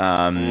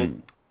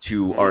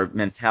to our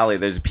mentality.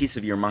 There's a piece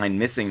of your mind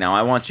missing now.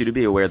 I want you to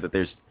be aware that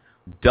there's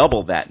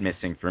double that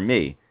missing for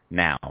me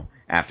now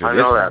after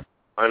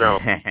I know.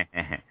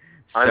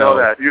 I know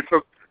that.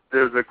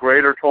 There's a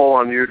greater toll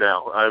on you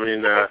now. I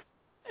mean,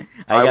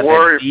 I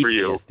worry for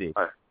you.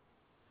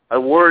 I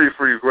worry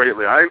for you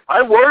greatly.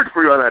 I worried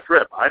for you on that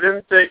trip. I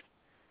didn't think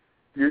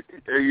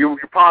you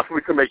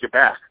possibly could make it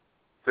back.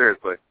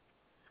 Seriously.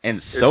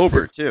 And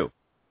sober, too.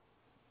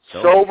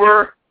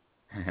 Sober,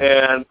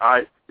 and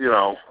I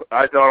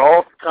thought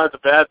all kinds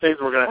of bad things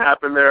were going to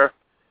happen there.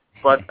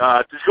 But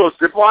did you go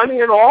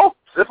ziplining at all?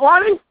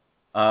 Ziplining?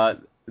 I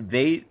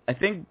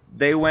think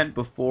they went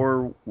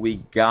before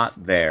we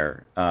got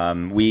there.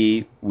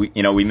 We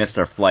missed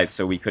our flight,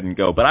 so we couldn't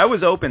go. But I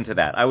was open to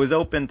that. I was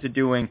open to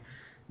doing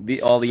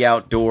all the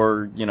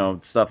outdoor,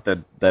 stuff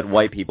that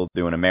white people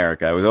do in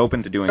America. I was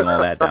open to doing all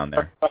that down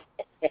there.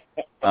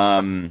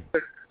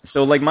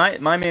 So like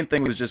my main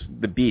thing was just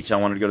the beach. I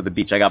wanted to go to the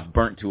beach. I got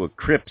burnt to a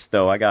crisp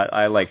though. I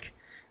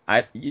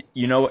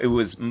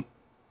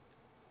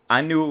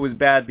knew it was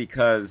bad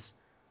because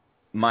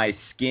my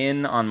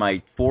skin on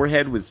my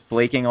forehead was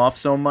flaking off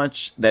so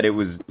much that it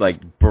was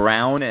like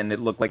brown and it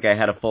looked like I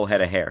had a full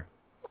head of hair.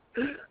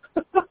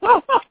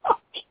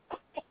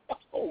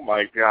 Oh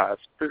my gosh.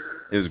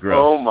 It was gross.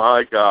 Oh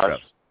my gosh.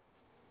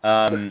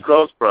 Gross.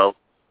 Gross, bro.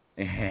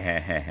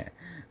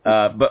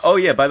 But oh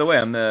yeah, by the way,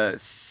 I'm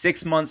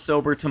 6 months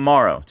sober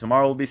tomorrow.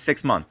 Tomorrow will be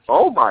 6 months.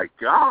 Oh my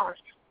gosh.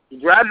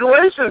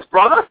 Congratulations,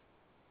 brother.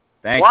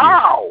 Thank you.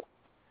 Wow.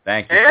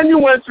 Thank you. And you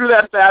went through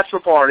that bachelor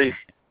party,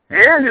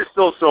 and you're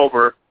still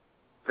sober.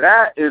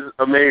 That is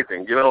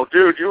amazing. Dude,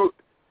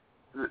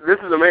 this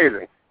is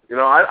amazing.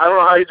 I don't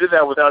know how you did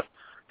that without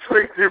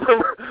drinking. Do you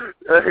remember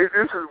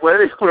this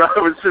wedding where I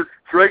was just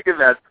drinking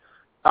that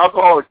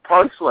alcoholic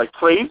punch like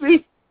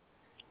crazy?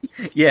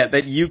 Yeah,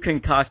 that you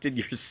concocted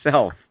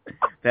yourself.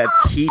 That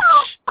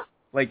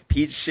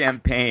peach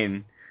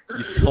champagne.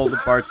 You told the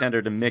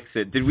bartender to mix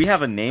it. Did we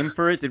have a name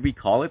for it? Did we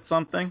call it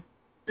something?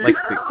 Like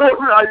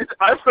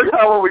I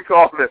forgot what we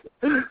called it,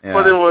 yeah.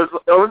 But it was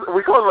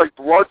we called it like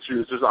blood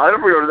juice. I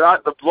don't remember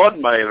that, the blood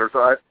mane or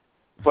something.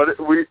 But it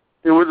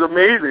was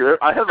amazing.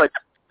 I had like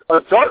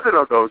a dozen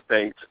of those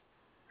things.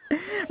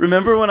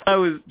 Remember when I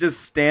was just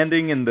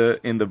standing in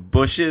the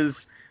bushes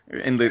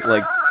in the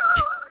like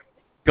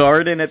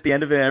garden at the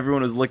end of it?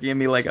 Everyone was looking at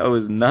me like I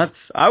was nuts.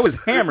 I was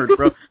hammered,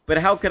 bro. But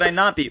how could I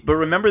not be? But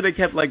remember, they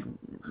kept like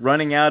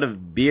running out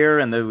of beer,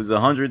 and there was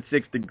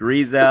 106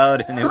 degrees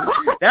out, and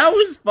that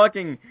was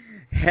fucking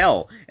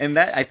hell. And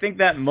I think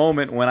that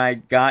moment when I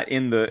got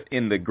in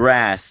the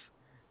grass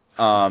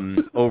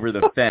over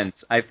the fence,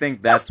 I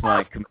think that's when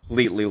I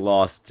completely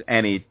lost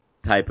any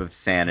type of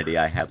sanity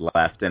I had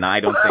left, and I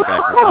don't think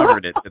I've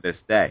recovered it to this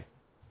day.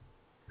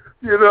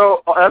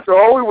 After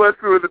all we went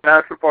through at the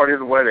bachelor party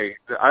and the wedding,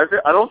 I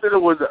don't think there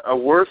was a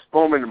worse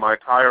moment in my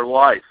entire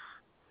life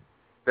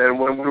than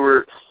when we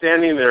were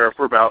standing there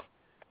for about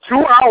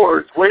 2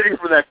 hours waiting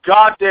for that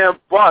goddamn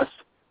bus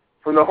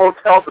from the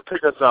hotel to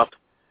pick us up.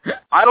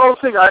 I don't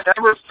think I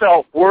ever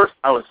felt worse.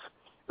 It was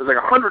like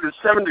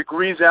 107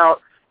 degrees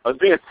out. I was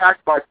being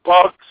attacked by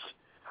bugs.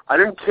 I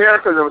didn't care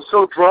because I was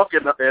so drunk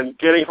and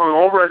getting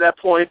hungover at that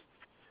point.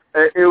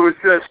 It was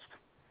just...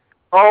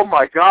 Oh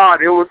my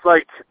God! It was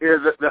like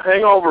the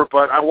hangover,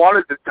 but I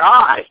wanted to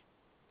die.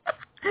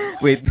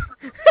 Wait,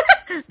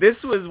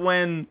 this was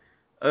when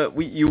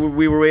we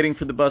were waiting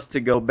for the bus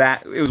to go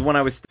back. It was when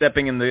I was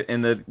stepping in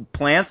the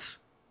plants.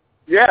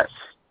 Yes.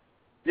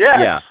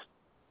 Yeah.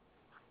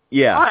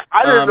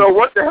 I didn't know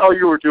what the hell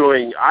you were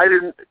doing.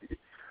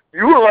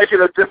 You were like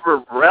in a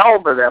different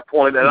realm at that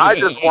point, and I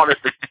just wanted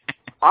to.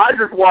 I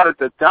just wanted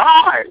to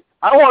die.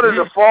 I wanted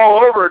to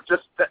fall over and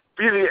just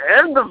be the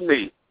end of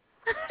me.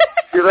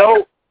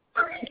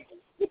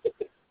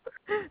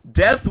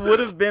 Death would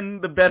have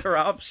been the better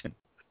option.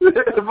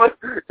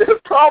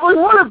 It probably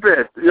would have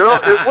been.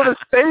 It would have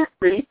saved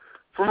me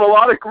from a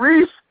lot of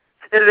grief,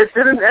 and it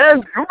didn't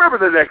end. You remember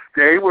the next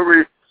day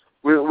where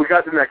we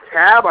got in that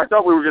cab? I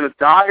thought we were going to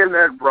die in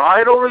that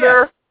ride over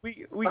there.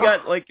 We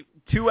got like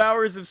 2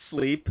 hours of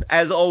sleep,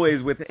 as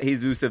always with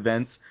Jesus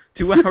events.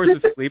 2 hours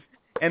of sleep,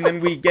 and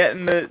then we get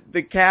in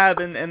the cab,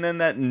 and then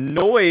that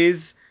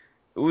noise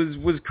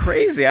was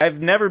crazy. I've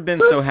never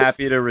been so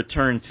happy to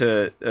return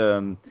to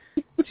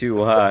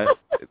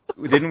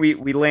didn't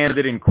we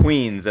landed in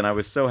Queens, and I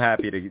was so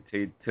happy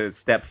to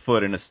step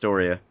foot in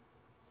Astoria.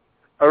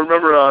 I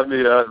remember on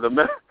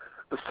the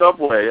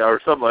subway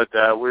or something like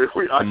that.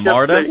 I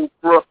kept saying,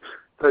 bro,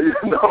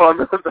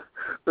 on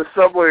the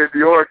subway in New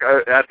York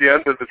at the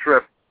end of the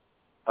trip.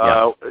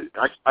 Yeah.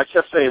 I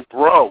kept saying,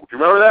 bro. Do you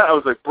remember that? I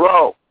was like,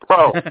 bro.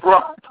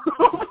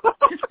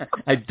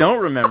 I don't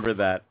remember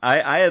that.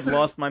 I had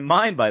lost my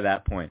mind by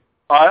that point.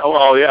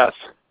 Yes.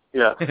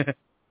 Yeah.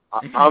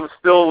 I'm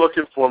still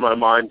looking for my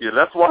mind here.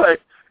 That's why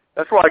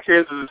I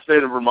came to the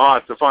state of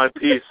Vermont to find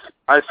peace.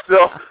 I'm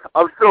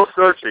still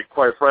searching,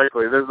 quite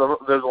frankly. There's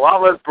a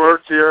lot less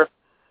birds here,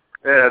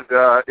 and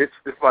it's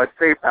my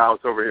safe house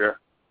over here.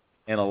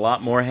 And a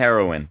lot more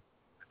heroin.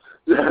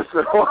 Yes,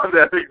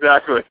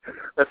 exactly.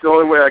 That's the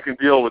only way I can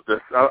deal with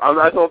this.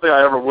 I don't think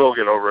I ever will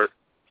get over it.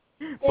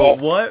 But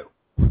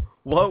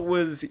what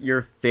was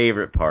your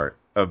favorite part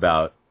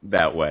about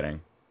that wedding?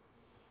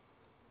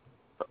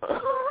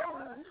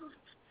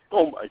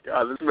 Oh my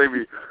God, this may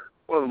be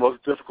one of the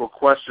most difficult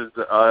questions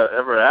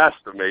ever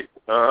asked of me.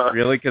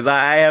 Really? Because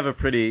I have a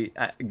pretty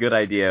good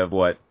idea of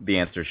what the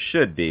answer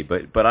should be,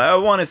 but I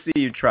want to see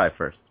you try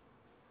first.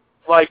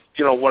 Like,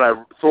 what I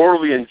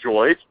thoroughly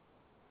enjoyed.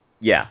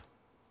 Yeah.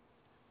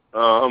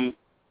 The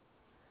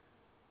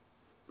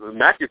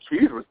mac and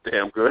cheese was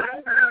damn good.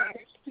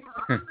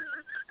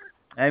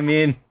 I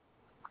mean,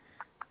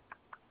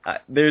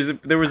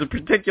 there was a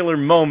particular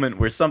moment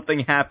where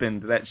something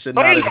happened that should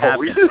not have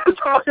happened.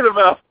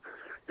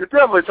 You're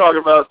definitely talking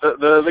about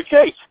the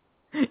cake.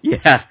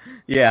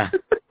 Yeah.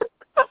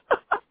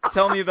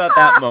 Tell me about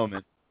that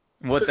moment.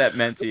 What that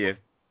meant to you.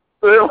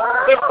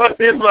 I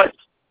mean,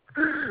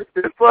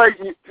 it's like,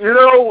 in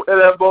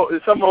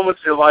some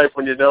moments in your life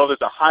when you know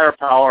there's a higher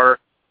power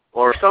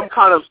or some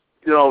kind of,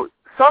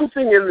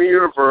 something in the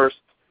universe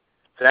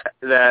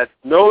that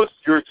knows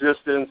your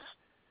existence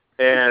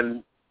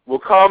and will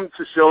come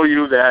to show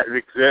you that it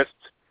exists,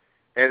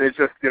 and it's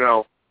just,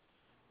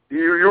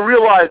 you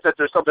realize that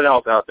there's something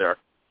else out there.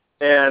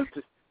 And,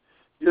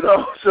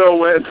 so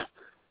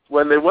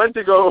when they went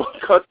to go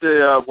cut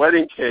the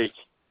wedding cake,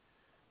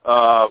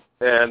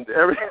 and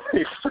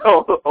everything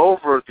fell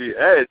over the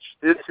edge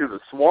into the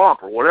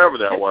swamp or whatever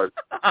that was,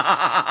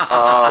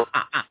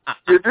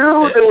 you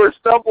knew there was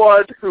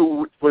someone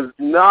who was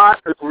not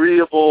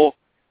agreeable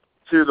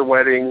to the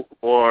wedding,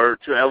 or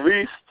to at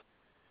least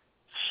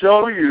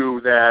show you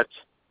that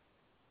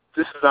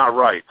this is not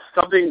right.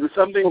 Something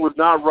was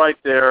not right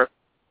there.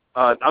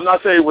 I'm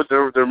not saying with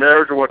their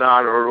marriage or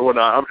whatnot.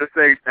 I'm just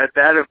saying at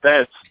that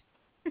event,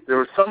 there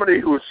was somebody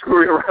who was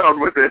screwing around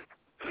with it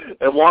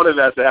and wanted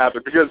that to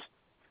happen, because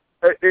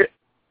it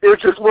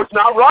just was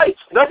not right.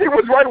 Nothing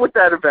was right with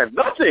that event.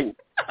 Nothing.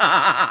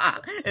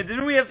 And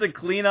didn't we have to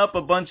clean up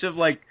a bunch of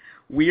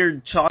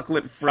weird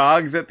chocolate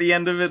frogs at the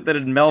end of it that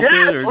had melted?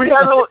 Yes,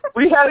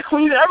 we had to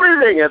clean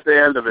everything at the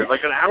end of it,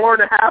 like an hour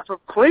and a half of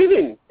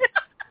cleaning.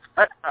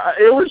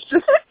 It was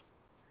just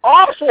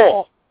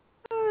awful.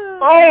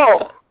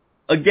 Oh.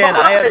 Again,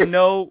 I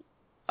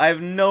have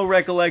no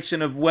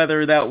recollection of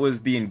whether that was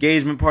the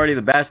engagement party,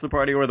 the bachelor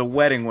party, or the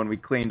wedding when we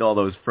cleaned all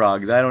those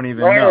frogs. I don't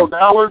even know.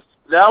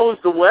 That was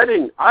the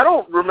wedding. I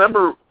don't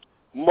remember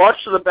much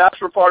of the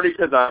bachelor party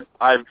because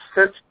I've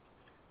since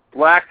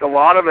blocked a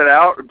lot of it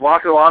out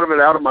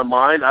of my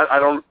mind. I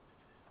don't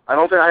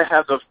think I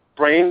have the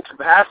brain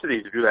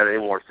capacity to do that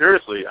anymore.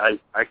 Seriously, I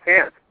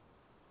can't.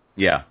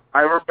 Yeah.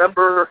 I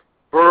remember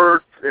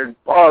birds and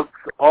bugs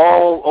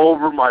all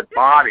over my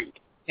body.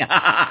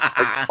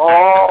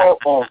 All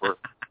over.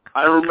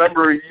 I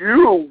remember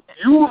you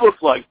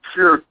looked like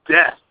pure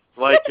death.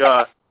 When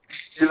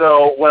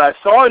I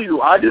saw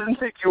you, I didn't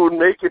think you would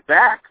make it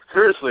back.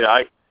 Seriously,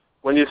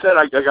 when you said,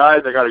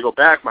 guys, I got to go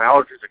back, my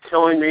allergies are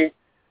killing me.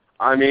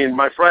 I mean,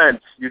 my friend,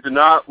 you did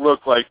not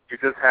look like you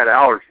just had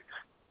allergies.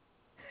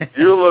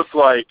 You looked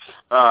like,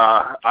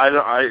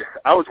 I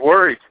was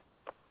worried.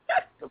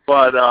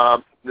 But,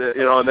 and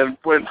then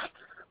when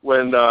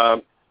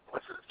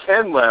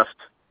Ken left,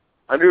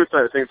 I knew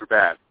things were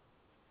bad.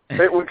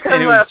 When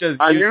Ken left,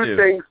 I knew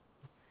things.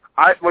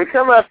 When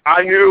Ken left,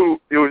 I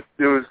knew it was.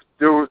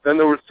 Then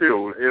there was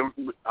two.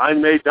 I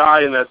may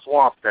die in that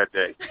swamp that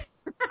day.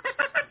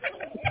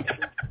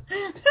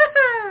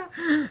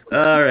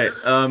 All right.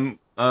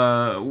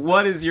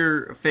 What is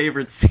your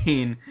favorite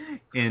scene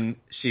in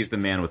She's the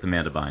Man with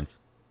Amanda Bynes?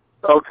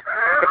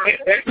 Okay.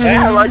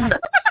 Yeah, I like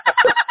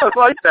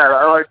that.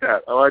 I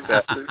like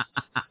that.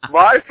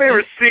 My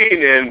favorite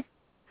scene in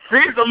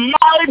She's the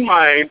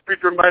Mind,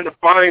 featuring Amanda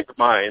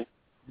Bynes,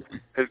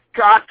 has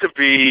got to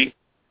be,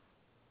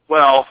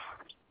 well,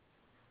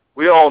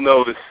 we all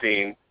know this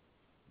scene.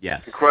 Yes.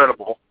 It's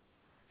incredible.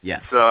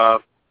 Yes.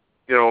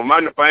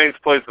 Amanda Bynes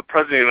plays the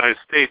President of the United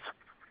States,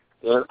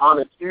 and on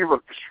its eve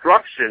of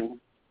destruction,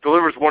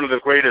 delivers one of the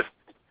greatest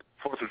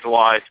 4th of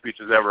July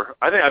speeches ever.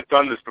 I think I've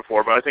done this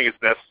before, but I think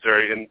it's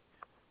necessary in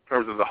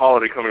terms of the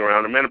holiday coming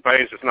around. Amanda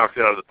Bynes just knocks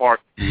it out of the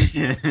park.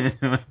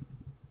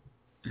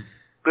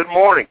 Good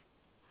morning.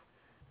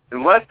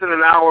 In less than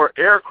an hour,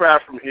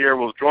 aircraft from here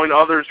will join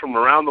others from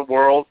around the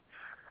world,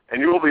 and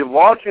you will be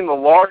launching the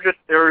largest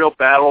aerial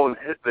battle in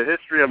the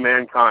history of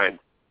mankind.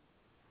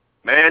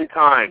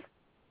 Mankind.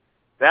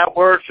 That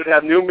word should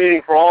have new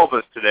meaning for all of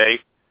us today.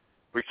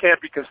 We can't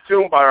be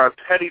consumed by our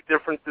petty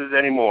differences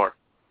anymore.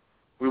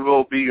 We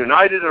will be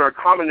united in our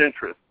common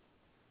interests.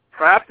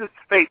 Perhaps it's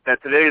fate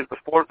that today is the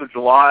 4th of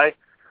July,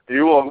 and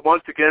you will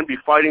once again be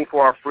fighting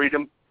for our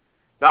freedom,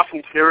 not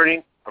from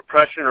tyranny,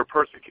 oppression, or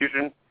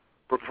persecution,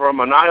 but from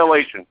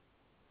annihilation.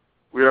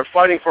 We are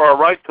fighting for our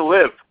right to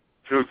live,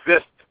 to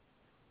exist.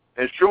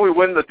 And should we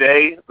win the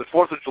day, the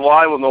 4th of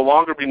July will no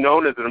longer be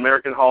known as an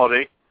American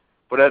holiday,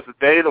 but as the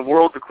day the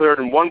world declared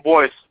in one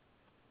voice,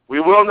 we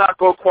will not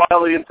go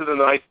quietly into the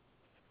night.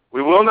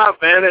 We will not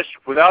vanish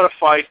without a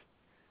fight.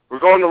 We're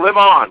going to live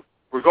on.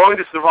 We're going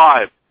to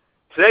survive.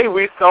 Today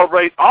we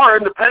celebrate our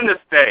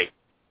Independence Day.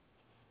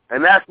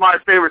 And that's my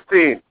favorite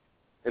scene.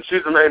 And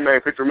She's the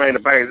Man, featuring Amanda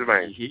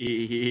Bynes.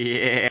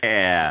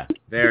 Yeah.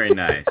 Very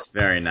nice.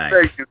 Very nice.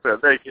 Thank you, sir.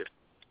 Thank you.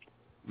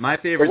 My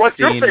favorite What's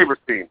scene... your favorite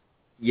scene?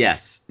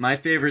 Yes, my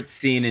favorite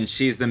scene in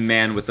She's the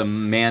Man with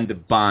Amanda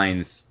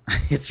Bynes.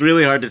 It's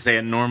really hard to say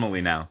it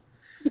normally now.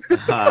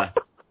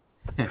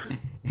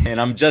 And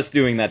I'm just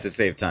doing that to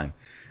save time.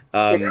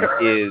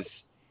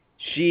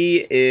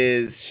 She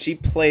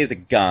plays a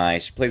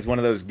guy. She plays one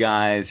of those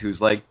guys who's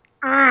like,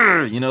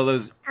 you know,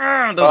 those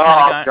kind of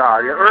guys.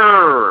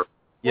 God,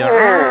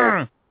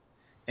 yeah.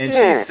 And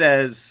she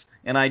says,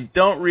 and I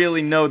don't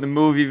really know the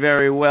movie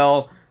very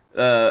well.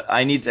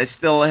 I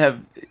still have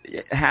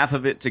half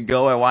of it to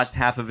go. I watched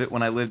half of it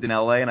when I lived in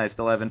LA, and I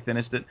still haven't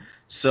finished it.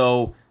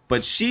 So,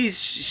 but she's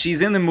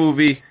in the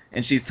movie,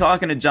 and she's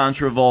talking to John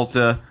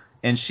Travolta,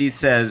 and she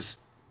says,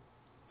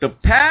 "The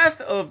path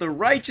of the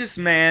righteous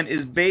man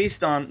is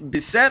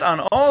beset on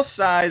all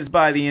sides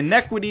by the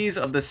inequities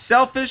of the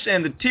selfish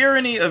and the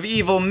tyranny of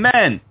evil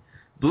men.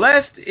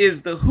 Blessed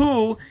is the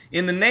who,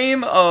 in the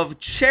name of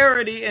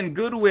charity and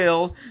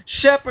goodwill,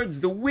 shepherds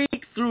the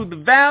weak through the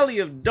valley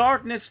of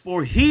darkness,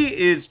 for he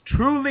is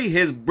truly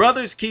his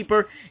brother's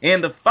keeper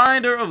and the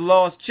finder of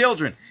lost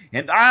children.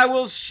 And I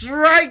will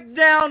strike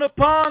down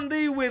upon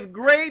thee with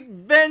great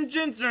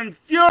vengeance and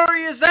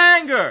furious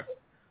anger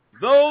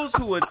those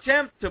who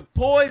attempt to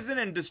poison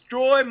and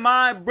destroy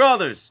my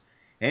brothers.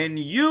 And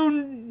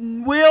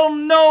you will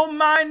know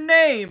my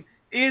name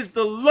is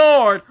the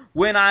Lord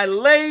when I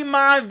lay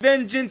my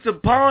vengeance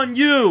upon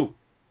you."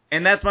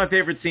 And that's my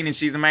favorite scene in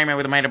She's a Man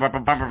with a Man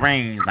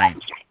brains.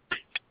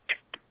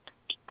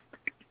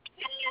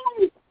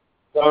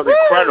 That was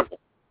incredible.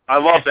 I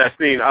love that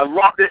scene. I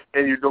loved it,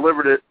 and you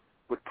delivered it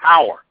with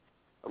power.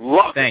 I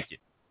loved it.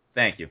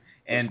 Thank you.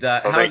 And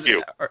thank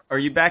you. Are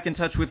you back in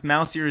touch with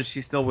Mousy, or is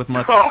she still with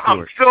Martha Stewart?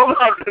 I'm still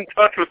not in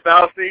touch with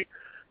Mousy.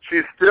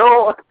 She's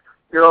still,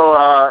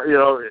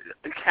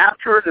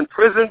 captured,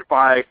 imprisoned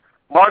by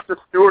Martha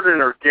Stewart and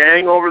her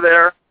gang over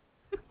there.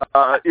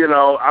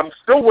 I'm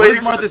still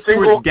waiting for the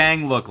single... What does Martha Stewart's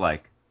gang look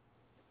like?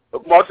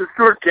 Martha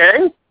Stewart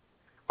gang?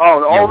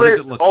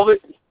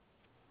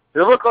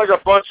 They look like a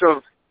bunch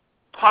of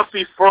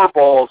puffy fur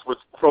balls with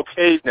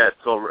croquet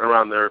nets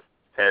around their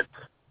heads.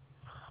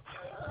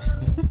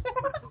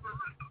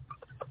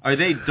 Are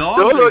they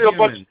dogs or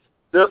humans?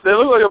 They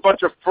look like a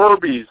bunch of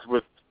Furbies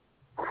with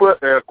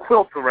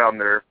quilts around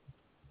their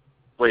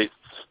waists.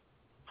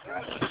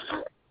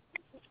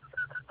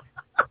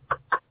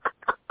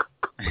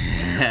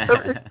 Have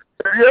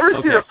you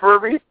ever seen a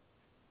Furby?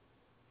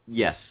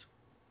 Yes.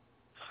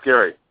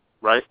 Scary,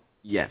 right?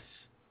 Yes.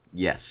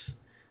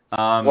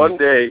 One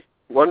day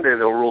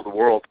they'll rule the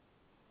world.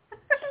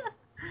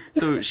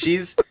 So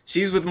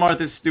she's with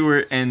Martha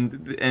Stewart, and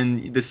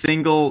the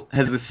single,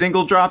 has the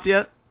single dropped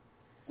yet?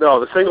 No,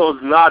 the single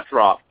has not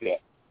dropped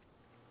yet.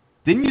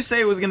 Didn't you say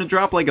it was going to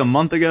drop like a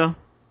month ago?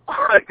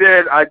 I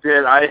did.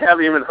 I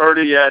haven't even heard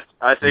it yet.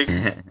 I think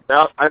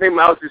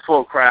Mousy's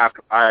full of crap.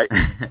 I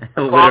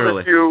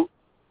promise you,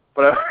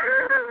 but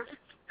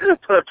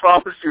I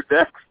promise you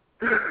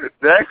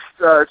next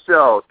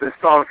show, this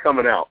song's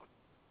coming out.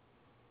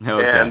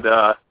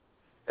 Okay.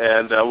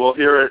 And we'll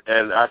hear it,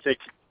 and I think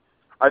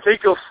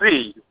you'll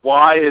see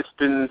why it's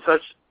been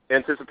such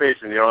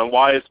anticipation, and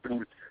why it's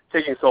been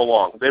taking so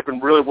long. They've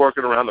been really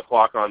working around the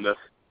clock on this,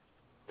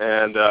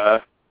 and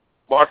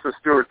Martha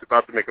Stewart's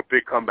about to make a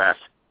big comeback.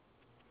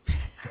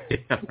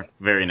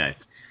 Very nice.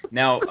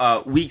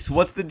 Now, weeks.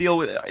 What's the deal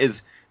with?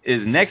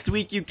 Is next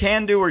week you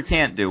can do or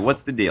can't do?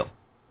 What's the deal?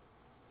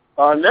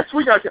 Next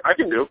week I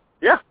can do.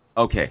 Yeah.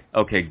 Okay,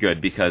 good,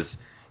 because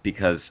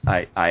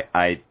I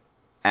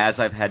as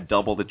I've had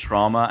double the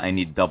trauma, I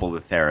need double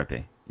the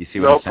therapy. You see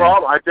what I'm saying? No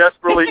problem. I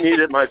desperately need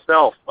it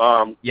myself.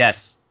 Yes.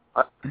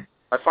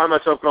 I find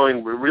myself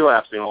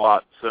relapsing a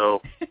lot,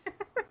 so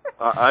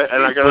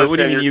I got to. What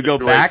do you mean? You go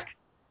back?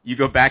 You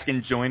go back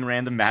and join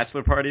random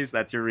bachelor parties?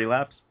 That's your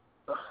relapse?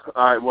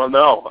 Well,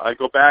 no. I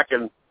go back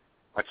and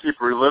I keep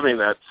reliving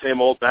that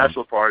same old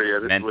bachelor party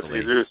with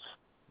Jesus.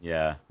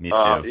 Yeah, me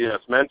too. Yes,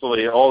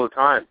 mentally all the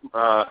time.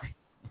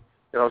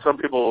 Some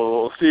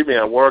people will see me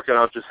at work, and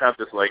I'll just have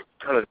this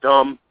kind of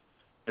dumb,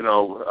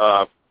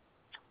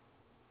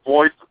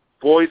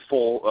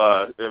 voidful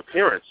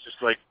appearance, just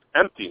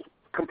empty,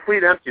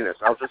 complete emptiness.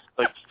 I'll just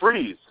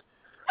freeze.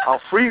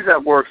 I'll freeze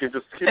at work and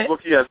just keep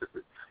looking at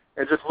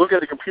and just look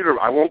at the computer.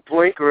 I won't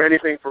blink or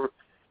anything for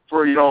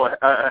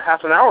a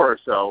half an hour or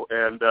so,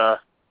 and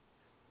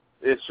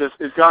it's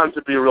gotten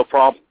to be a real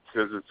problem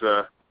because it's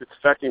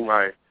affecting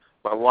my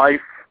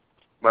life,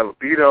 my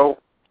libido,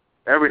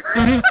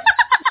 everything.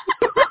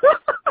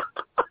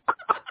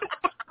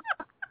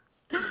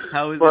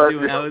 How is it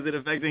doing? How is it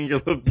affecting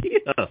your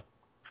libido?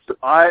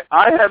 I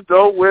have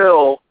no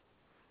will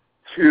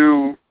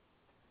to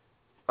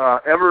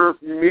ever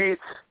meet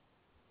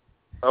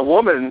a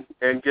woman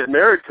and get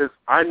married because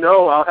I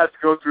know I'll have to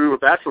go through a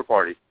bachelor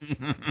party.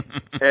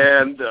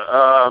 And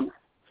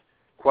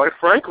quite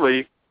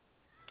frankly,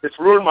 it's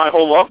ruined my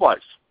whole love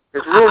life.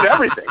 It's ruined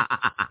everything.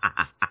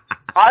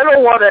 I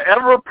don't want to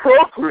ever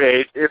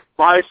procreate if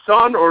my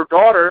son or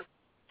daughter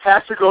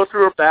has to go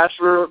through a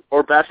bachelor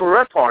or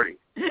bachelorette party.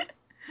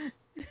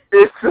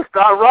 It's just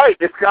not right.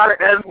 It's got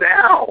to end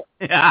now.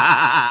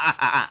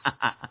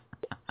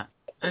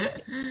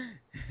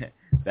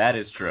 That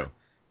is true.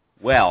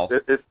 Well,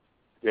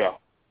 yeah.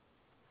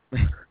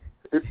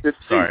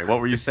 Sorry, deep. what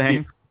were you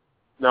saying?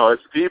 No,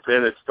 it's deep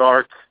and it's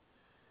dark,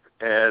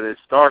 and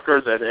it's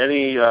darker than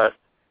any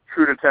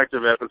True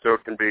Detective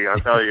episode can be. I'll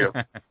tell you.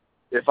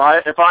 If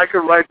I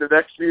could write the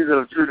next season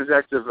of True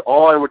Detective,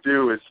 all I would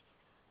do is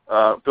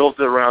build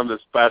it around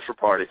this bachelor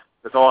party.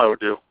 That's all I would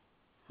do.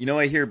 You know,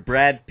 I hear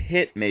Brad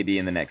Pitt may be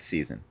in the next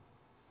season.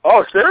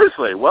 Oh,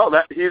 seriously? Well,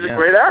 he's a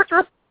great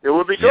actor. It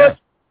would be good.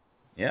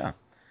 Yeah.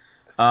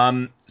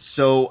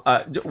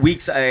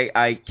 Weeks,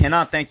 I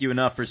cannot thank you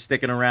enough for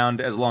sticking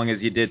around as long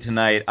as you did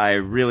tonight. I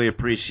really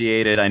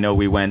appreciate it. I know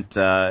we went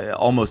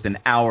almost an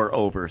hour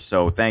over,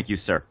 so thank you,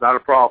 sir. Not a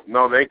problem.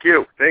 No, thank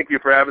you. Thank you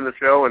for having the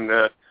show, and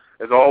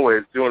as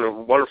always, doing a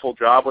wonderful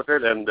job with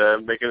it and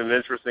making it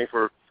interesting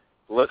for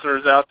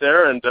listeners out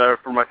there and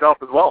for myself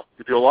as well.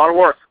 You do a lot of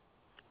work.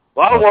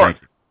 Work.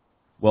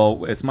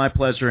 Well, it's my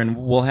pleasure, and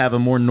we'll have a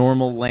more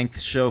normal length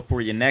show for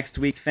you next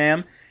week,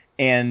 fam.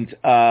 And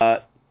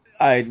I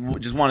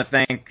just want to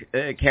thank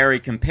Carrie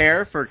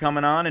Compere for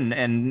coming on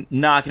and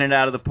knocking it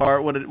out of the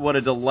park. What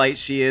a delight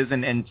she is.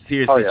 And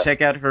seriously,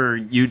 check out her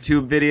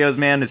YouTube videos,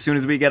 man. As soon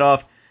as we get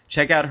off,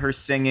 check out her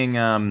singing,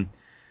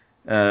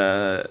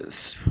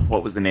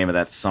 what was the name of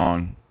that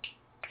song?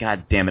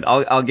 God damn it.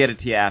 I'll get it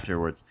to you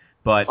afterwards.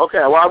 But okay,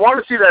 well, I want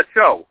to see that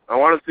show. I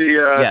want to see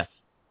yes.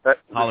 the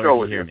Holler show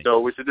with you, so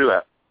we should do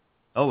that.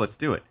 Oh, let's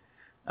do it.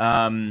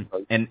 And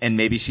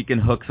maybe she can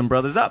hook some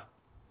brothers up.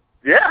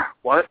 Yeah.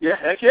 What? Yeah,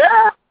 heck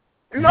yeah.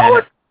 You know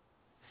it.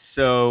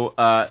 So,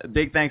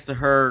 big thanks to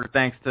her.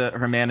 Thanks to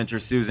her manager,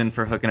 Susan,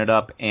 for hooking it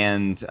up.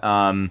 And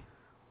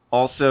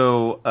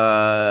also,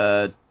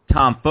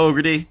 Thom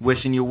Fogarty,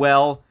 wishing you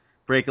well.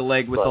 Break a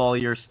leg with all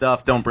your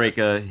stuff. Don't break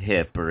a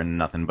hip or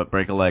nothing, but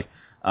break a leg.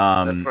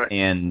 That's right.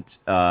 And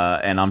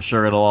I'm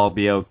sure it'll all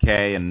be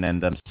okay. And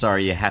I'm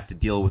sorry you have to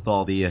deal with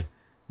all the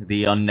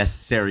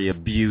unnecessary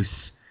abuse.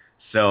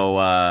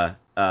 So,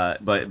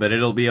 but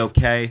it'll be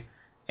okay.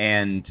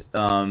 And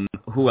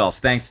who else?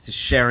 Thanks to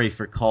Sherry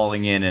for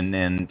calling in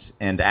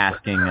and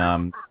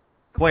asking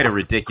quite a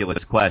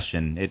ridiculous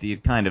question.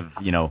 It kind of,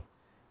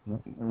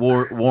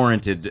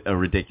 warranted a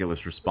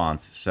ridiculous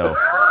response. So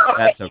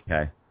that's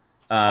okay.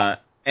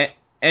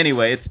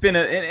 Anyway, it's been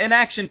an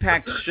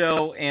action-packed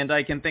show, and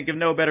I can think of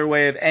no better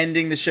way of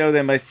ending the show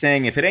than by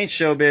saying, if it ain't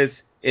showbiz,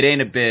 it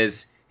ain't a biz.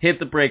 Hit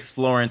the brakes,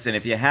 Florence, and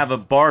if you have a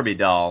Barbie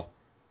doll,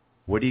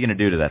 what are you going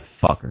to do to that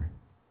fucker?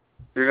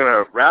 You're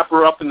going to wrap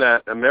her up in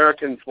that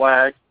American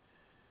flag,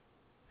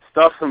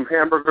 stuff some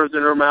hamburgers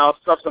in her mouth,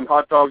 stuff some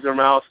hot dogs in her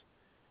mouth,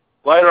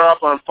 light her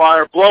up on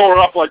fire, blow her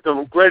up like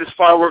the greatest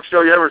fireworks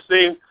show you ever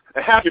seen,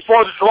 and happy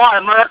 4th of July,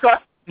 America!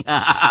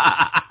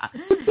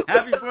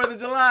 Happy 4th of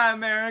July,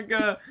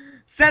 America!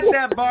 Set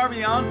that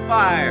Barbie on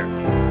fire!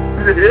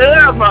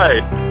 Yeah,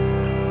 mate!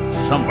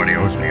 Somebody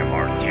owes me a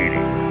martini.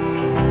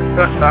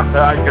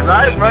 Good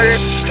night,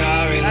 mate!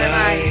 Starry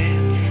night.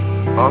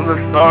 On the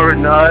starry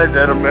night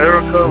that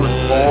America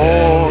was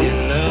born,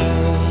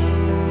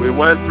 we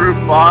went through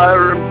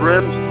fire and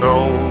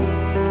brimstone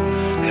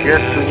to get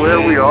to where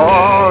we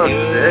are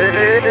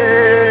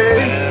today.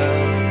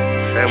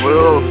 And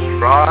we'll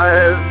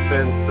strive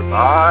and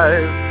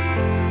survive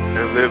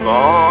and live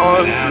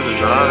on through the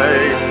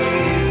night.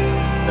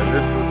 And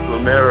this is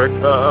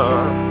America,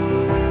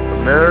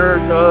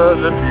 America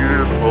the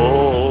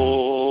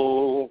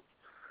beautiful,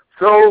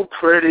 so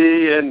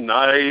pretty and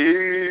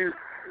nice.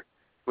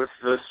 With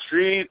the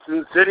streets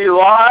and city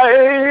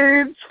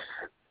lights,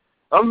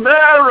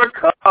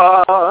 America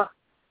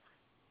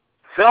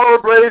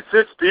celebrates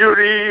its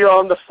beauty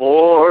on the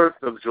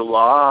 4th of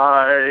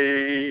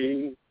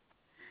July.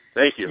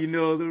 Thank you. You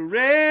know the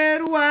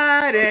red,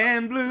 white,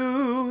 and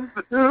blue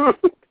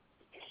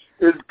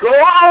is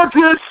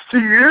gorgeous to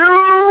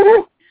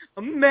you.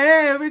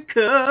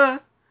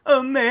 America,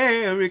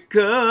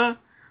 America,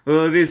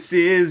 oh, this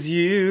is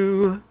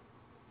you.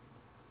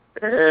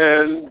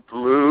 And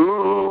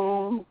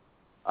blue,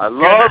 I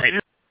love you